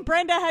Dylan and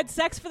Brenda had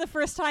sex for the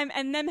first time,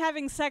 and them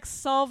having sex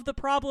solved the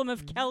problem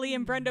of Kelly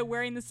and Brenda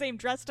wearing the same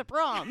dress to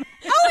prom.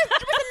 Oh, it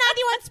was a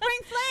 91 Spring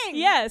Fling.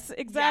 Yes,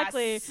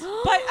 exactly. Yes.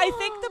 But I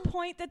think the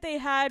point that they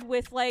had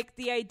with like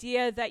the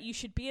idea that you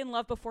should be in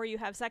love before you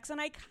have sex, and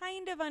I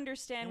kind of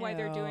understand why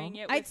they're doing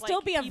it. I'd with, still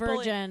like, be a people in-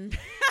 virgin.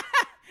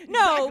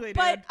 No, Exactly,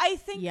 but dude. I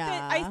think Yeah.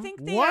 that I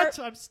think they What?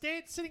 are. I'm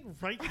sitting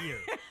right here.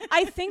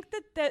 I think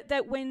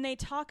that when they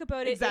talk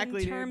about it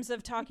Exactly, in dude. terms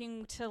of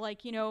talking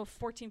to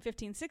 14,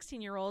 15,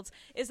 16-year-olds,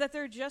 is that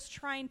they're just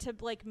trying to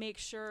like make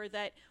sure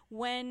that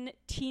when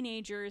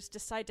teenagers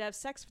decide to have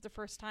sex for the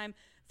first time,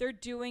 they're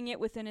doing it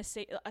within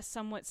a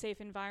somewhat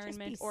safe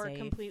environment or safe.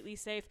 completely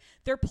safe.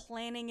 They're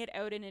planning it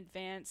out in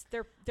advance.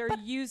 They're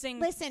using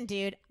Listen,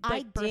 dude, I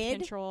like, birth did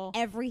control.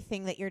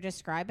 everything that you're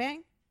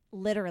describing.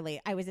 Literally,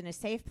 I was in a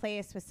safe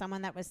place with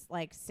someone that was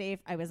like safe.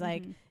 I was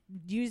like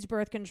used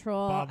birth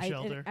control. Bomb I did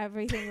shelter.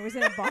 everything. It was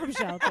in a bomb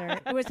shelter.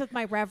 It was with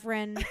my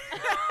reverend,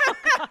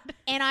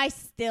 and I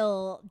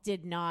still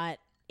did not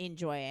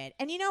enjoy it.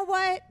 And you know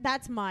what?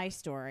 That's my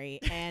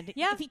story. And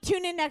Yeah. if you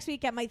tune in next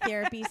week at my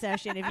therapy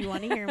session, if you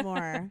want to hear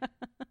more.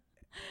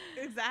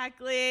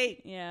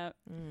 Exactly. Yeah.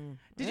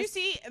 Did you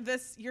see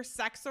this? Your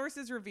sex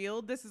sources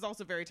revealed. This is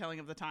also very telling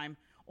of the time.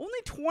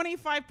 Only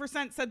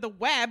 25% said the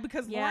web,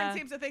 because Yeah. Lauren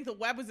seems to think the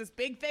web was this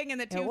big thing in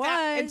the in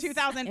was.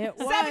 2000. It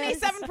was.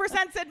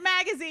 77% said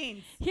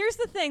magazines. Here's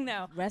the thing,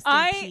 though. Rest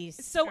in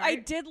peace. So I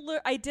Right?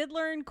 did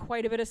learn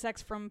quite a bit of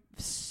sex from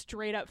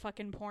straight up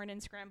fucking porn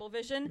and Scramble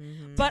Vision.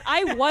 Mm-hmm. But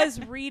I was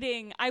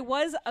reading. I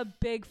was a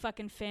big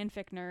fucking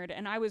fanfic nerd,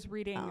 and I was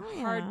reading Oh,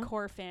 yeah.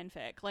 hardcore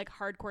fanfic, like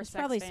hardcore There's sex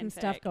probably fanfic. some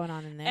stuff going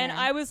on in there. And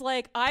I was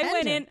like, I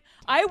Tender.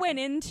 went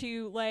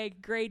into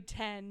like grade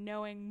 10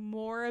 knowing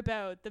more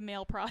about the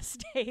male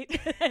prostate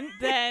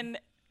than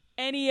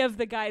any of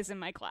the guys in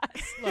my class.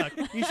 Look,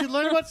 you should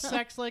learn about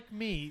sex like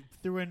me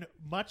through a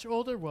much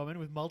older woman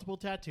with multiple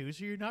tattoos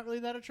who you're not really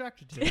that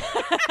attracted to,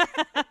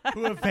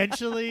 who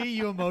eventually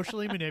you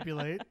emotionally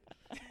manipulate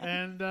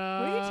and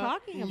are you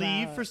talking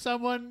leave about? for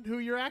someone who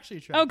you're actually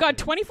attracted Oh god,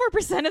 to.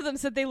 24% of them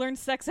said they learned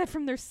sex ed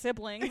from their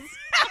siblings.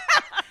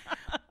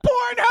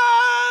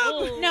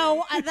 Pornhub.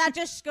 No, that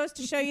just goes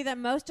to show you that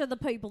most of the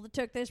people that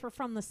took this were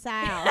from the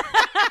South.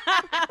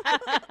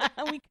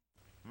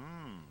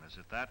 Is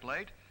it that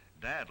late?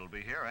 Dad'll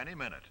be here any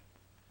minute.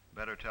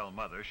 Better tell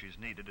Mother she's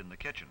needed in the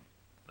kitchen.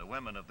 The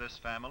women of this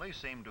family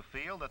seem to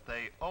feel that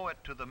they owe it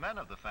to the men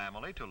of the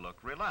family to look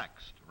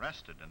relaxed,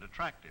 rested, and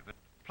attractive.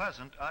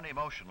 Pleasant,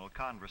 unemotional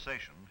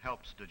conversation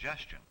helps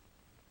digestion.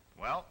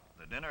 Well,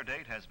 the dinner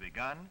date has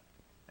begun,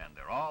 and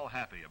they're all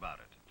happy about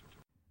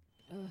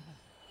it.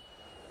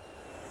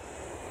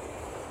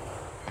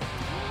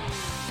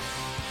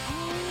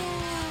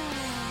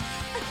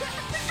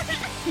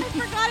 I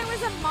forgot it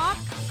was a mock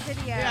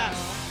video. Yeah.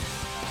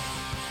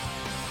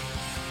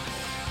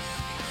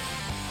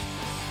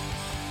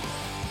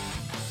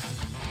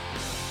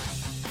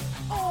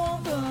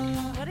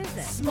 What is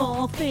it?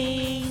 Small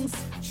things.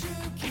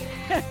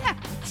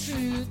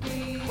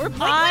 Were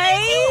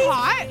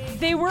Hot.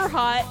 They were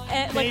hot,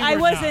 and like They I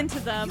were was not. into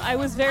them. I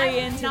was very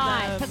into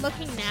them. But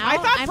looking now, I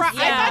thought I thought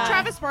yeah.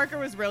 Travis Barker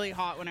was really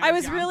hot when I was I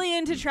was young. really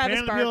into Travis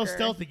Apparently people Barker.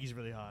 still think he's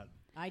really hot.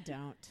 I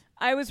don't.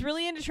 I was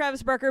really into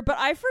Travis Barker, but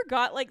I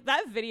forgot like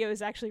that video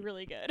is actually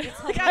really good.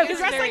 Like, Yeah, I he was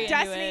dressed very like into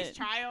Destiny's it.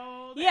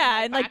 Child.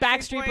 Yeah, and, like,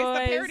 Backstreet Boys.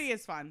 The parody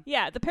is fun.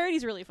 Yeah, the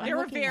parody's really fun. They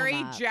were looking very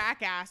them up.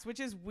 Jackass, which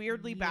is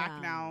weirdly back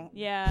Yeah. now.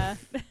 Yeah.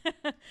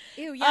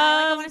 Ew, yeah,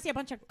 I Um, want to see a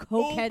bunch of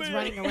cokeheads man.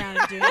 running around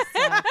and doing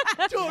stuff.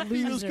 Don't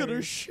feels gonna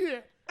Losers.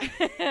 shit.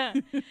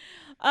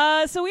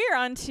 So we are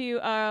on to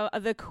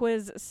the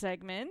quiz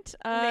segment.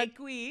 Make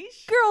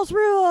wish. Girls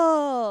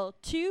rule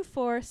 2,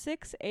 4,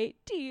 6, 8.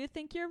 Do you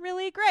think you're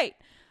really great?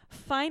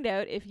 Find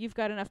out if you've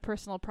got enough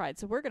personal pride.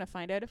 So we're gonna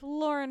find out if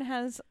Lauren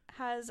has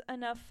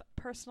enough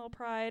personal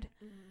pride.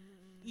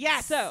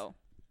 Yes. So,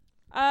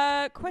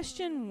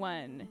 question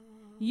 1.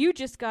 You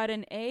just got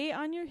an A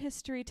on your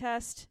history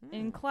test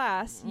in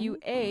class. You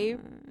A,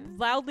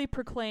 loudly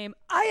proclaim,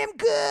 I am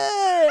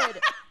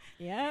good.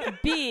 Yeah.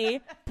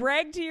 B,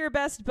 brag to your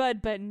best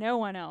bud but no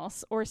one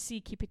else. Or C,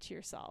 keep it to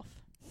yourself.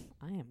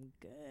 I am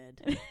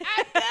good.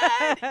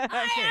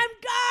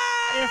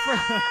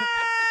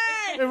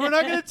 If we're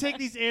not going to take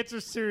these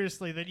answers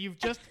seriously, then you've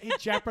just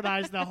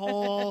jeopardized the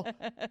whole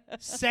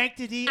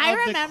sanctity I of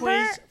the remember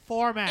quiz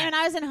format. when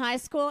I was in high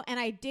school, and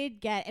I did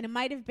get, and it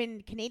might have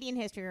been Canadian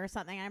history or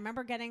something. I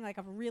remember getting like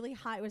a really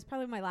high. It was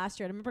probably my last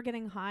year. I remember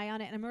getting high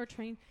on it, and I remember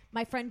training.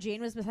 My friend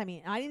Jane was beside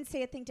me, and I didn't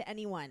say a thing to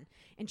anyone.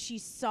 And she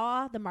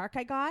saw the mark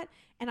I got,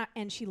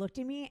 and she looked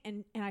at me,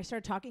 and I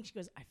started talking. She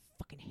goes, "I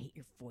fucking hate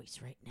your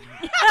voice right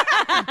now."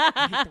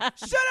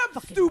 Shut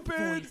up,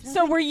 stupid.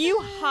 So were you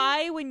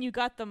high when you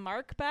got the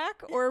mark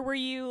back, or were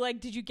you like,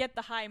 did you get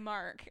the high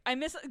mark?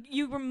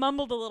 You were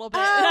mumbled a little bit.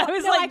 Oh, and I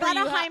was no, like, I got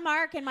were a you high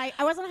mark, and I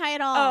wasn't high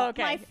at all. Oh,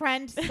 okay. My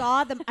friend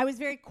saw them. I was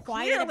very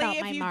quiet Clearly, about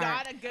if my you mark.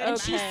 got a good And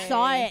she Okay.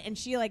 saw it, and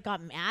she like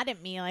got mad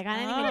at me. Like I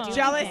didn't even do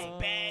Jealous anything.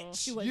 bitch.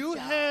 She was You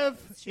jealous. have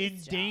She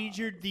was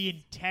endangered the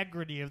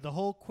integrity of the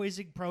whole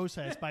quizzing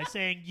process by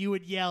saying you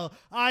would yell,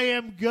 I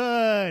am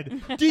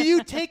good. Do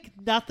you take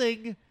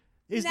nothing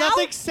Is Now-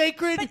 nothing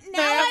sacred? But now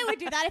I would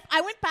do that. If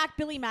I went back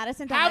Billy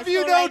Madison to Have high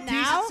you school no right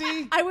now,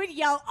 decency? I would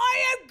yell,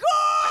 I am good!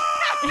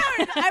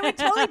 I would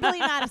totally Billy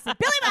Madison.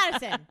 Billy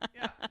Madison!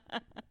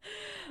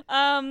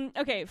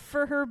 Okay,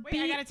 for her Wait,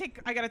 B.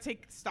 I gotta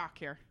take stock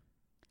here.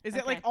 Is it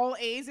Okay. like all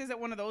A's? Is it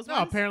one of those No,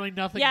 ones? apparently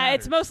nothing. Yeah, matters.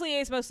 it's mostly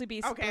A's, mostly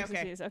B's. Okay, mostly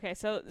okay. C's. Okay,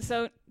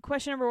 so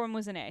question number 1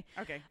 was an A.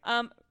 Okay.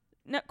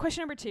 No,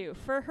 question number 2.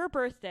 For her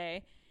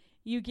birthday,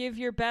 you give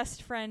your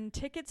best friend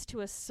tickets to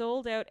a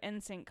sold-out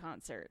NSYNC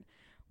concert.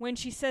 When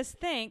she says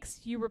thanks,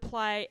 you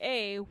reply,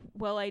 A,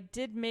 well, I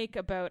did make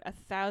about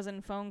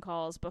 1,000 phone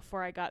calls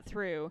before I got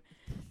through.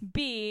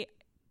 B,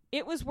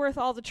 it was worth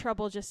all the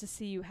trouble just to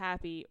see you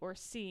happy. Or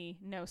C,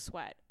 no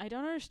sweat. I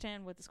don't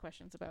understand what this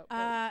question's about.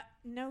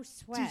 No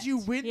sweat. Did you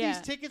win Yeah.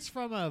 these tickets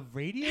from a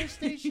radio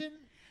station?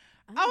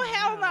 Oh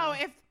hell no!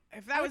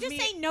 If that I was would just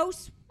me, say no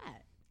sweat.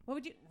 What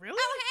would you? really?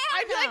 Oh, hell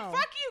I'd be no. like,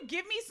 fuck you!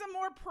 Give me some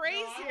more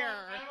praise I here.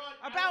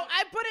 want-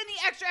 I put in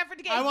the extra effort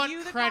to get I want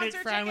you the credit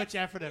concert for how tickets.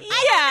 much effort I've Yeah, put.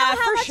 I don't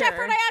know how for much sure.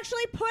 effort I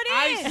actually put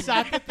in. I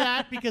suck at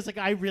that because like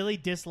I really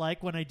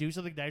dislike when I do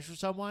something nice for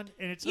someone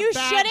and it's You a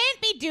bad,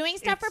 shouldn't be doing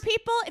stuff for it's-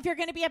 people if you're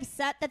going to be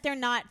upset that they're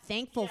not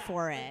thankful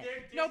for it.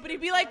 No, but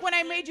it'd be like when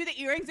I made you the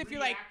earrings. If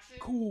you're like,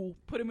 cool,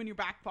 put them in your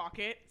back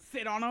pocket,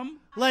 sit on them.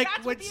 Like That's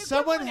what when the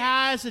someone equivalent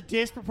has a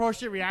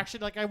disproportionate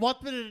reaction, like I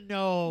want them to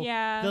know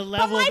Yeah. the But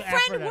level But my of effort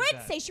friend I've would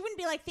done. say, she wouldn't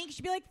be like, thank you.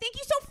 She'd be like, thank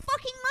you so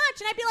fucking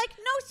much. And I'd be like,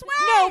 no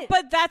sweat. No,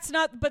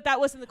 but that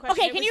wasn't the question.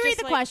 Okay, It can was you read just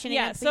the like- question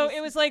Yeah, again, so please?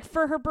 it was like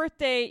for her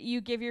birthday,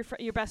 you give your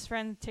best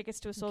friend tickets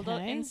to a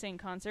sold-out Okay. NSYNC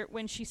concert.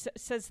 When she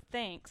says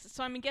thanks,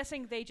 so I'm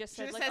guessing they just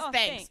She said just like, says oh,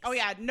 thanks. Oh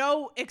yeah,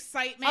 no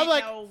excitement. I'm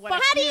like, no fuck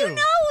whatever. How do you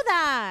know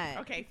that?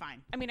 Okay,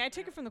 fine. I mean, I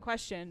took it from the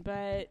question,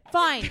 but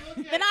Fine.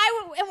 Then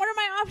and what are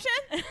my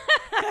options?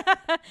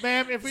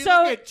 Ma'am, if we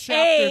so look at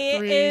chapter A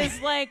 3,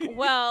 is like,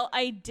 well,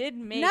 I did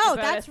make No, about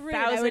that's rude.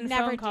 I 1,000 would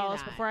never phone do calls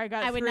that. before I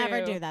got I would through.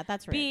 never do that.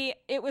 That's rude. B,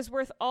 it was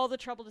worth all the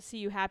trouble to see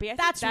you happy. I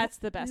think that's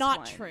the best not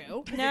one.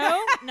 true.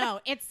 No? No,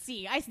 it's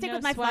C. I stick No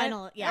with my sweat?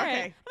 final. Yeah. Okay. I'm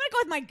going to go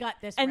with my gut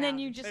this And round. then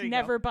you just There you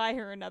never buy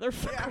her another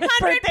fucking 100%.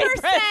 birthday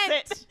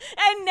present.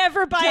 And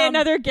never buy Dumb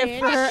another gift bitch.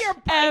 for her Fuck your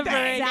ever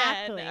birthday. again.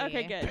 Exactly.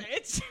 Okay, good.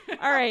 Bitch.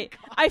 All right.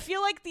 I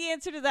feel like the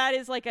answer to that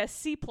is like a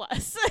C+.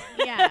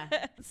 Yeah.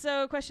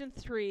 So question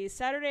 3.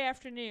 Saturday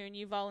afternoon,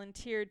 you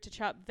volunteered to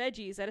chop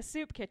veggies at a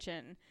soup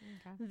kitchen.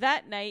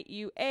 That night,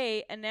 you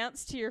A,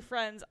 announced to your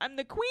friends, I'm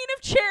the queen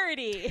of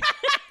charity.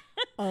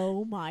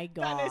 Oh my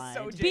God. That is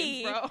so James,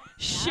 B, bro.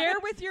 share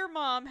with your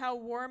mom how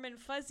warm and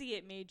fuzzy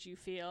it made you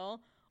feel.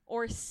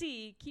 Or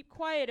C, keep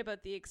quiet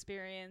about the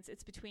experience.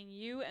 It's between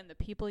you and the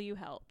people you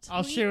helped.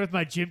 I'll share with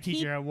my gym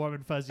teacher how warm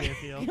and fuzzy I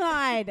feel.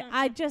 God,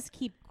 I just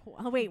keep.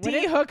 Wait, what?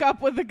 D hook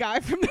up with the guy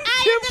from the I am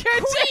soup the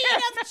kitchen.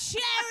 queen of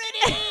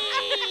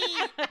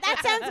charity.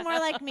 That sounds more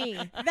like me.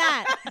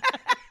 That.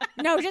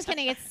 No, just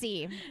kidding. It's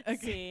C.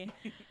 C.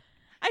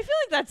 I feel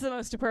like that's the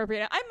most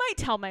appropriate. I might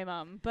tell my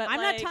mom, but I'm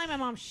like, not telling my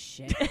mom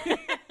shit.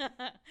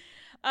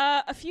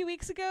 A few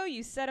weeks ago,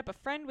 you set up a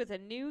friend with a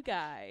new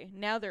guy.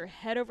 Now they're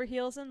head over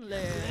heels in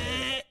love.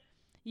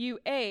 You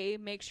A,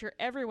 make sure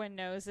everyone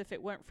knows if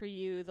it weren't for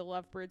you, the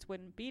lovebirds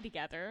wouldn't be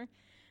together.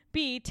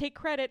 B, take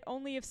credit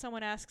only if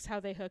someone asks how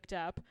they hooked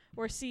up.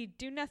 Or C,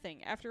 do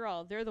nothing. After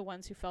all, they're the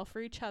ones who fell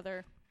for each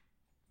other.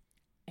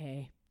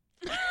 A.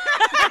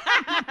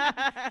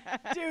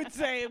 Dude,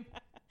 same.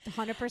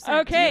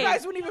 100%. Okay. You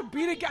guys wouldn't even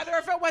be together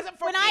if it wasn't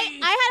for When me.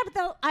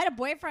 I had a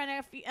boyfriend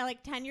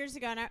like 10 years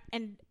ago,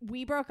 and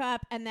we broke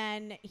up, and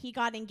then he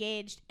got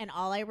engaged, and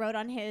all I wrote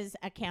on his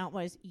account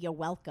was "You're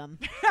welcome."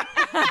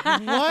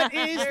 What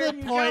is There the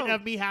you point go.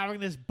 of me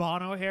having this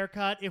Bono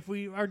haircut if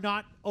we are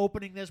not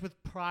opening this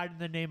with Pride in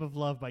the Name of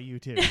Love by you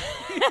two?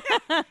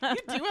 You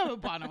do have a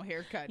Bono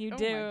haircut. You oh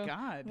do. my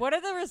God. What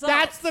are the results?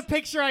 That's the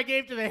picture I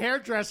gave to the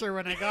hairdresser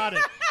when I got it.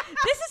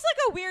 This is like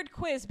a weird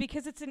quiz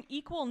because it's an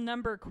equal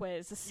number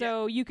quiz.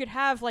 So you could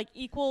have like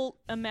equal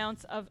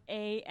amounts of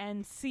A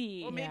and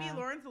C. Well, maybe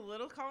Lauren's a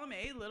little column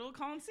A, little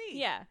column C.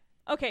 Yeah.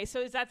 Okay, so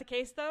is that the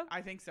case though?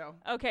 I think so.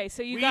 Okay,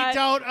 so you We got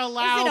don't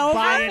allow over?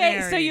 binaries.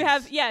 Okay, so you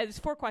have it's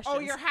 4 questions. Oh,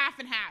 you're half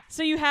and half.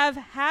 So you have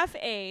half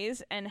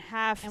A's and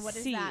half And what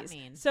does C's. that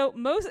mean?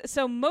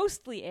 So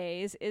mostly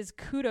A's is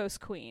kudos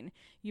queen.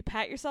 You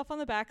pat yourself on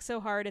the back so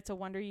hard it's a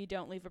wonder you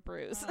don't leave a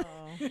bruise.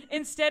 Oh.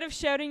 Instead of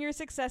shouting your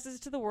successes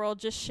to the world,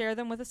 just share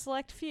them with a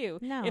select few.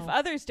 No. If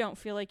others don't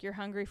feel like you're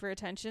hungry for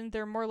attention,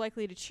 they're more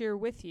likely to cheer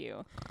with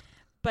you.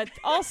 But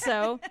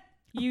also,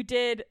 you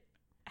did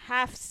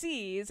half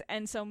C's,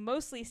 and so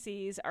mostly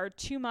C's are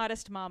too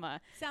modest mama.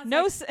 Sounds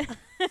No,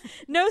 like-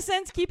 no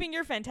sense keeping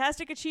your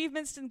fantastic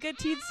achievements and good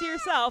deeds to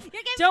yourself. You're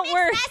giving Don't me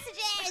worry.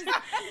 messages.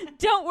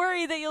 Don't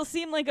worry that you'll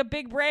seem like a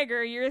big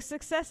bragger. Your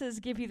successes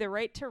give you the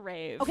right to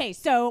rave. Okay,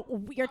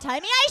 so you're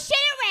telling me I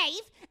shouldn't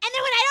rave, and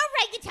then when I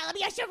don't rave, you're telling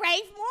me I should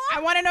rave more?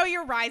 I want to know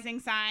your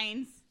rising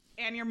signs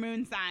and your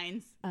moon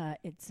signs.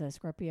 It's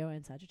Scorpio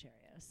and Sagittarius.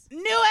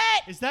 Knew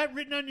it! Is that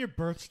written on your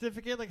birth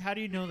certificate? Like, how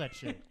do you know that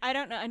shit? I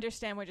don't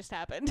understand what just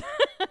happened.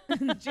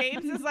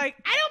 James is like,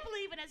 I don't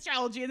believe in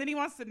astrology, and then he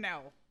wants to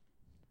know.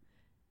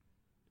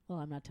 Well,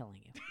 I'm not telling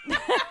you.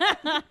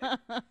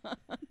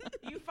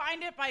 You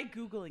find it by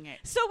Googling it.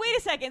 So wait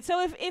a second.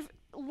 So if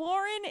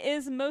Lauren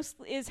is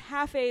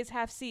half A's,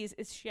 half C's,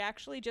 is she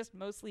actually just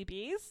mostly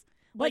B's?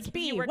 What's like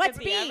B? What's What's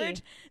the B?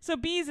 average? So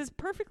B's is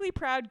perfectly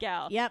proud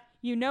gal. Yep.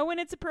 You know when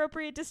it's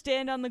appropriate to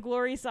stand on the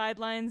glory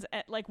sidelines,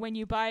 like when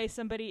you buy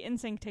somebody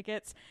NSYNC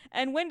tickets,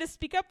 and when to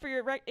speak up for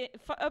your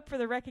up for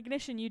the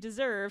recognition you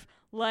deserve,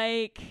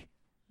 like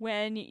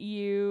when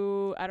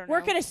you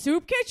work in a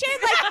soup kitchen.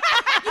 Like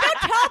you don't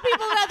tell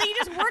people that you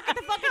just work at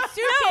the fucking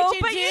soup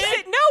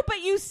kitchen,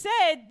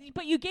 dude.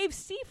 But you gave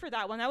C for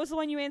that one. That was the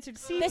one you answered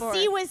C The for.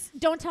 C was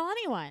don't tell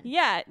anyone.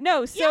 Yeah,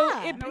 no. So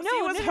Yeah.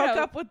 C was hook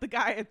up with the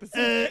guy at the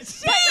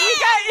soup. But you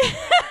got.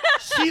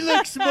 She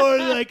looks more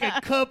like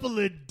a couple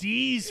of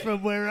D's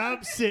from where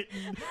I'm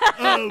sitting.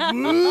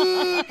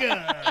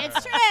 Awooga.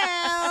 It's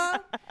true.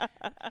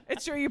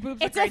 It's true. Your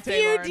boobs It's are a great today,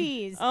 few Lauren.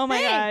 D's. Oh my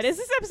Thanks. God! Is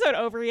this episode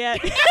over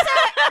yet? 4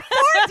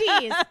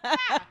 D's.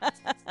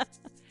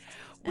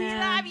 We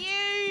love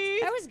you.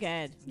 That was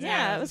good.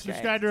 Yeah, it was great.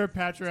 Subscribe to our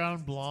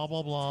Patreon. Blah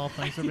blah blah.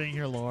 Thanks for being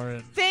here,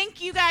 Lauren.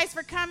 Thank you guys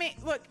for coming.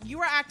 Look, you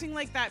were acting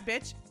like that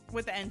bitch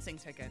with the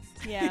NSYNC tickets.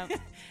 Yeah.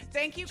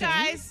 Thank you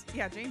James? guys.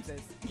 Yeah, James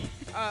is.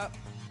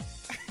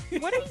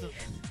 What are you?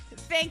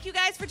 Thank you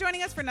guys for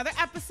joining us for another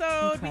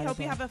episode. We hope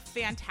Incredible. you have a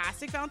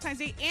fantastic Valentine's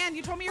Day. And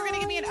you told me you were going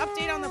to give me an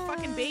update on the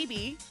fucking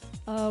baby.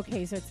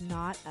 Okay, so it's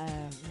not.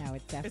 No,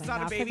 it's definitely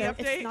not a baby for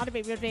the, update? It's not a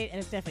baby update, and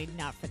it's definitely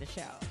not for the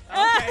show.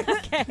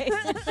 Okay.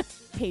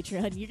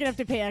 Patreon, you're gonna have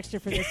to pay extra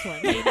for this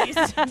one, ladies.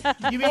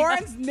 You mean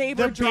Lauren's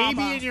neighbor the drama.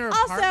 baby in your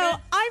Also,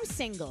 apartment? I'm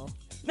single.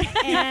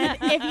 And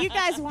if you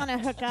guys want to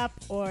hook up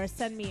or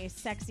send me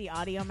sexy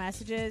audio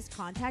messages,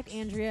 contact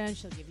Andrea and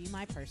she'll give you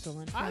my personal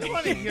I information. don't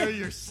want to hear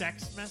your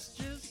sex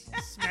messages.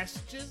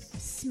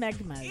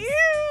 Smegmas. Ew.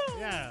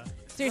 Yeah.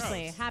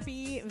 Seriously, Gross.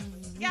 happy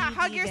Yeah,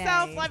 hug VD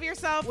yourself, day. love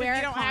yourself. Wear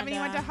if you a don't have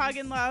anyone to condom. hug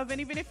and love, and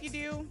even if you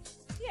do,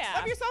 Yeah.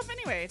 love yourself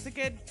anyway. It's a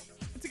good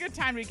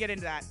time to get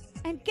into that.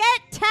 And get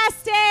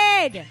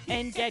tested!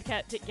 And get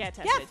tested. Get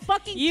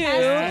fucking You-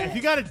 tested. If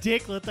you got a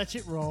dick, let that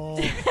shit roll.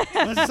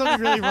 Unless there's something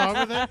really wrong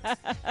with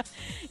it.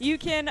 You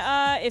can,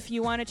 if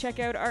you want to check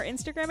out our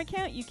Instagram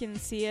account, you can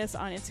see us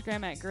on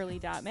Instagram at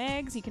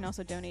girly.mags. You can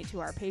also donate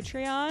to our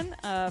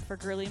Patreon for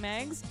Girly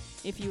Mags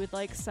if you would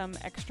like some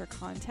extra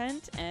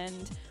content.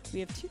 And we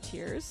have 2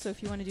 tiers, so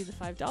if you want to do the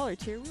 $5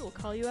 tier, we will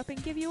call you up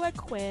and give you a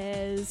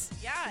quiz.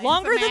 Yeah. and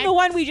Longer some than the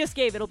one we just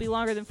gave. It'll be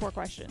longer than 4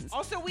 questions.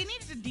 Also, we need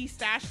to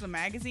destash the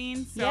magazine.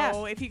 So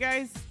Yeah. if you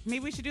guys,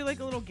 maybe we should do like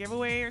a little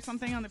giveaway or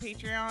something on the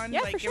Patreon. Yeah,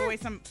 like for give sure. away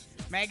some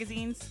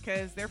magazines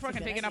because they're fucking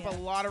good taking up a idea.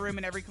 lot of room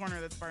in every corner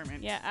of this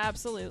apartment. Yeah,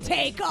 absolutely.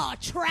 Take our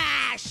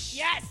trash!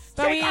 Yes.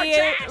 But take our we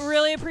trash.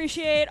 really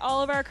appreciate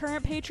all of our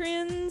current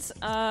patrons.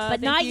 But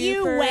Thank not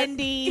you, for-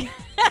 Wendy.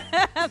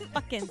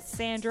 Fucking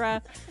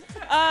Sandra.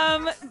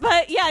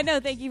 But yeah,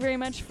 no, thank you very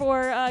much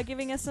for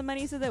giving us some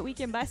money so that we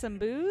can buy some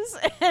booze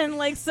and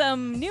like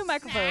some new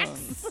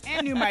microphones.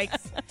 And new mics.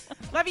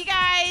 Love you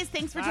guys.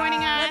 Thanks for joining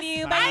us. Love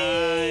you.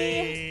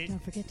 Bye.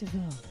 Don't forget to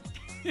vote.